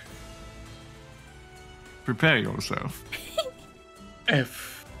 Prepare yourself.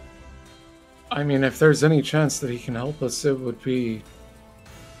 If there's any chance that he can help us, it would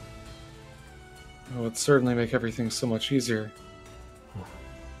certainly make everything so much easier.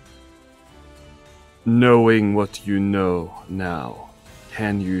 Knowing what you know now,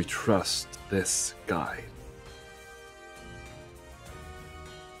 can you trust this guide?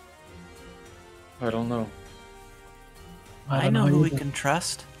 I don't know. I know who we can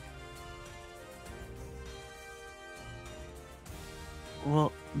trust.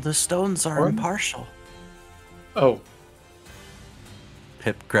 Well, the stones are impartial. Oh.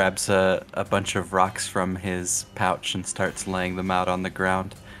 Pip grabs a bunch of rocks from his pouch and starts laying them out on the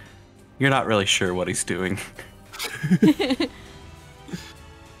ground. You're not really sure what he's doing.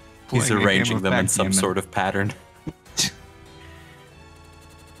 He's arranging them in some sort of pattern.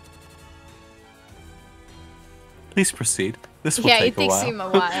 Please proceed. This will take a while. Yeah, it takes him a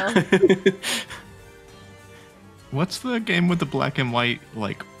while. What's the game with the black and white,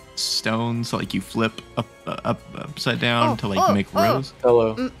 like, stones? Like, you flip upside down to, like, make rows?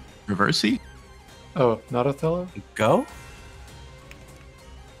 Othello. Reversey? Oh, not Othello? Go?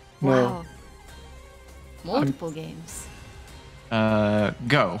 No. Wow. Multiple games.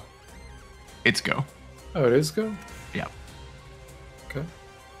 Go. It's Go. Oh, it is Go? Yeah. Okay.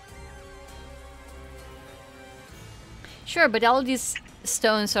 Sure, but all these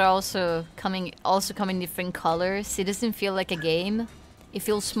stones are also coming in different colors. It doesn't feel like a game. It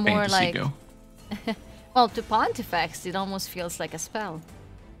feels more Fantasy like Go. well, to Pontifex, it almost feels like a spell.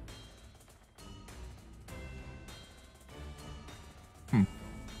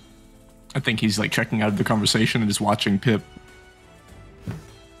 I think he's, like, checking out of the conversation and just watching Pip.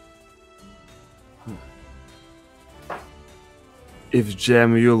 If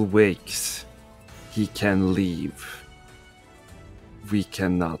Jamuel wakes, he can leave. We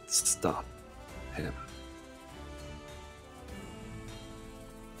cannot stop him.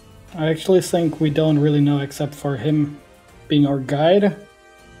 I actually think we don't really know, except for him being our guide,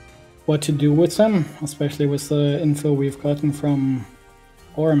 what to do with him, especially with the info we've gotten from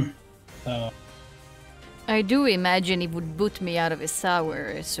Orm. I do imagine he would boot me out of his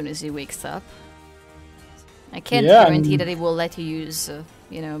tower as soon as he wakes up. I can't guarantee that he will let you use,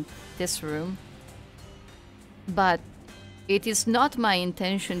 this room. But it is not my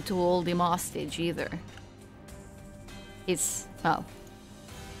intention to hold him hostage either. He's a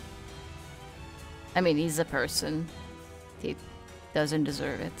person. He doesn't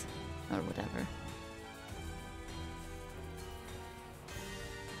deserve it, or whatever.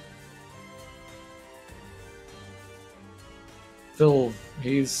 Still,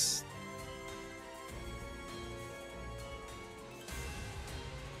 he's...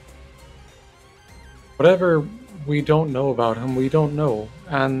 Whatever we don't know about him, we don't know.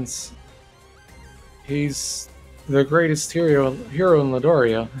 And he's the greatest hero in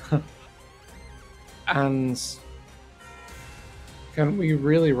Ledaria. And can we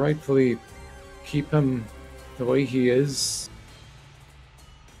really rightfully keep him the way he is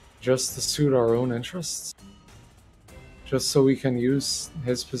just to suit our own interests? Just so we can use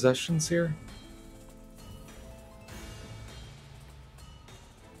his possessions here?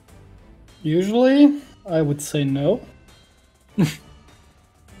 Usually, I would say no.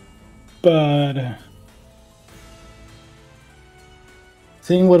 But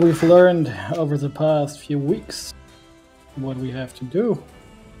seeing what we've learned over the past few weeks, what we have to do,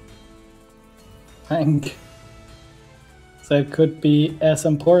 I think that could be as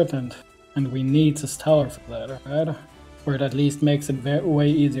important, and we need this tower for that, right? Or it at least makes it way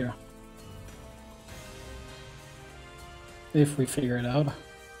easier. If we figure it out.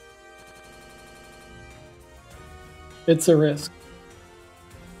 It's a risk.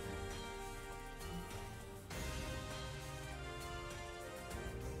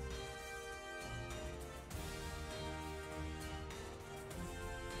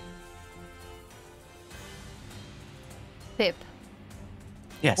 Pip.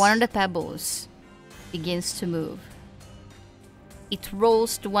 Yes. One of the pebbles begins to move. It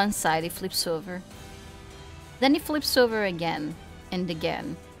rolls to one side, it flips over. Then it flips over again and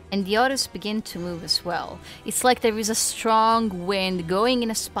again. And the others begin to move as well. It's like there is a strong wind going in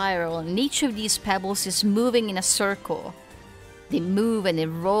a spiral, and each of these pebbles is moving in a circle. They move and they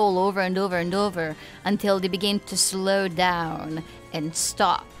roll over and over and over until they begin to slow down and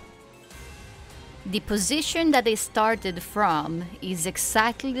stop. The position that they started from is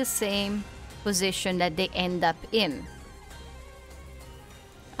exactly the same position that they end up in.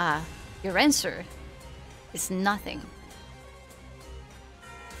 Your answer is nothing.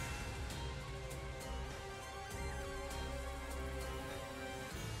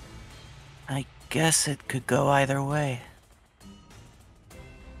 guess it could go either way.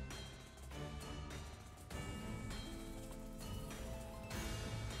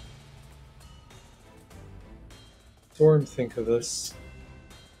 Storm, think of this.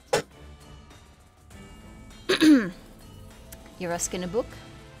 You're asking a book?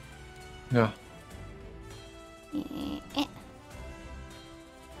 Yeah.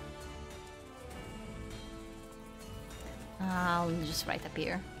 I'll just write up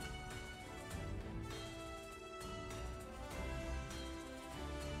here.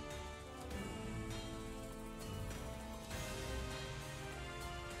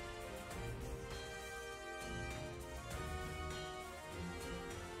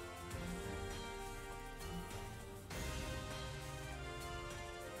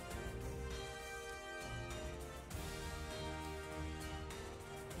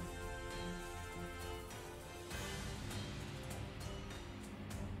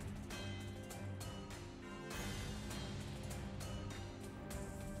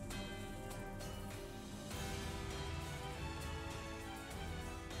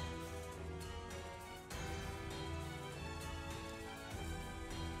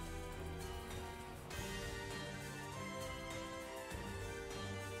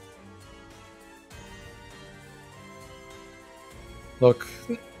 Look.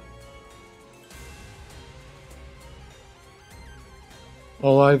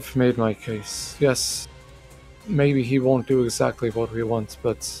 Well, I've made my case. Yes, maybe he won't do exactly what we want,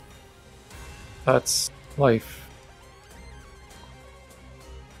 but that's life.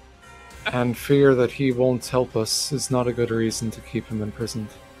 And fear that he won't help us is not a good reason to keep him imprisoned.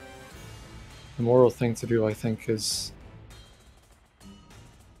 The moral thing to do, I think, is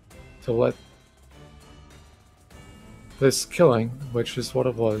to let this killing, which is what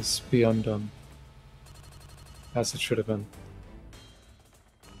it was, be undone. As it should have been.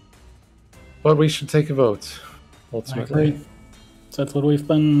 But we should take a vote, ultimately. I agree. That's what we've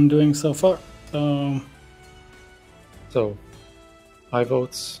been doing so far. So, I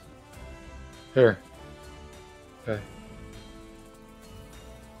vote here. Okay.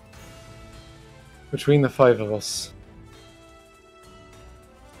 Between the 5 of us.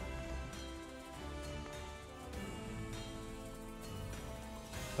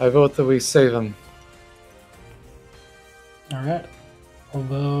 I vote that we save him. Alright. I'll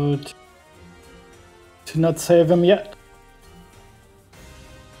vote to not save him yet.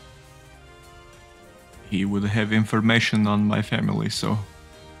 He would have information on my family, so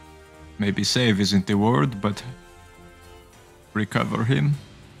maybe save isn't the word, but recover him.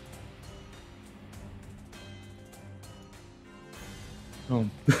 Oh.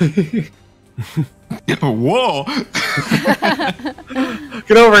 Whoa!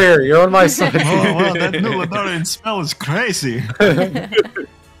 Get over here, you're on my side. Oh, wow, that new Ledarian spell is crazy.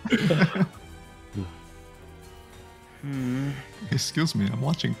 Excuse me, I'm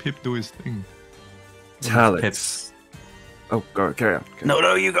watching Pip do his thing. Talix. Oh, go carry on.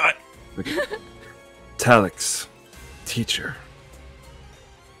 No, you got. Okay. Talix, teacher.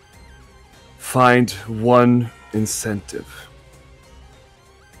 Find one incentive.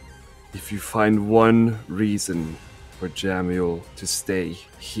 If you find one reason for Jamiel to stay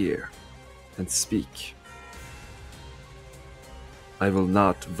here and speak, I will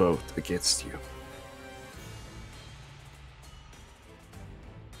not vote against you.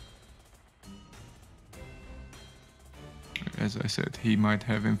 As I said, he might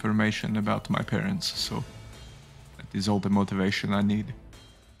have information about my parents, so that is all the motivation I need.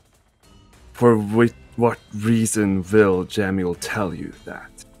 For what reason will Jamiel tell you that?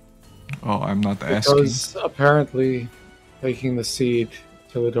 Oh, I'm not asking. Because apparently taking the seed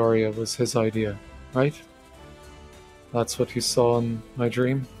to Ledaria was his idea, right? That's what you saw in my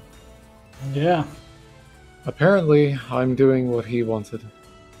dream? Yeah. Apparently, I'm doing what he wanted.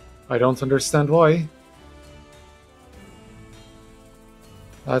 I don't understand why.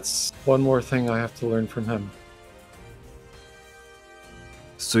 That's one more thing I have to learn from him.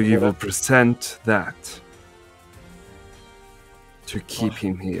 So you will present that to keep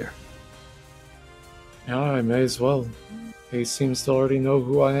him here. Yeah, I may as well. He seems to already know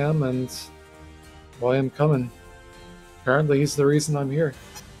who I am and why I'm coming. Apparently he's the reason I'm here.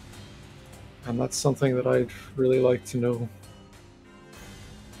 And that's something that I'd really like to know.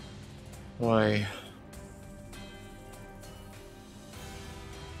 Why?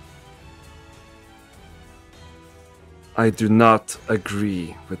 I do not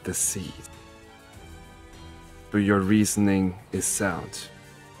agree with the seed. But your reasoning is sound.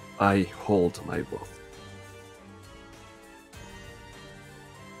 I hold my vote.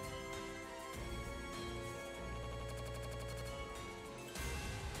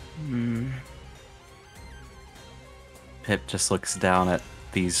 Pip just looks down at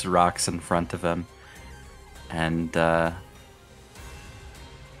these rocks in front of him, and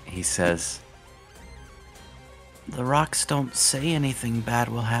he says, The rocks don't say anything bad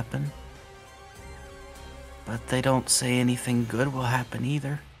will happen. But they don't say anything good will happen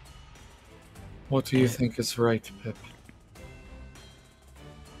either. What do you think is right, Pip?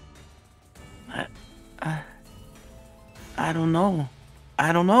 I don't know.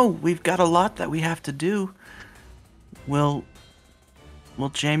 I don't know. We've got a lot that we have to do. Will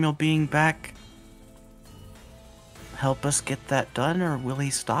Jamiel being back help us get that done, or will he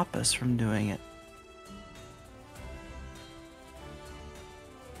stop us from doing it?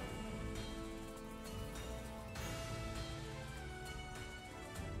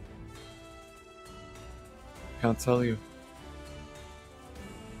 Can't tell you.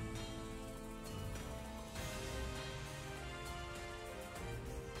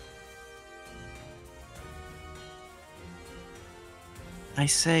 I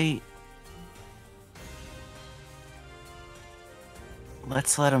say,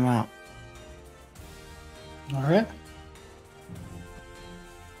 let's let him out. All right.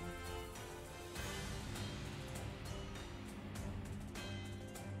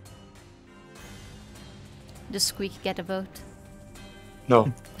 Does Squeak get a vote?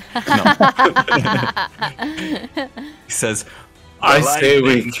 No. he says, I say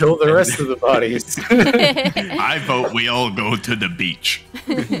we kill the rest of the bodies. I vote we all go to the beach.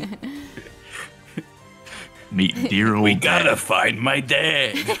 Meet dear old We gotta dad. find my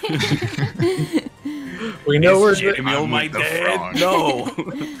dad. We know where Jamiel my with the dad? frog.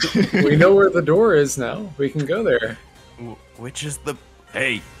 No. we know where the door is now. We can go there. Which is the...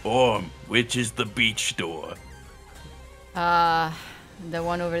 Hey, which is the beach door? The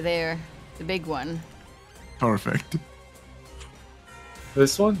one over there. The big one. Perfect.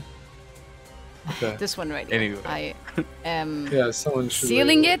 This one? Okay. This one right here. Anyway. I am Yeah, someone should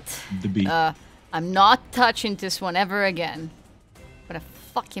sealing read it. The beach. I'm not touching this one ever again. What a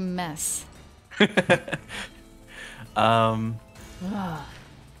fucking mess. and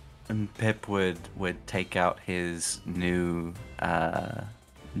Pip would take out his new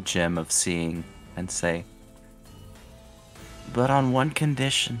gem of seeing and say, But on one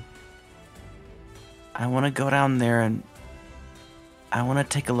condition. I want to go down there and I want to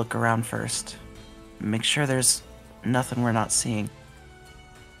take a look around first. Make sure there's nothing we're not seeing.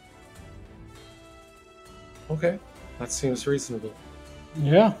 Okay, that seems reasonable.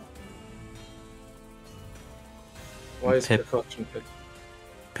 Yeah. Why is Pip- precaution, Pip?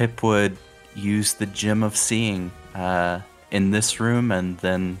 Pip would use the gem of seeing in this room and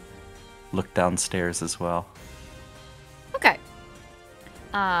then look downstairs as well. Okay.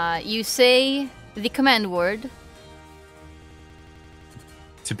 You say the command word.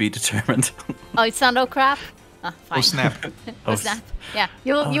 To be determined. Oh, it's not oh crap? Ah, fine. Oh, snap. Oh, snap. Yeah,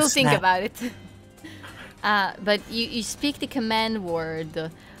 you'll think snap. about it. But you speak the command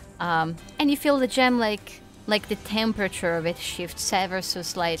word, and you feel the gem like the temperature of it shifts ever so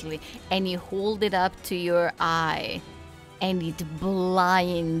slightly, and you hold it up to your eye, and it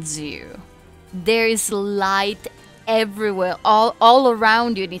blinds you. There is light everywhere, all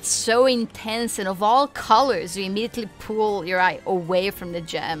around you, and it's so intense and of all colors, you immediately pull your eye away from the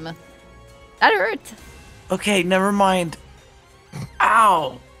gem. That hurt. Okay, never mind.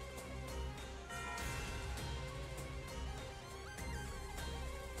 Ow!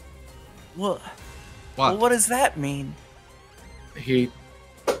 Well, What? what does that mean? He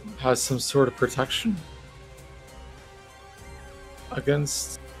has some sort of protection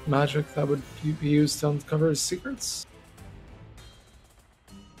against magic that would be used to uncover his secrets?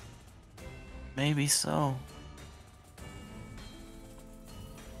 Maybe so.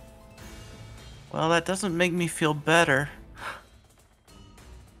 Well, that doesn't make me feel better.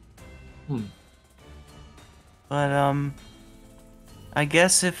 But, I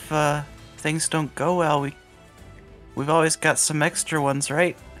guess if, things don't go well, we've always got some extra ones,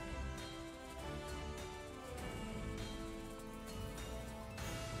 right?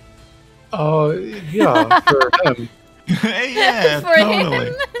 Yeah, for him. Yeah, For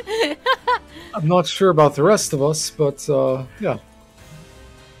totally. him. I'm not sure about the rest of us, but yeah.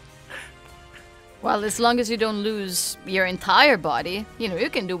 Well, as long as you don't lose your entire body, you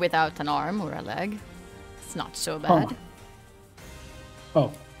can do without an arm or a leg. It's not so bad.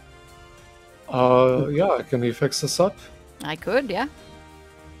 Oh. Yeah, can you fix us up? I could, yeah.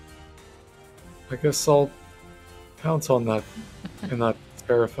 I guess I'll count on that in that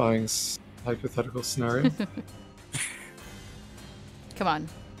terrifying hypothetical scenario. Come on,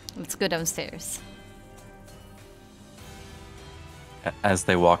 let's go downstairs. As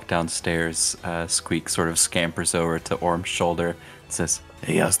they walk downstairs, Squeak sort of scampers over to Orm's shoulder and says,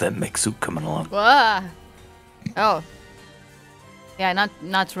 "Hey, how's that mech suit coming along?" Whoa. Oh. Yeah,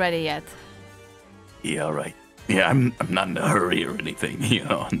 not ready yet. Yeah, all right. Yeah, I'm not in a hurry or anything,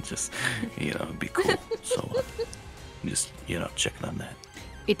 and just, it'd be cool. So, just, checking on that.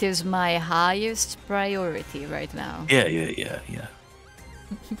 It is my highest priority right now. Yeah.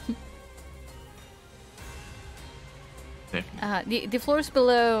 The floors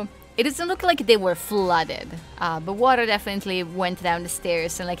below, it doesn't look like they were flooded, but water definitely went down the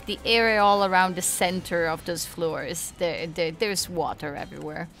stairs, and like the area all around the center of those floors, there's water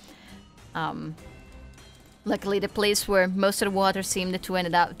everywhere. Luckily, the place where most of the water seemed to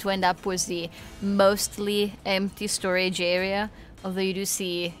end up was the mostly empty storage area. Although you do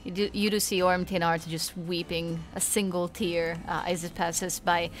see Orm Thénard just weeping a single tear as it passes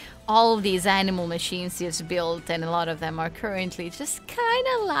by all of these animal machines he has built, and a lot of them are currently just kind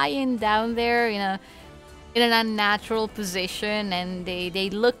of lying down there in an unnatural position, and they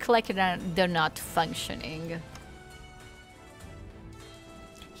look like they're not functioning.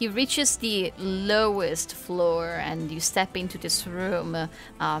 He reaches the lowest floor, and you step into this room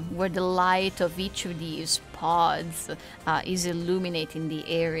where the light of each of these pods is illuminating the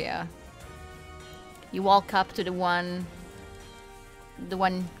area. You walk up to the one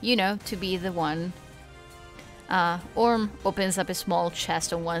you know to be the one. Orm opens up a small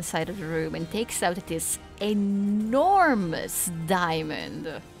chest on one side of the room and takes out this enormous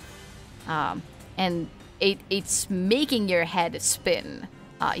diamond. And it's making your head spin.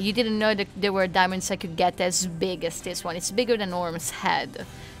 You didn't know that there were diamonds that could get as big as this one. It's bigger than Orm's head.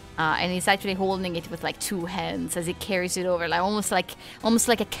 And he's actually holding it with like two hands as he carries it over, like almost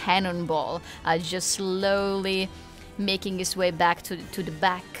like a cannonball, just slowly making his way back to the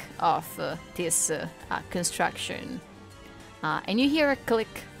back of this construction. And you hear a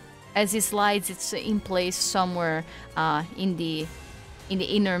click as he slides it in place somewhere in the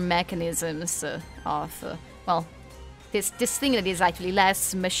inner mechanisms of well. This thing that is actually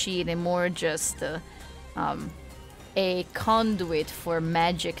less machine and more just a conduit for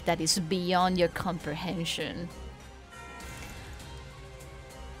magic that is beyond your comprehension.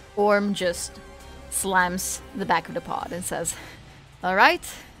 Orm just slams the back of the pod and says, "All right,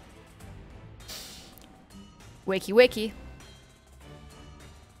 wakey wakey."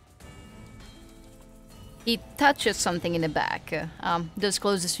 He touches something in the back. Those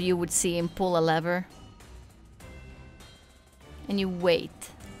closest to you would see him pull a lever. And you wait.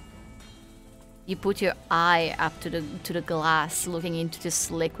 You put your eye up to the glass, looking into this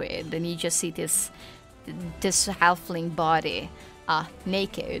liquid, and you just see this halfling body,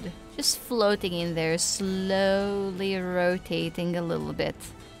 naked, just floating in there, slowly rotating a little bit.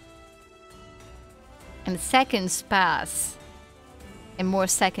 And seconds pass, and more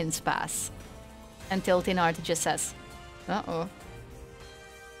seconds pass, until Thénard just says, "Uh-oh."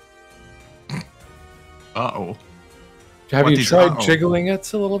 Uh-oh. Have you tried jiggling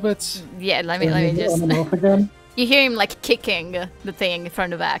it a little bit? Yeah, let me just... You hear him like kicking the thing from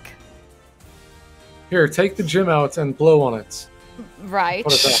the back. Here, take the gem out and blow on it. Right.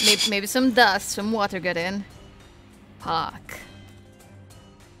 Maybe some dust, some water got in. Fuck.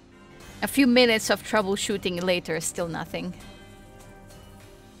 A few minutes of troubleshooting later, still nothing.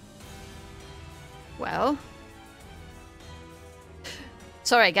 Well...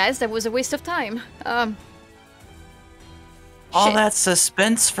 Sorry guys, that was a waste of time. All that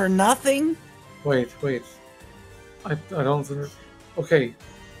suspense for nothing? Wait. I don't... Okay.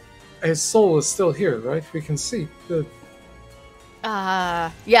 His soul is still here, right? We can see the...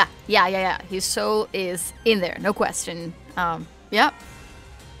 Yeah. His soul is in there, no question. Yeah.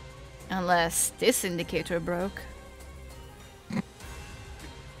 Unless this indicator broke.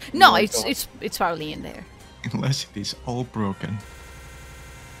 No, it's probably in there. Unless it is all broken.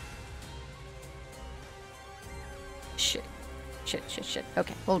 Shit.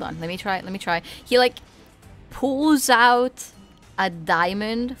 Okay, hold on. Let me try. He like pulls out a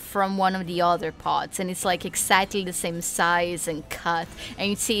diamond from one of the other pots, and it's like exactly the same size and cut, and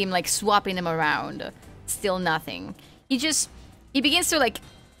you see him like swapping them around. Still nothing. He begins to like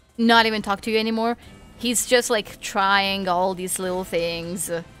not even talk to you anymore. He's just like trying all these little things.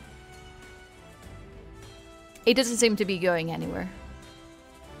 It doesn't seem to be going anywhere.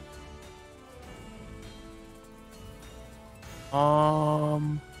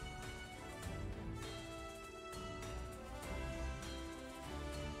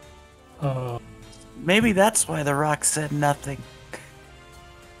 Maybe that's why the rock said nothing.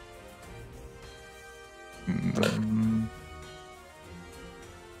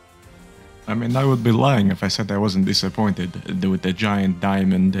 I mean, I would be lying if I said I wasn't disappointed with the giant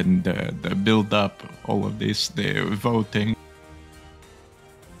diamond and the build-up, all of this, the voting.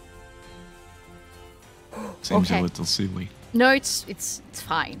 Seems a little silly. No, it's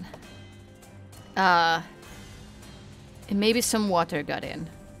fine. Maybe some water got in.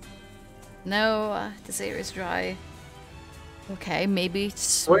 No, this area is dry. Okay, maybe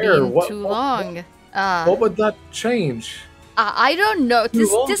it's been too long. What would that change? I don't know.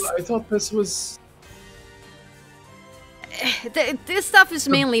 I thought this was... This stuff is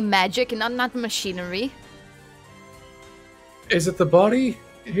mainly magic, not machinery. Is it the body?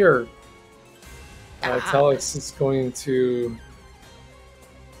 Here. Talix is going to...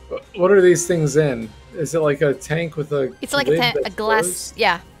 What are these things in? Is it like a tank with a It's like a glass... closed?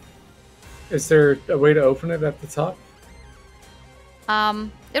 Yeah. Is there a way to open it at the top?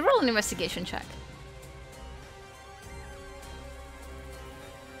 Roll an investigation check.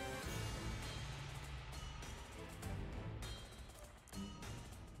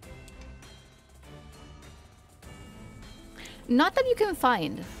 Not that you can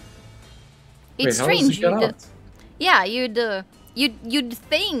find. It's strange. You'd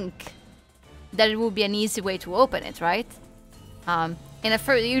think that it would be an easy way to open it, right? And at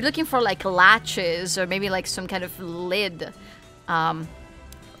first you're looking for like latches or maybe like some kind of lid.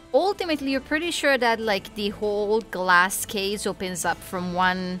 Ultimately, you're pretty sure that like the whole glass case opens up from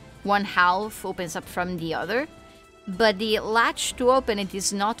one half, opens up from the other, but the latch to open it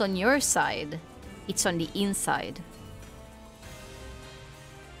is not on your side; it's on the inside.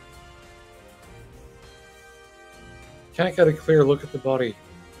 Can't get a clear look at the body.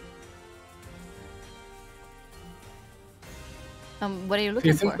 What are you Do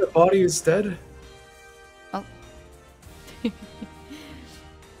looking you think for? the body is dead? Oh.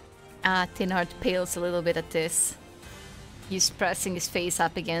 Tinhart pales a little bit at this. He's pressing his face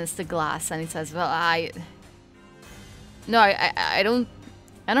up against the glass, and he says, "Well, I don't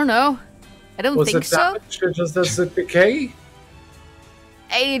know. I don't think so. Does it decay?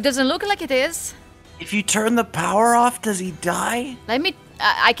 It doesn't look like it is. If you turn the power off, does he die?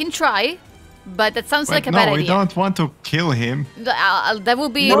 I can try, but that sounds like a bad No, idea. we don't want to kill him. That will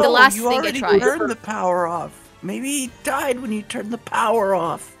be the last thing I try. You turned the power off. Maybe he died when you turned the power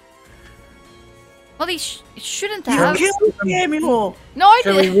off. Well, he shouldn't have. You killed Samuel. No, I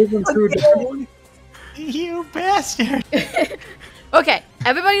Can we didn't. move him to a different one? You bastard! Okay,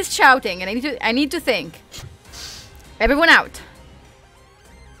 everybody's shouting, and I need to think. Everyone out.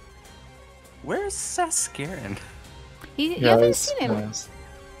 Where's Saskarin? You haven't seen him. Nice.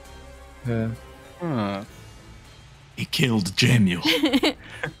 Yeah. Huh. He killed Jamuel.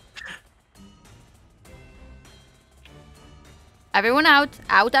 Everyone out.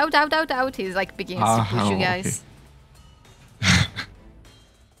 Out. He's like begins to push you guys.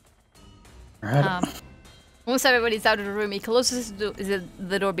 Once everybody's out of the room, he closes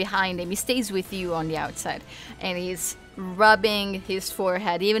the door behind him. He stays with you on the outside, and he's rubbing his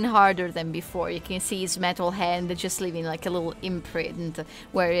forehead even harder than before. You can see his metal hand just leaving like a little imprint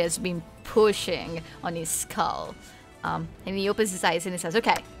where he has been pushing on his skull. And he opens his eyes and he says,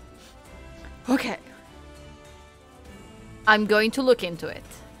 okay, I'm going to look into it.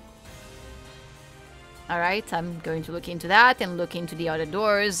 Alright, I'm going to look into that and look into the other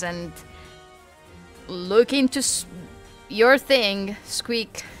doors and look into your thing,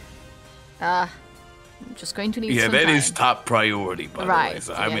 Squeak. I'm just going to need some that time. is top priority, by the way.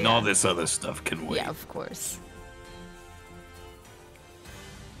 So, I mean, all yeah. this other stuff can wait. Yeah, of course.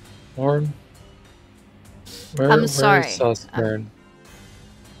 Warren? I'm sorry. Where's Saskarin?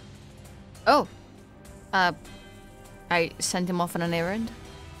 I sent him off on an errand.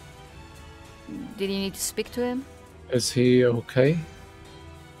 Did you need to speak to him? Is he okay?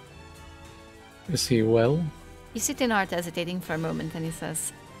 Is he well? You see Tinhart hesitating for a moment and he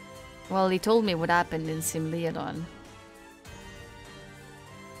says, well, he told me what happened in Simleadon.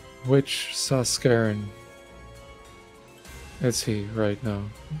 Which Saskarin is he right now?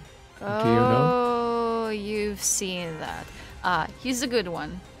 Do you know? Oh, you've seen that. He's a good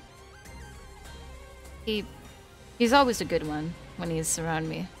one. He's always a good one when he's around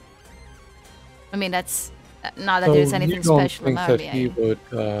me. I mean, that's not that there's anything special think about that me. he would,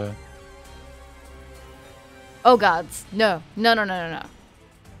 Oh gods, no.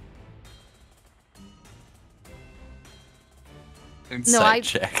 Insight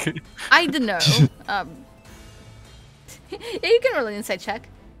check. I don't know. Yeah, you can roll an insight check.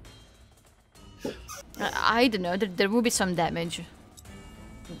 I don't know. There will be some damage,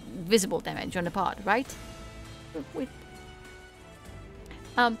 visible damage on the pod, right? Wait.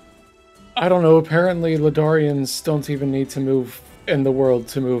 I don't know. Apparently, Ledarians don't even need to move in the world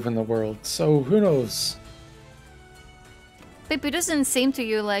to move in the world, so who knows? Pip, it doesn't seem to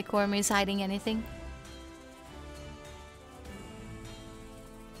you like Orm is hiding anything.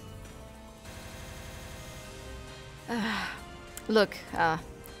 Look,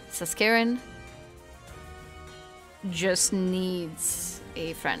 Saskaren just needs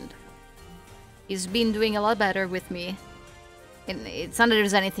a friend. He's been doing a lot better with me. And it's not that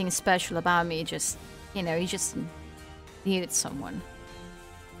there's anything special about me, just, you know, he just needed someone.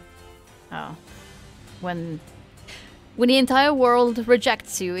 Oh. When the entire world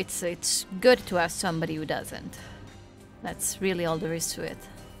rejects you, it's good to have somebody who doesn't. That's really all there is to it.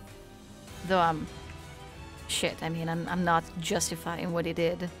 Though shit, I mean, I'm not justifying what he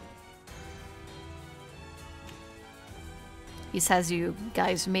did. He says you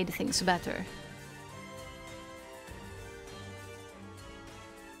guys made things better.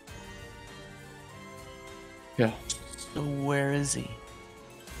 Yeah. So where is he?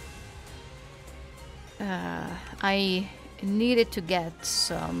 I needed to get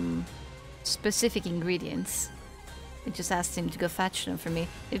some specific ingredients. I just asked him to go fetch them for me.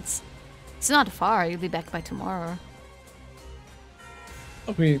 It's not far. You'll be back by tomorrow.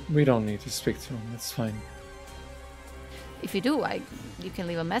 We don't need to speak to him. It's fine. If you do, you can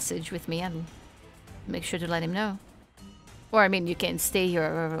leave a message with me and make sure to let him know. Or I mean, you can stay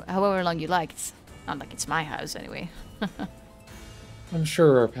here however long you like. It's not like it's my house anyway. I'm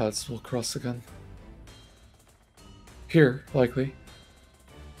sure our paths will cross again. Here, likely.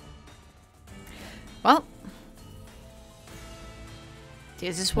 Well,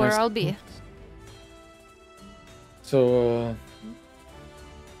 this is where Nice. I'll be. So,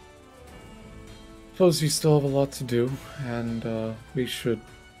 suppose you still have a lot to do, and we should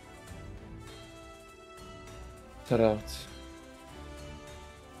set out.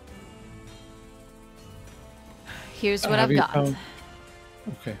 Here's what Have I've you got. found-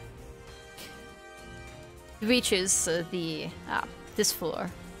 Okay. Reaches this floor.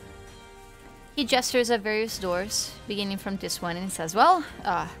 He gestures at various doors, beginning from this one, and he says, well,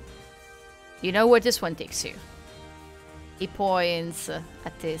 you know where this one takes you. He points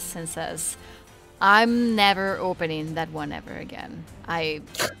at this and says, I'm never opening that one ever again. I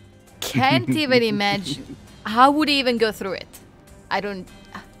can't even imagine how would he even go through it. I don't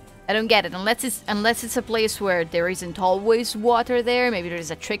get it, unless it's a place where there isn't always water there. Maybe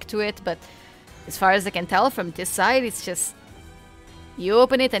there's a trick to it, but as far as I can tell from this side, it's just you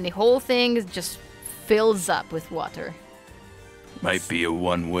open it and the whole thing just fills up with water. Might be a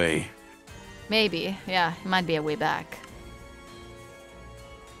one-way. Maybe, yeah, it might be a way back.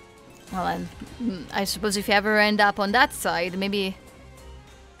 Well, and I suppose if you ever end up on that side, maybe...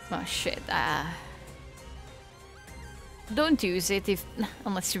 Oh, shit. Don't use it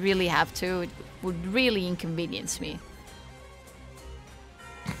unless you really have to. It would really inconvenience me.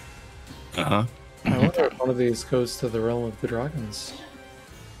 Uh-huh. I wonder if one of these goes to the realm of the dragons.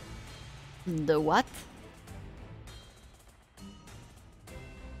 The what?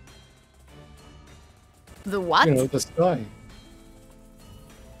 The what? You know, the sky.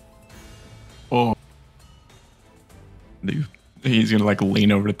 Oh. He's gonna like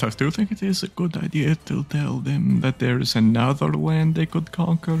lean over to Tux. Do you think it is a good idea to tell them that there is another land they could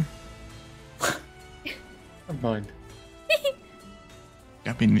conquer? Never mind.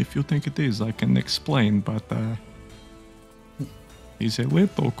 I mean, if you think it is, I can explain, but he's a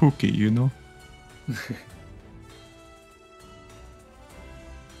little cookie, you know?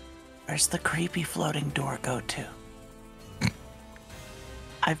 Where's the creepy floating door go to?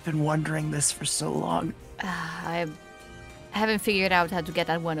 I've been wondering this for so long. I haven't figured out how to get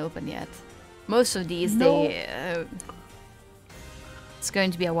that one open yet. Most of these, it's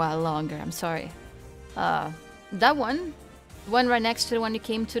going to be a while longer, I'm sorry. That one, the one right next to the one you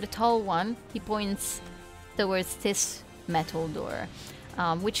came to, the tall one, he points towards this metal door,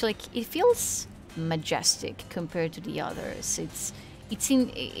 which, like, it feels majestic compared to the others. It's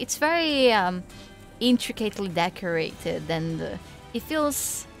very intricately decorated, and it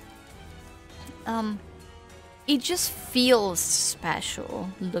feels it just feels special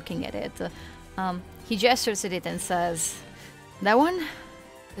looking at it. He gestures at it and says, that one,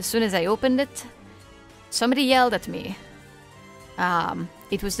 as soon as I opened it, somebody yelled at me.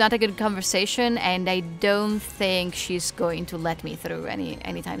 It was not a good conversation, and I don't think she's going to let me through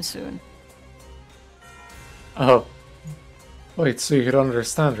anytime soon. Oh. Wait, so you could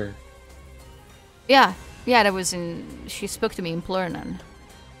understand her? Yeah, that was she spoke to me in Plurnan.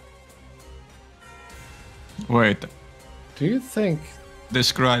 Wait, Do you think...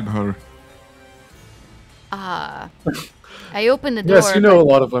 describe her. I opened the door. Yes, you know a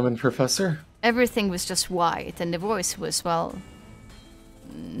lot of women, Professor. Everything was just white, and the voice was, well,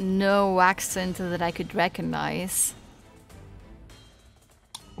 no accent that I could recognize.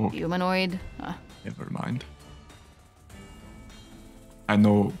 Oh. Humanoid. Never mind. I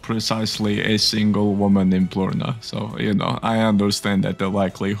know precisely a single woman in Plurna, so, you know, I understand that the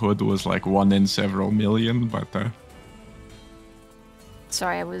likelihood was like 1 in several million, but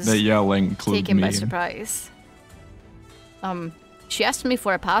Sorry, I was the yelling clued taken me by in. surprise. She asked me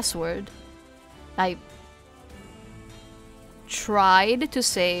for a password. I tried to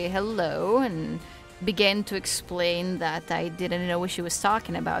say hello and began to explain that I didn't know what she was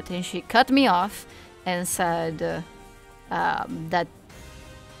talking about, and she cut me off and said that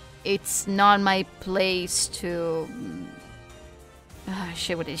it's not my place to...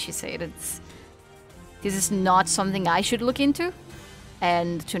 shit, what did she say? This is not something I should look into,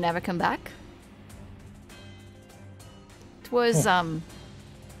 and to never come back. It was,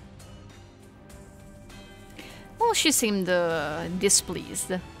 well, she seemed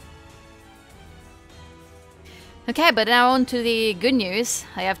displeased. Okay, but now on to the good news.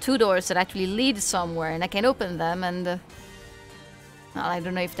 I have 2 doors that actually lead somewhere, and I can open them, and... well, I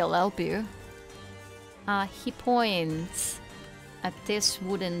don't know if they'll help you. He points at this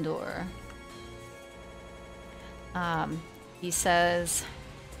wooden door. He says...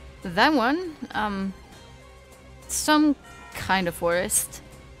 That one, some kind of forest.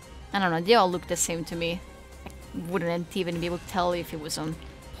 I don't know, they all look the same to me. I wouldn't even be able to tell if it was on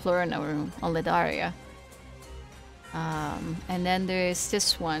Plurna or on Ledaria. And then there's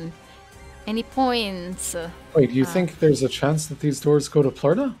this one. And he points... Wait, do you think there's a chance that these doors go to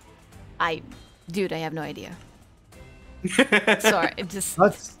Plurna? Dude, I have no idea. Sorry, it just...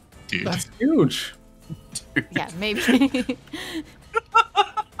 That's huge. Yeah, maybe.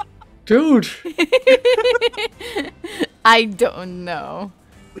 Dude! I don't know.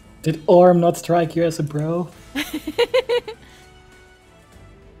 Did Orm not strike you as a bro?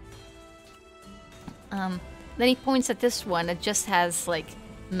 Then he points at this one. It just has like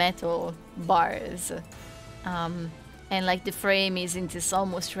metal bars, and like the frame is in this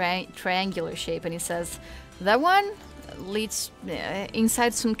almost triangular shape. And he says, "That one leads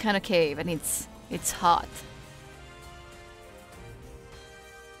inside some kind of cave, and it's hot."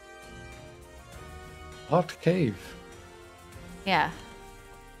 Hot cave. Yeah.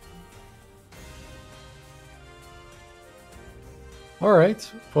 All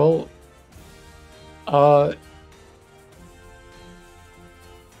right. Well,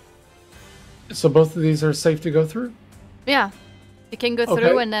 so both of these are safe to go through? Yeah. You can go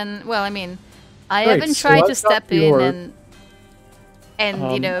through and then, well, I mean, I Great, haven't so tried I've to got step the in orb.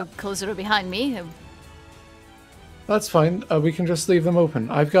 and you know, close the door behind me. That's fine. We can just leave them open.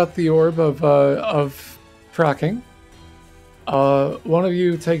 I've got the orb of tracking. One of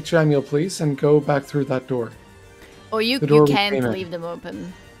you take Jamiel, please, and go back through that door. Or you The door we can't came in. leave them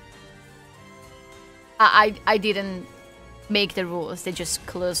open. I didn't make the rules. They just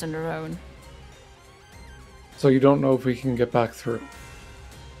close on their own. So you don't know if we can get back through.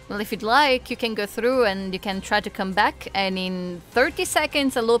 Well, if you'd like, you can go through and you can try to come back, and in 30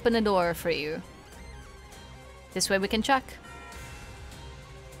 seconds I'll open the door for you. This way we can check.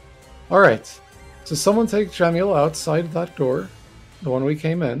 All right. So someone take Jamiel outside that door, the one we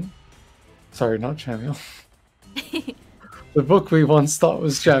came in. Sorry, not Jamiel. The book we once thought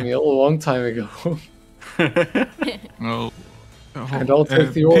was Jamiel a long time ago. Well, And I'll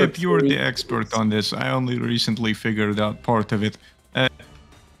take the orb. Pip, you're the expert on this. I only recently figured out part of it.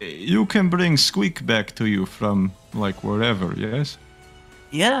 You can bring Squeak back to you from, like, wherever, yes?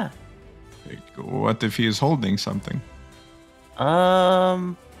 Yeah. What if he is holding something?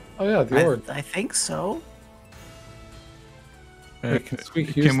 Oh yeah, the orb. I think so. Wait, can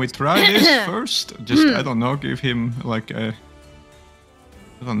Squeak use Can we try this first? Just, I don't know, give him, like, a...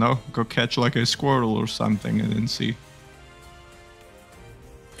 I don't know, go catch, like, a squirrel or something and then see.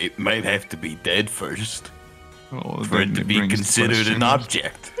 It might have to be dead first Well, for then it to it be brings the considered an question,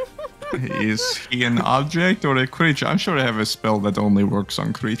 object. Is he an object or a creature? I'm sure I have a spell that only works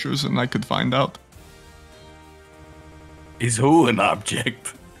on creatures, and I could find out. Is who an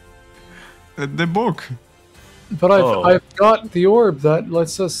object? The book. But I've got the orb that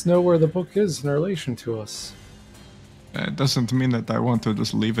lets us know where the book is in relation to us. It doesn't mean that I want to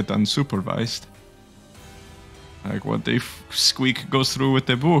just leave it unsupervised. Like, what if Squeak goes through with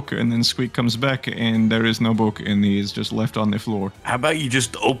the book, and then Squeak comes back, and there is no book, and he is just left on the floor? How about you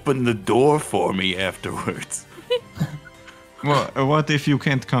just open the door for me afterwards? Well, what if you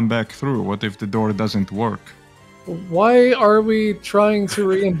can't come back through? What if the door doesn't work? Why are we trying to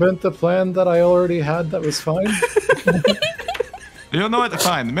reinvent the plan that I already had that was fine? You know what?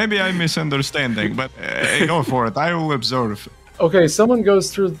 Fine. Maybe I'm misunderstanding, but go for it. I will observe. Okay, someone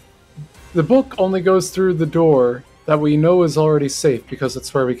goes through the book only goes through the door that we know is already safe because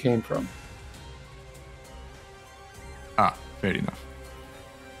it's where we came from. Ah, fair enough.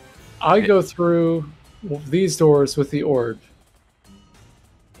 I go through these doors with the orb.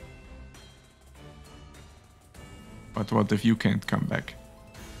 But what if you can't come back?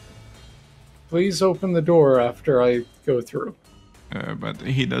 Please open the door after I go through. But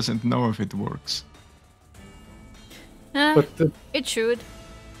he doesn't know if it works. But It should,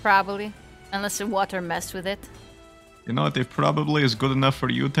 probably, unless the water messed with it. You know what? If probably is good enough for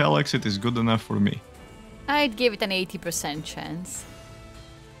you, Telex, it is good enough for me. I'd give it an 80% chance.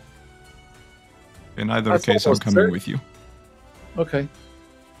 In either That's case, I'm almost coming certain. with you. Okay.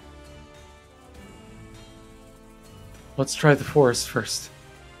 Let's try the forest first.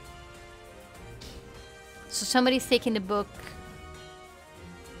 So somebody's taking the book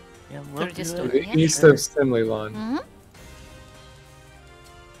Yeah, through we'll this do door. it. Yeah? East of Stimley Lawn. Mm-hmm.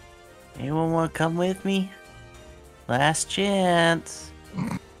 Anyone want to come with me? Last chance.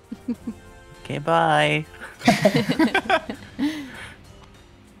 Okay, bye.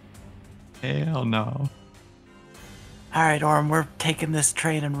 Hell no. All right, Orm, we're taking this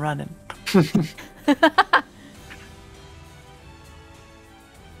train and running.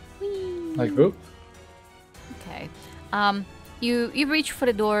 Like whoop. Okay. You reach for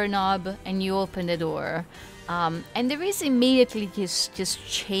the doorknob and you open the door, and there is immediately this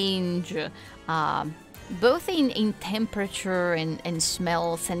change, both in temperature and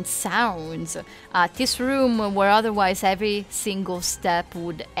smells and sounds. This room, where otherwise every single step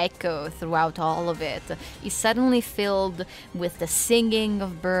would echo throughout all of it, is suddenly filled with the singing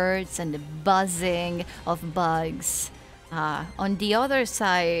of birds and the buzzing of bugs. On the other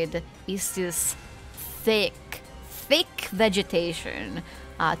side is this thick vegetation,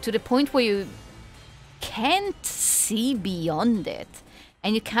 to the point where you can't see beyond it.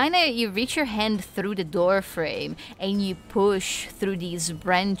 And you reach your hand through the door frame and you push through these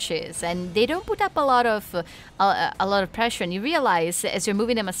branches, and they don't put up a lot of pressure. And you realize as you're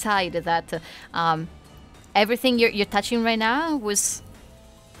moving them aside that everything you're touching right now was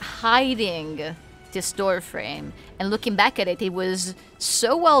hiding this door frame. And looking back at it, it was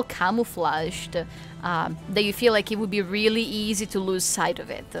so well camouflaged that you feel like it would be really easy to lose sight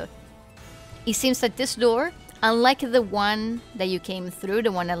of it. It seems that this door, unlike the one that you came through,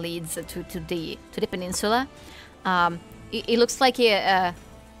 the one that leads to the peninsula, it looks like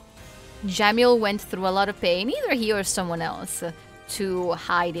Jamil went through a lot of pain, either he or someone else, to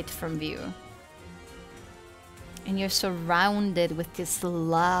hide it from view. And you're surrounded with this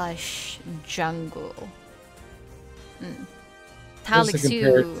lush jungle. Just to Talix,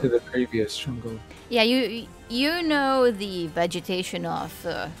 compare it to the previous jungle. yeah, you know the vegetation of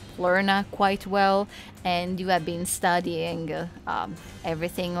Plurna quite well, and you have been studying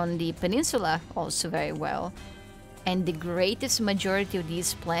everything on the peninsula also very well. And the greatest majority of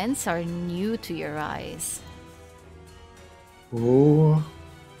these plants are new to your eyes. Oh,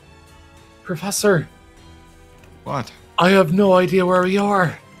 Professor, What? I have no idea where we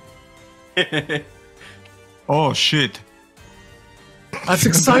are. Oh, shit. That's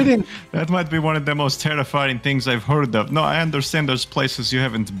exciting. That might be one of the most terrifying things I've heard of. No, I understand there's places you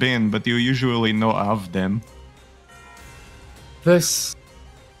haven't been, but you usually know of them. We've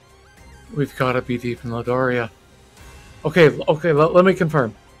got to be deep in Ledaria. Okay, let me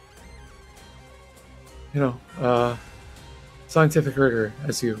confirm. Scientific rigor,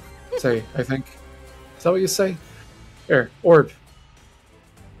 as you say, I think. Is that what you say? Here, orb.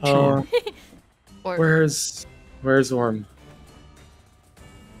 Sure. Or Where's Orm?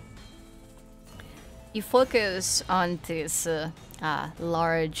 you focus on this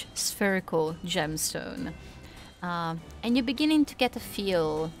large spherical gemstone, and you're beginning to get a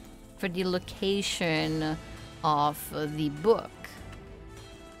feel for the location of the book.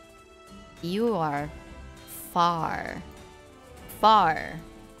 You are far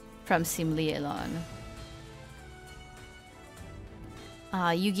from Simlielon.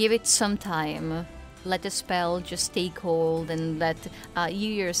 You give it some time. Let the spell just take hold and let you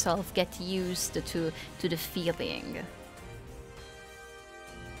yourself get used to the feeling.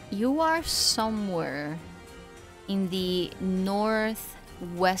 You are somewhere in the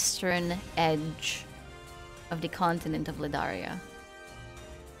northwestern edge of the continent of Ledaria.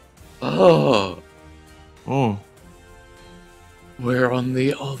 Oh, Oh, we're on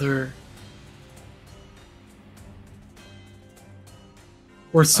the other.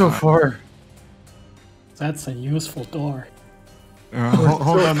 We're so far. That's a useful door.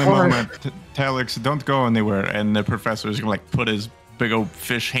 hold so on a far. moment. Talix, don't go anywhere. And the professor is gonna put his big old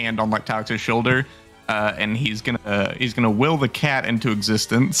fish hand on Talix's shoulder, and he's gonna will the cat into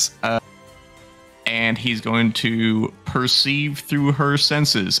existence. and he's going to perceive through her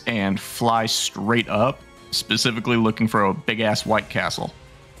senses and fly straight up, specifically looking for a big-ass white castle.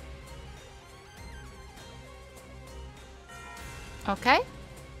 Okay.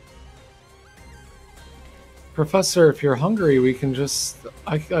 Professor, if you're hungry, we can just...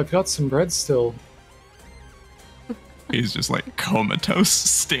 I've got some bread still. He's just like comatose,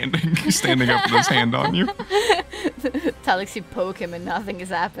 standing up with his hand on you. Talix, you poke him and nothing is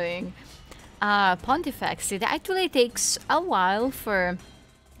happening. Pontifex, it actually takes a while for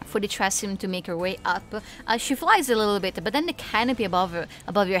the Tresium to make her way up. She flies a little bit, but then the canopy above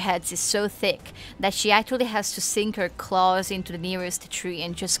your heads is so thick that she actually has to sink her claws into the nearest tree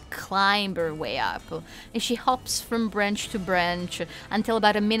and just climb her way up. And she hops from branch to branch until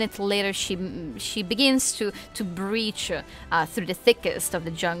about a minute later she begins to breach through the thickest of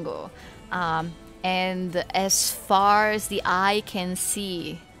the jungle. And as far as the eye can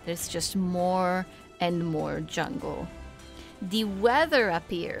see, there's just more and more jungle. The weather up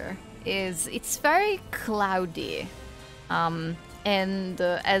here it's very cloudy, and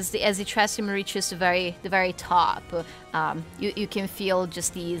as the Tresium reaches the very top, you can feel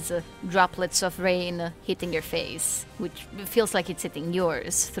just these droplets of rain hitting your face, which feels like it's hitting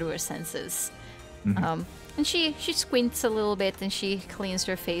yours through her senses. And she squints a little bit and she cleans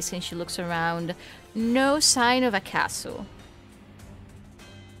her face and she looks around. No sign of a castle.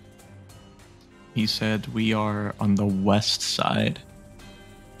 He said we are on the west side.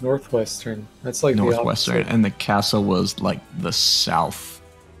 Northwestern. That's like Northwestern, the opposite. and the castle was like the south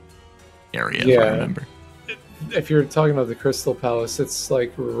area, Yeah. if I remember. If you're talking about the Crystal Palace, it's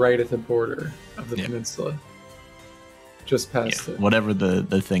like right at the border of the Yeah. peninsula. Just past it. Whatever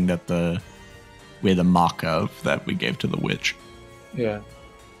the thing that we had a mock of that we gave to the witch. Yeah.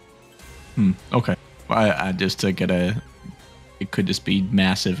 Okay. I just to get a... It could just be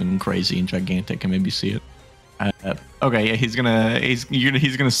massive and crazy and gigantic and maybe see it. Okay, yeah, he's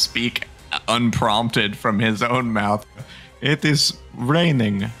gonna speak unprompted from his own mouth. It is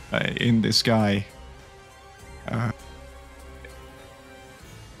raining in the sky.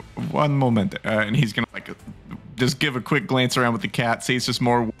 One moment, and he's gonna like just give a quick glance around with the cat, see it's just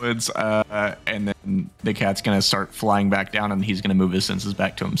more woods, and then the cat's gonna start flying back down, and he's gonna move his senses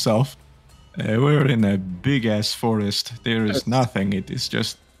back to himself. We're in a big-ass forest. There is nothing. It is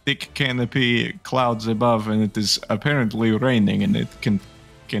just thick canopy, clouds above, and it is apparently raining, and it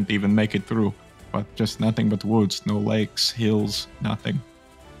can't even make it through. But just nothing but woods, no lakes, hills, nothing.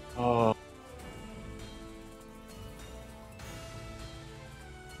 Oh.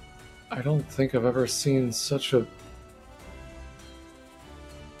 I don't think I've ever seen such a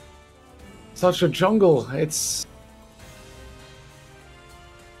jungle. It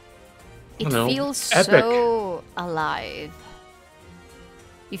Feels epic. so alive.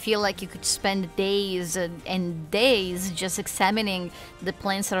 You feel like you could spend days and days just examining the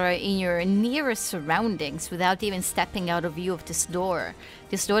plants that are in your nearest surroundings without even stepping out of view of this door.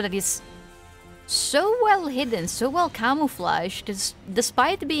 This door that is so well hidden, so well camouflaged,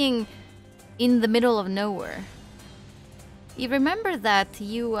 despite being in the middle of nowhere. You remember that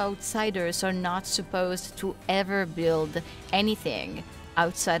you outsiders are not supposed to ever build anything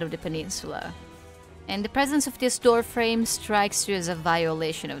outside of the peninsula, and the presence of this door frame strikes you as a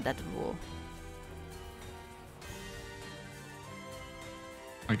violation of that rule.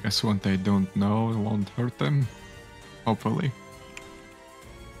 I guess what they don't know won't hurt them. Hopefully.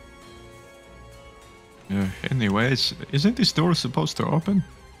 Anyways, isn't this door supposed to open?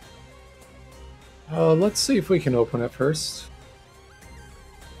 Let's see if we can open it first.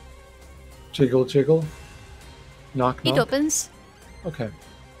 Jiggle, jiggle. Knock, knock. It opens. Okay.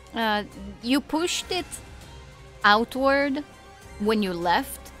 You pushed it outward when you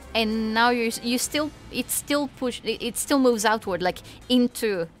left, and now it still moves outward, like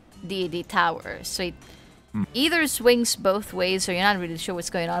into the tower. So it either swings both ways, or you're not really sure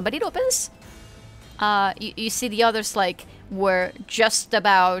what's going on. But it opens. You see the others like were just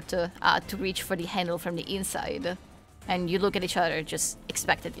about to reach for the handle from the inside, and you look at each other just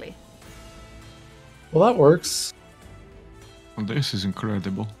expectantly. Well, that works. Well, this is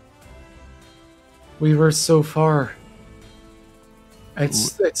incredible. We were so far.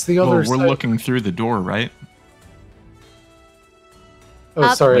 It's the other Well, we're side. looking through the door, right?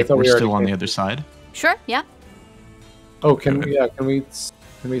 Oh, sorry, I Like thought we're we already still on came. the other side. Sure, yeah. Oh, can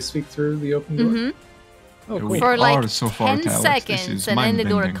we speak through the open door? Mm-hmm. Oh, cool. We For like are so far, 10 Talix. This seconds, is and then the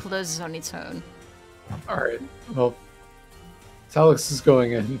door mind-bending. closes on its own. All right. Well, Talix is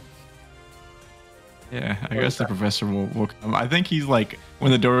going in. Yeah, I guess the professor will come. I think he's like,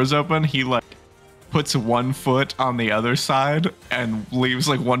 when the door is open, he like puts 1 foot on the other side and leaves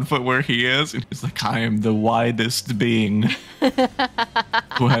like 1 foot where he is. And he's like, I am the widest being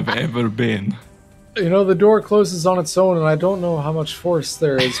who have ever been. You know, the door closes on its own, and I don't know how much force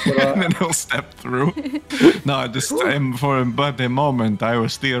there is, but And then he'll step through. No, this time for but a moment, I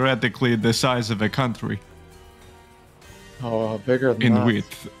was theoretically the size of a country oh, bigger than in that.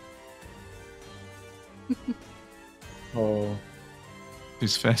 width. Oh,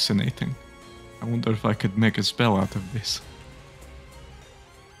 It's fascinating. I wonder if I could make a spell out of this.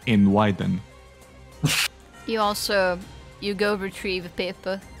 In widen. You go retrieve Pip.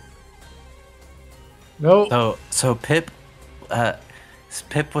 no. So Pip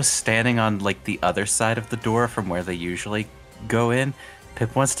was standing on like the other side of the door from where they usually go in.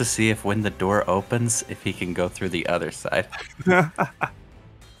 Pip wants to see if when the door opens, if he can go through the other side.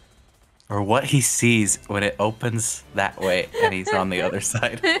 Or what he sees when it opens that way and he's on the other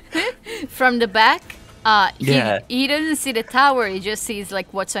side. From the back, Yeah. he doesn't see the tower, he just sees like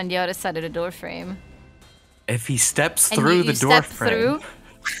what's on the other side of the door frame. If he steps And through you the door step frame, through,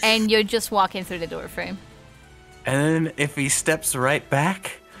 and you're just walking through the door frame. and then if he steps right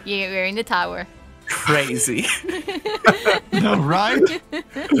back, You're in the tower. crazy. No, right?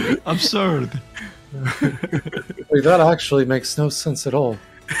 Absurd. Wait, that actually makes no sense at all.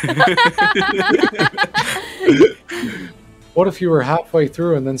 What if you were halfway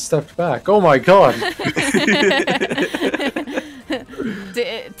through and then stepped back? Oh my god!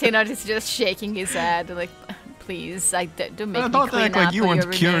 Tinard is just shaking his head, like, please, don't make me Don't clean act up like you all weren't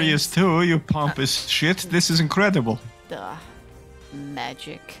your curious too, you pompous shit. This is incredible. Duh.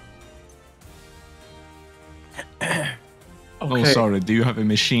 Magic. Oh, Okay. sorry. Do you have a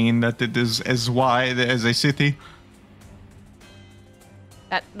machine that it is as wide as a city?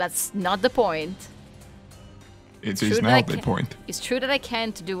 That's not the point. It True is that now I the can- point. It's true that I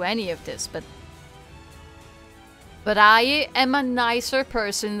can't do any of this, but I am a nicer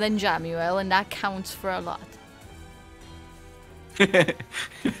person than Jamuel, and that counts for a lot.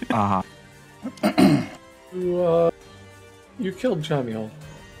 Uh-huh. You killed Jamiel.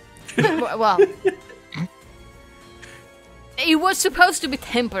 Well, it was supposed to be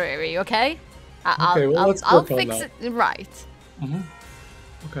temporary, okay? Okay, well, let's I'll work on fix that. it right.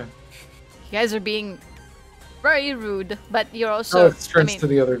 Okay. You guys are being very rude, but you're Now also. let's trench to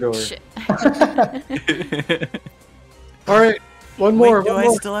the other door. Shit. Alright, one more. Wait, do one I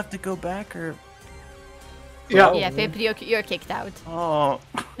more. still have to go back or? Yeah. Yeah, Pip, you're kicked out. Oh,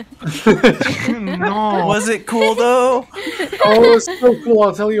 No. was it cool though? Oh, it's so cool.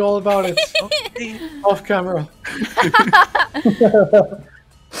 I'll tell you all about it Okay. off camera.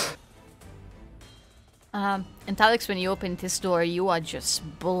 And Alex, when you open this door, you are just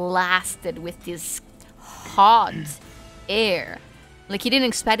blasted with this hot air. Like, you didn't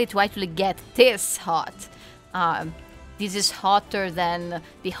expect it to actually get this hot. This is hotter than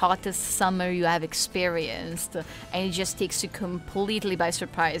the hottest summer you have experienced, and it just takes you completely by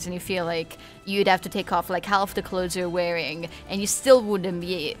surprise, and you feel like you'd have to take off like half the clothes you're wearing, and you still wouldn't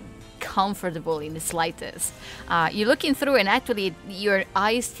be comfortable in the slightest. You're looking through, and actually your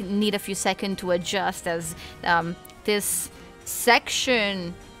eyes need a few seconds to adjust as this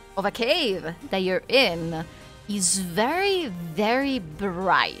section of a cave that you're in is very, very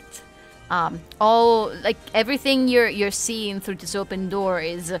bright. All like everything you're seeing through this open door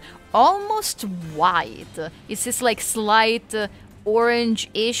is almost white. It's this like slight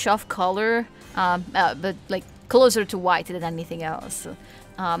orange-ish of color, but like closer to white than anything else.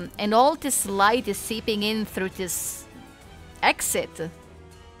 And all this light is seeping in through this exit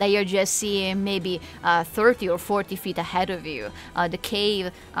that you're just seeing maybe 30 or 40 feet ahead of you. The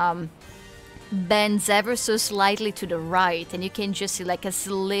cave bends ever so slightly to the right, and you can just see like a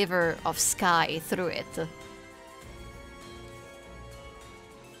sliver of sky through it.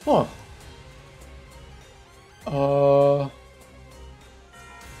 Huh.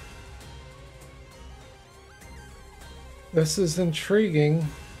 This is intriguing.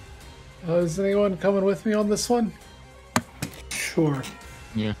 Is anyone coming with me on this one? Sure.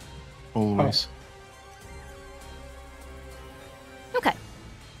 Yeah. Always. Okay.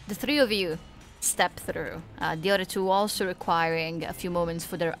 The three of you step through. The other two also requiring a few moments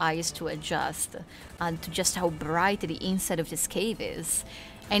for their eyes to adjust to just how bright the inside of this cave is.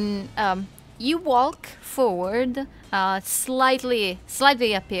 And you walk forward slightly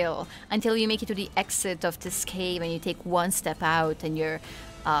uphill until you make it to the exit of this cave, and you take one step out, and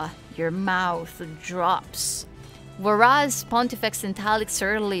your mouth drops. Whereas Pontifex and Talix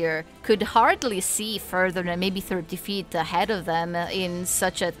earlier could hardly see further than maybe 30 feet ahead of them in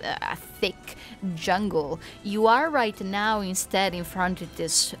such a thick jungle, you are right now instead in front of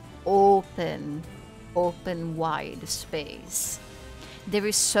this open open wide space. There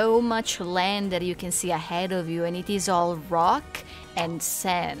is so much land that you can see ahead of you, and it is all rock and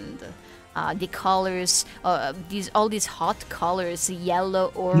sand. The colors, all these hot colors,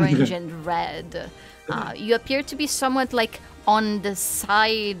 yellow, orange, and red. You appear to be somewhat like on the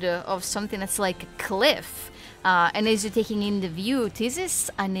side of something that's like a cliff. And as you're taking in the view, this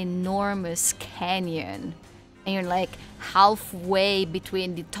is an enormous canyon. And you're like halfway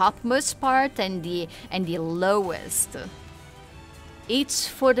between the topmost part and the lowest. It's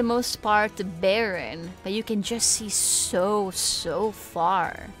for the most part barren, but you can just see so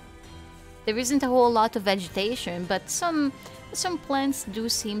far. There isn't a whole lot of vegetation, but some plants do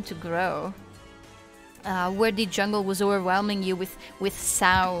seem to grow. Where the jungle was overwhelming you with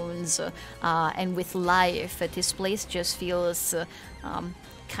sounds and with life, this place just feels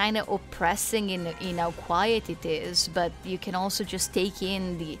kind of oppressing in how quiet it is. But you can also just take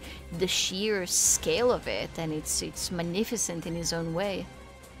in the sheer scale of it, and it's magnificent in its own way.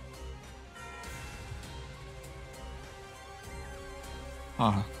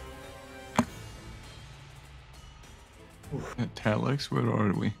 Talix, where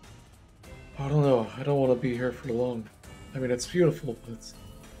are we? I don't know. I don't want to be here for long. I mean, it's beautiful, but it's...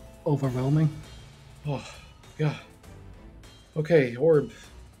 Overwhelming. Oh, yeah. Okay, orb.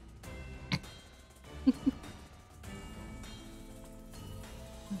 Okay.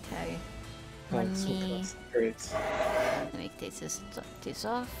 That's Let me great. make this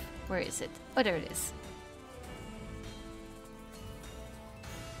off. Where is it? Oh, there it is.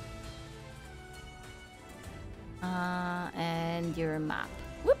 And your map.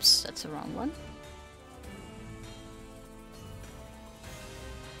 Whoops, that's the wrong one.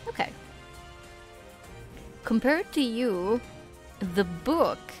 Okay. Compared to you, the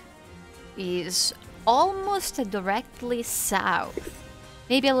book is almost directly south.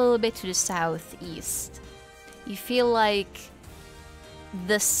 Maybe a little bit to the southeast. You feel like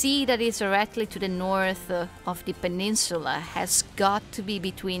the sea that is directly to the north of the peninsula has got to be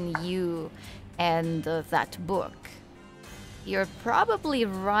between you and that book. You're probably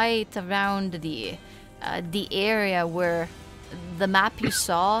right around the area where the map you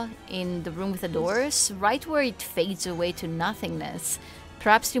saw in the room with the doors, right where it fades away to nothingness.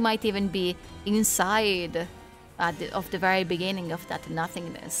 Perhaps you might even be inside of the very beginning of that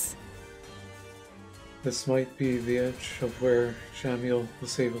nothingness. This might be the edge of where Jamiel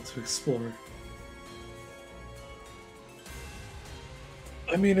was able to explore.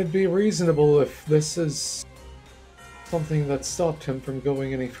 I mean, it'd be reasonable if this is something that stopped him from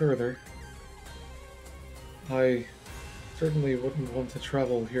going any further. I certainly wouldn't want to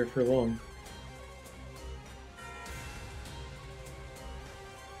travel here for long.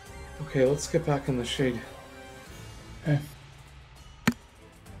 Okay, let's get back in the shade. Okay.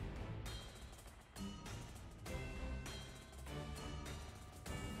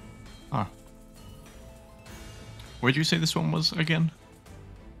 Where'd you say this one was again?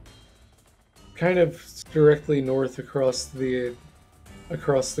 Kind of directly north across the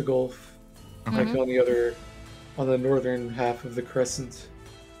Gulf, Okay. like on the northern half of the crescent,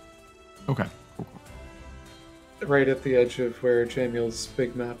 Okay. Cool. right at the edge of where Jamiel's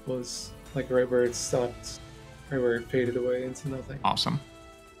big map was, like right where it stopped, right where it faded away into nothing. Awesome.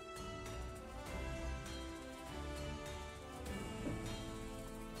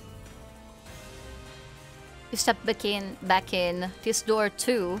 You step back in this door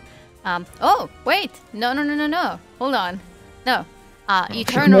too. Oh, wait! No! Hold on. No. You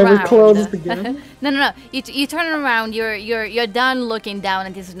turn Never around. closed again. No. You turn around. You're done looking down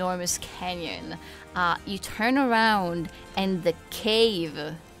at this enormous canyon. You turn around and the cave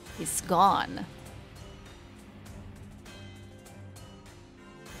is gone.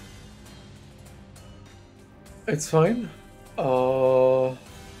 It's fine. I'll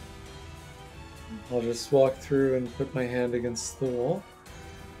just walk through and put my hand against the wall.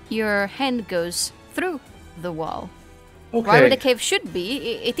 Your hand goes through the wall. Okay. Right where the cave should be,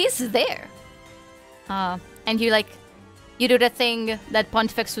 it is there. And you do the thing that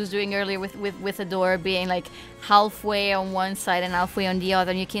Pontifex was doing earlier with the door being like halfway on one side and halfway on the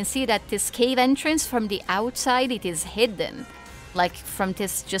other. And you can see that this cave entrance from the outside, it is hidden. Like from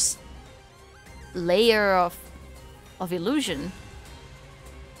this just layer of illusion.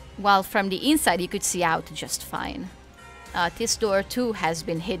 While from the inside you could see out just fine. This door too has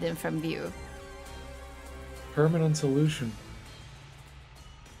been hidden from view. Permanent illusion.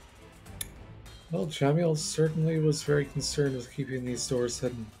 Well, Jamiel certainly was very concerned with keeping these doors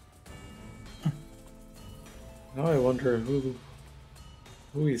hidden. Now I wonder who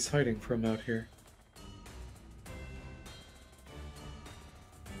he's hiding from out here.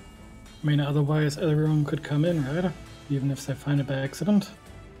 I mean, otherwise everyone could come in, right? Even if they find it by accident.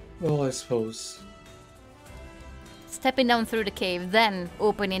 Well, I suppose. Stepping down through the cave, then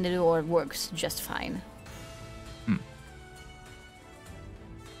opening the door works just fine.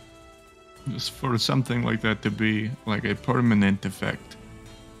 Just for something like that to be like a permanent effect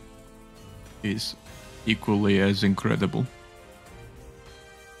is equally as incredible.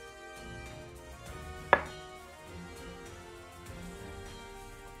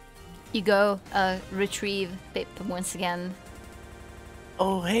 You go retrieve Pip once again.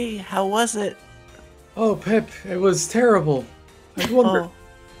 Oh, hey, how was it? Oh, Pip, it was terrible. I wonder. Oh,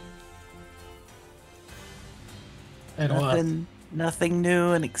 And what? nothing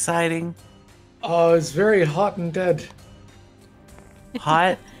new and exciting. Oh, it's very hot and dead.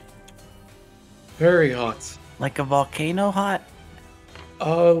 Hot? Very hot. Like a volcano hot?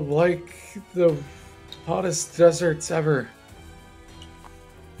 Like the hottest deserts ever.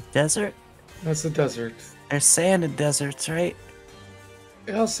 Desert? That's a desert. There's sand in deserts, right?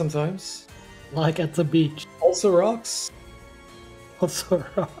 Yeah, sometimes. Like at the beach. Also rocks. Also,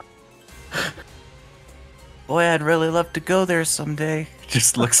 Boy, I'd really love to go there someday.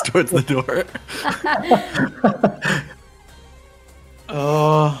 Just looks towards the door.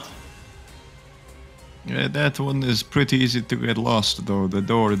 Yeah, that one is pretty easy to get lost, though. The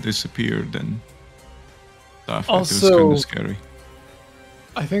door disappeared and stuff. It was Also- kind of scary.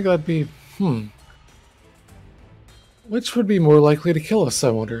 I think that'd be... Which would be more likely to kill us, I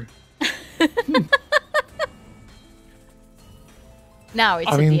wonder? Now it's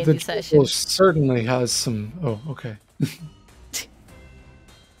I a mean, D&D the session. jungle certainly has some... Oh, okay.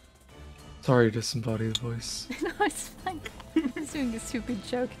 Sorry, disembodied voice. No, it's fine. I was doing a stupid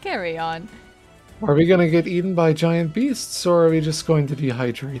joke. Carry on. Are we gonna get eaten by giant beasts, or are we just going to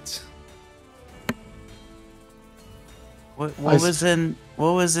dehydrate? What I s-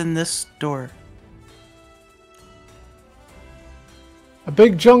 was in this door? A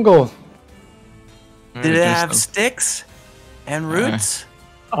big jungle! Did it have sticks and roots?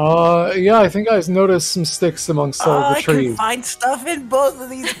 Yeah, I think I noticed some sticks amongst all the I can trees. find stuff in both of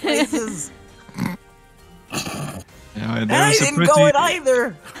these places. Yeah, and there I was a didn't go in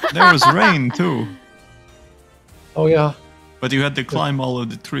either. There was rain too, Oh yeah, but you had to climb all of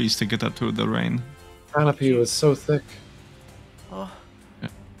the trees to get up to the rain. canopy was so thick. Oh,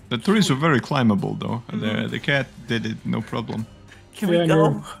 The trees were very climbable, though. The cat did it no problem. can Yeah, we and go?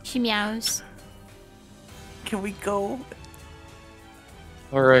 you're- She meows. Can we go?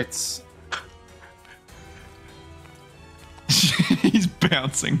 Alright. He's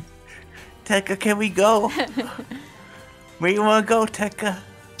bouncing. Tekka, can we go? Where you wanna go, Tekka?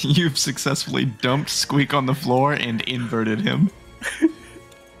 You've successfully dumped Squeak on the floor and inverted him.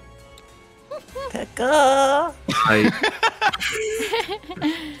 Tekka!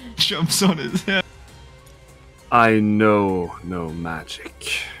 Jumps on his head. I know no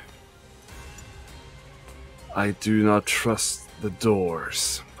magic. I do not trust the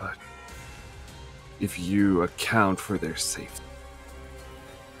doors, but if you account for their safety,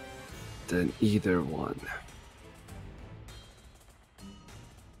 then either one.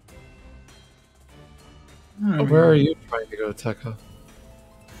 Where are you trying to go, Tekka?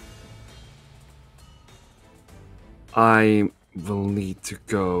 I will need to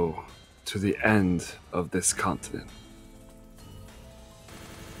go to the end of this continent.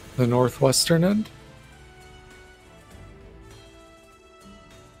 The northwestern end?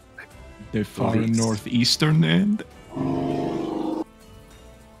 The far Please. northeastern end.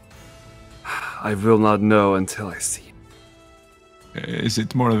 I will not know until I see it. Is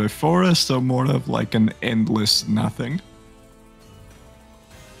it more of a forest or more of like an endless nothing?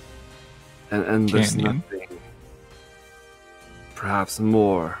 An endless Canyon. nothing. Perhaps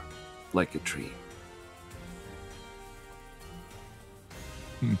more like a dream.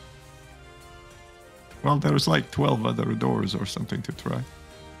 Well, there's like 12 other doors or something to try.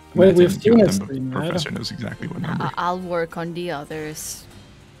 Well, Matt we've and seen Gautam, it the stream, right? Professor knows exactly what number. I'll work on the others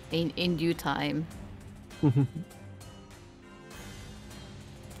in due time.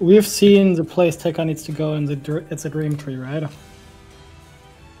 We've seen the place Tekka needs to go, and it's a dream tree, right?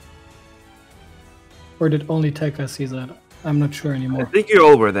 Or did only Tekka see that? I'm not sure I anymore. think you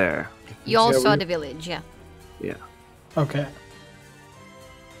all were there. You all Yeah, saw we- the village, yeah. Yeah. Okay.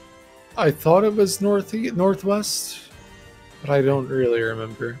 I thought it was northwest, but I don't really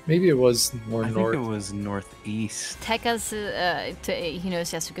remember. Maybe it was more I north. think it was northeast. Tekka's, he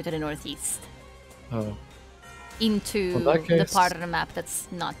knows he has to go to the northeast. Oh, Into In that the case- part of the map that's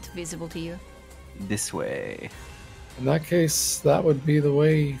not visible to you. This way. in that case, that would be the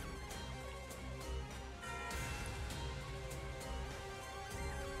way.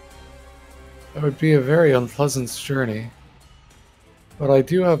 It would be a very unpleasant journey. But I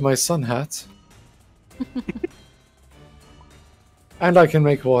do have my sun hat. And I can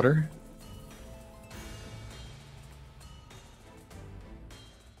make water.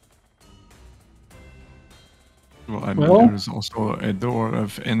 Well, I mean, there's also a door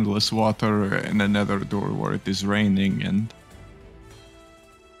of endless water and another door where it is raining, and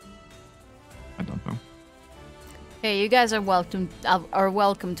I don't know. Hey, you guys are welcome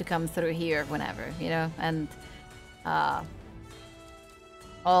to come through here whenever, you know, and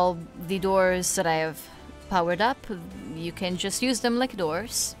all the doors that I have powered up, you can just use them like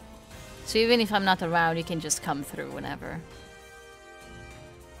doors. So even if I'm not around, you can just come through whenever.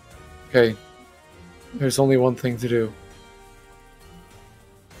 Okay. There's only one thing to do.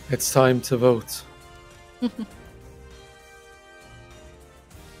 It's time to vote.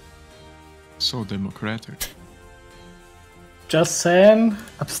 So democratic. Just saying,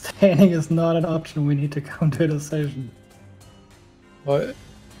 abstaining is not an option. We need to come to a decision. What?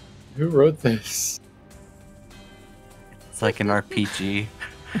 Who wrote this? It's like an RPG.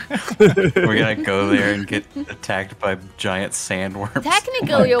 We're gonna go there and get attacked by giant sandworms.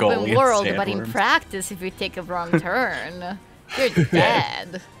 Technically open Mongolian world, but in sandworms. practice, if you take a wrong turn, you're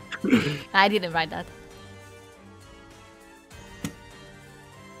dead. I didn't write that.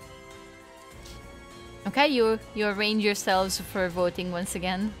 Okay, you arrange yourselves for voting once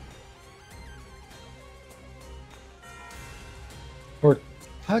again. For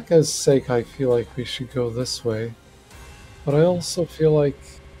Taka's sake, I feel like we should go this way. But I also feel like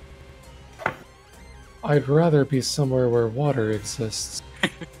I'd rather be somewhere where water exists.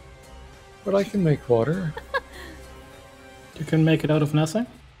 But I can make water. You can make it out of nothing?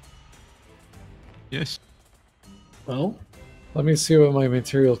 Yes. Well, Let me see what my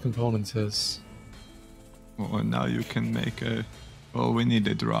material component is. Well, and now you can make a... Well, we need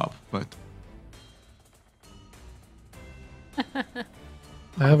a drop, but...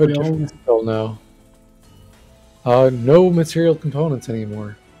 I have a different spell now. No material components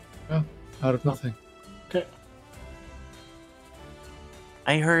anymore. Yeah, out of nothing. okay.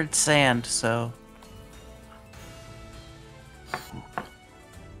 I heard sand, so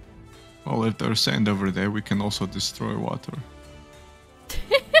Well, if there's sand over there, we can also destroy water.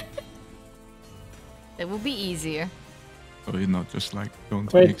 That will be easier. So you're not just like,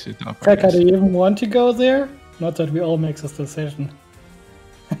 don't Wait, mix it up. I Tekka, guess. do you even want to go there? Not that we all make this decision.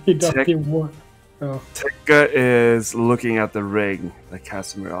 He does Tek- the war. Oh. Tekka is looking at the ring that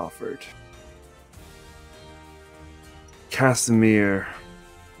Casimir offered. Casimir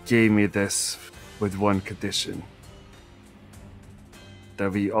gave me this with one condition.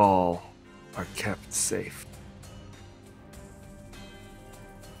 That we all are kept safe.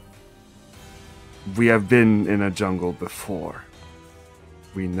 We have been in a jungle before.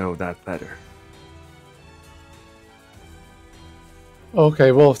 We know that better.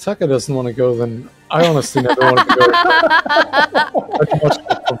 Okay, well, if Taka doesn't want to go, then I honestly never wanted to go. I'd much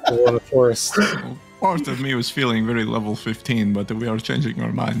more comfortable in the forest. Well, part of me was feeling very level 15, but if we are changing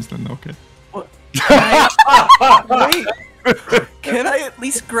our minds, then okay. Wait, can I at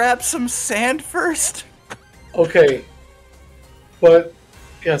least grab some sand first? Okay, but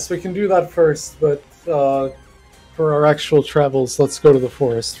yes, we can do that first, but for our actual travels, let's go to the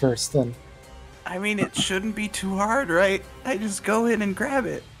forest first then. I mean, it shouldn't be too hard, right? I just go in and grab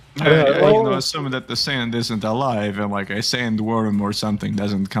it. Assume that the sand isn't alive and like a sandworm or something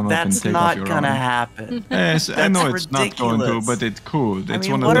doesn't come up and That's take off not your gonna arm. happen. Yes, I know That's it's not going to, ridiculous. but it could. It's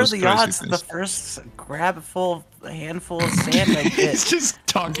I mean, one what of are those the crazy odds things. the first a handful of sand I He's get? just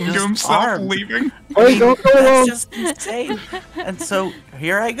talking to Just himself, armed. leaving. Wait, don't go That's alone! just insane. And so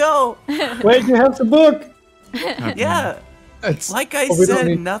here I go. Wait, you have the book! Yeah, It's, like I well, we don't said,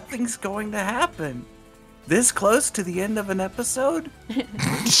 need- nothing's going to happen. This close to the end of an episode? Hey,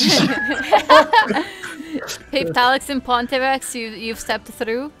 Talix and Pontivex, you've stepped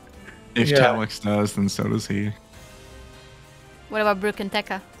through. If Yeah. Talix does, then so does he. What about Brooke and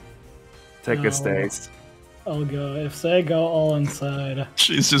Tekka? Tekka No. stays. I'll go. If they go all inside.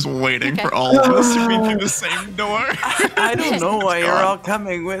 She's just waiting Okay. for all of us to be through the same door. I don't know why you're all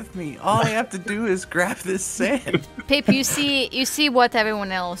coming with me. All I have to do is grab this sand. Pip, you see what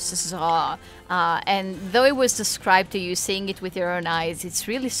everyone else saw, and though it was described to you, seeing it with your own eyes, it's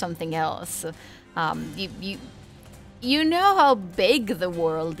really something else. You know how big the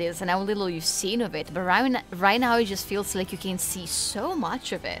world is and how little you've seen of it, but right now it just feels like you can see so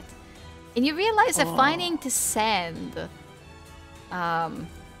much of it, and you realize that finding the sand,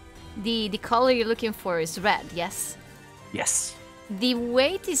 the color you're looking for is red. Yes. Yes. The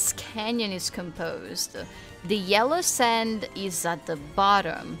way this canyon is composed, the yellow sand is at the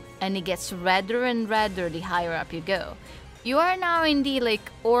bottom, and it gets redder and redder the higher up you go. You are now in the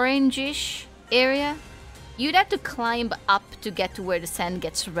like orangish area. You'd have to climb up to get to where the sand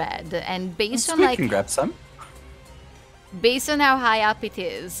gets red, and based on like can grab some. based on how high up it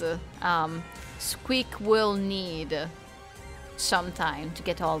is, Squeak will need some time to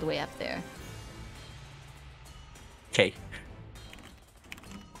get all the way up there. Okay.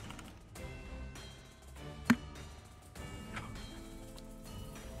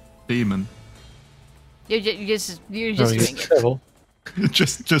 Demon. You're just doing it. Travel.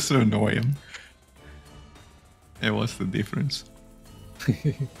 just to annoy him. Yeah, what's the difference?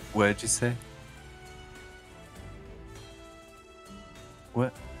 What did you say?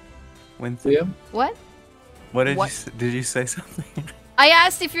 What? Winther? Yeah. What? What did What? you say? Did you say something? I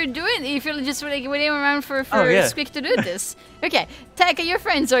asked if you're just like waiting around for Oh, yeah. Squeak to do this. Okay, Taka, your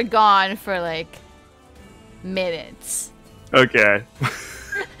friends are gone for like minutes. Okay.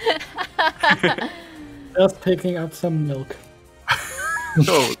 Just picking up some milk.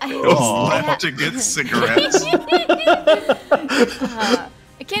 Oh, Goes left to get cigarettes.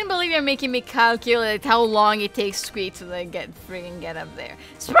 I can't believe you're making me calculate how long it takes Squeak to like get up there.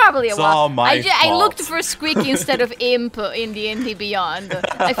 It's probably a It's while. all my I fault. looked for Squeak instead of Imp in D&D Beyond.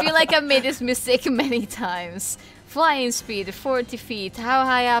 I feel like I've made this mistake many times. Flying speed, 40 feet. How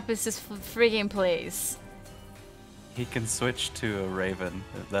high up is this friggin' place? He can switch to a raven.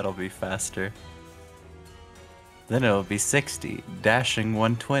 That'll be faster. Then it'll be 60, dashing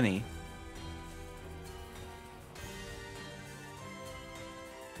 120.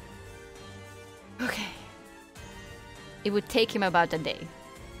 Okay. It would take him about a day.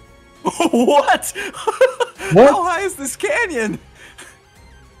 What? How high is this canyon?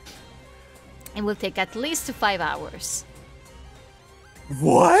 It will take at least 5 hours.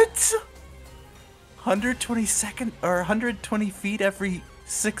 What? 120 feet every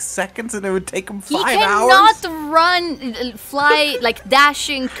 6 seconds, and it would take him 5 He hours? cannot fly, like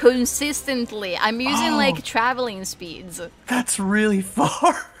dashing consistently. I'm using like traveling speeds. That's really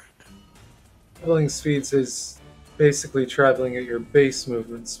far. Traveling speeds is basically traveling at your base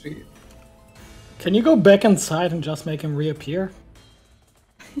movement speed. Can you go back inside and just make him reappear?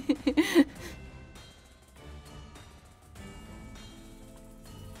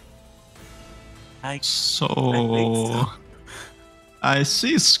 So, I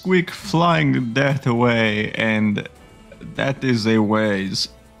see Squeak flying that way, and that is a ways.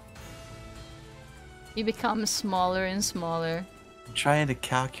 You become smaller and smaller. I'm trying to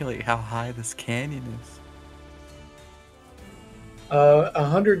calculate how high this canyon is.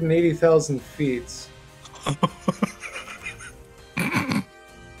 180,000 feet.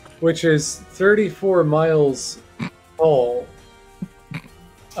 Which is 34 miles tall.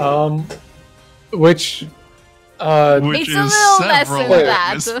 Which It's a little less than that.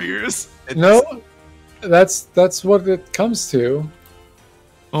 atmospheres. no, that's what it comes to.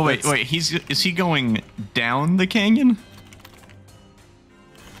 Oh wait, is he going down the canyon?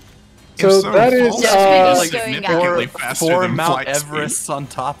 So If that is, fall Yeah, speed going significantly up. faster Four than Mount flight Everests on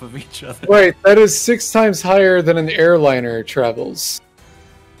top of each other. Wait, that is 6 times higher than an airliner travels.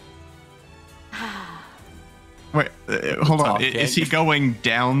 Speed. Wait, hold on. Talking. Is he going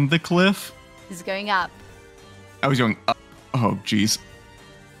down the cliff? He's going up. I was going up. Oh, jeez.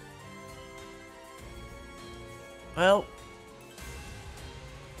 Well,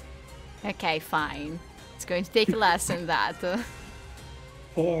 Okay, fine. It's going to take less than that.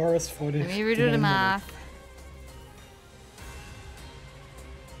 4 hours, 40. Let me redo the math.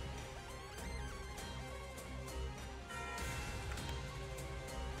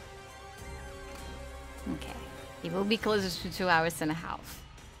 Okay. It will be closer to 2 hours and a half.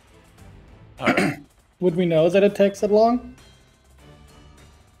 Would we know that it takes that long?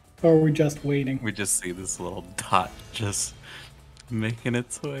 Or are we just waiting? we just see this little dot just making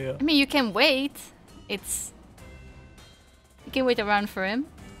its way up. I mean, you can wait. You can wait around for him.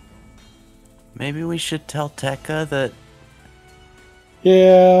 Maybe we should tell Tekka that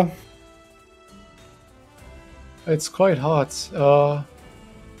Yeah. It's quite hot.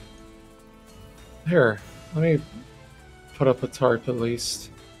 Here, let me put up a tarp at least.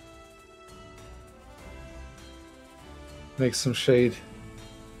 Make some shade.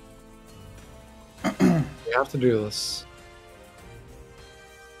 We have to do this.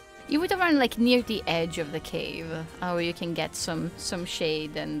 You would run like near the edge of the cave, where you can get some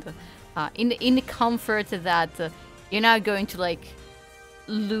shade and in the comfort that you're not going to like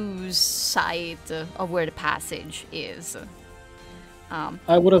lose sight of where the passage is.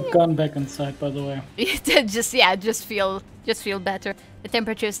 I would have gone back inside, by the way. just feel better. The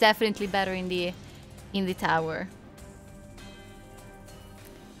temperature is definitely better in the tower.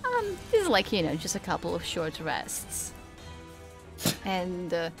 this is like, you know, just a couple of short rests.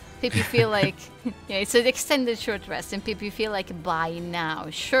 And Pip, you feel like, you know, it's an extended short rest, and Pip, you feel like by now,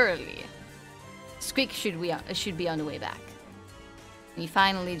 surely, Squeak should be on the way back. And you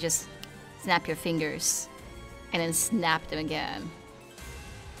finally just snap your fingers, and then snap them again.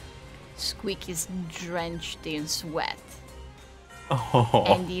 Squeak is drenched in sweat. Oh.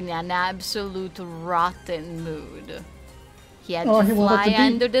 And in an absolute rotten mood. He had Oh, to he wanted fly to be-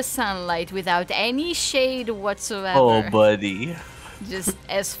 under the sunlight without any shade whatsoever. Oh, buddy. Just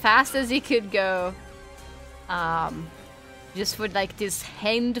as fast as he could go. Just with like this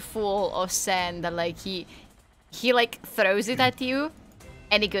handful of sand that like he like throws it at you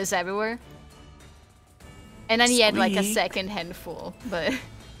and it goes everywhere. And then he had like a Sweet. second handful, but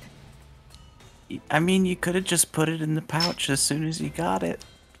I mean, you could have just put it in the pouch as soon as you got it.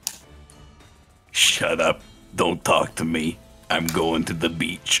 Shut up. Don't talk to me. I'm going to the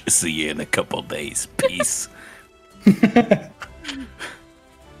beach. See you in a couple days. Peace.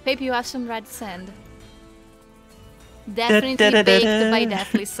 maybe you have some red sand. Definitely baked by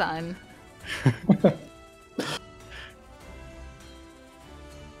Deathly Sun.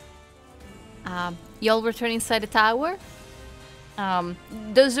 Y'all return inside the tower.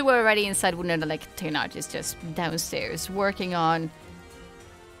 Those who were already inside would know that like Tynard is just downstairs working on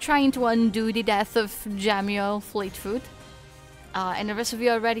trying to undo the death of Jamiel Fleetfoot. And the rest of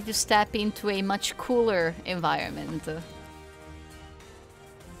you are ready to step into a much cooler environment.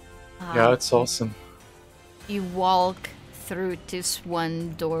 Yeah, it's awesome. You walk through this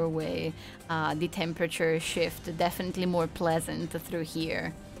one doorway. The temperature shift definitely more pleasant through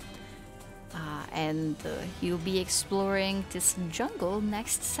here. And you'll be exploring this jungle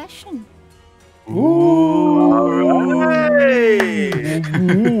next session.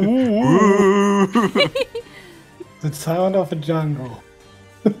 The sound of a jungle.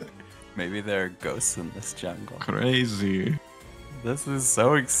 Maybe there are ghosts in this jungle. Crazy. This is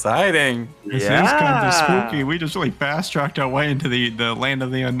so exciting. This is kind of spooky. We just really fast-tracked our way into the land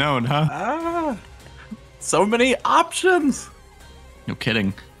of the unknown, huh? Ah, so many options. No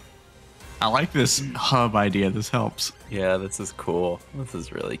kidding. I like this hub idea. This helps. Yeah, this is cool. This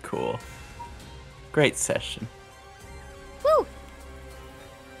is really cool. Great session. Woo!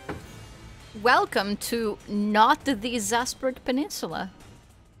 Welcome to not the Zasperg Peninsula.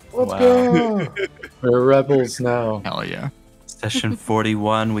 Let's go! We're rebels now. Hell yeah. Session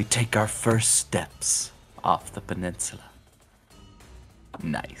 41, we take our first steps off the peninsula.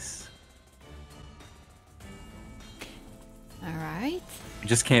 Nice. All right. You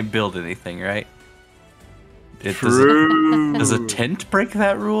just can't build anything, right? True. Does a tent break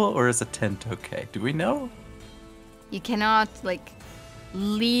that rule, or is a tent okay? Do we know? You cannot like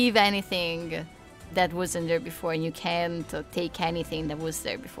leave anything that wasn't there before, and you can't take anything that was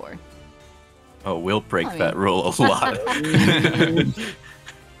there before. Oh, we'll break I that mean- rule a lot.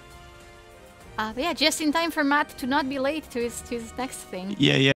 But yeah, just in time for Matt to not be late to his next thing.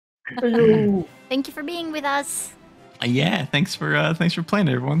 Yeah. Thank you for being with us. Yeah. Thanks for playing,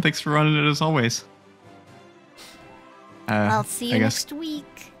 everyone. Thanks for running it as always. I'll see you I guess next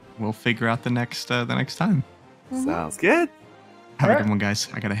week. we'll figure out the next time. Sounds good. Have a good one, guys.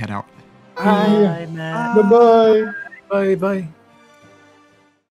 I gotta head out. Bye. Goodbye. Bye bye.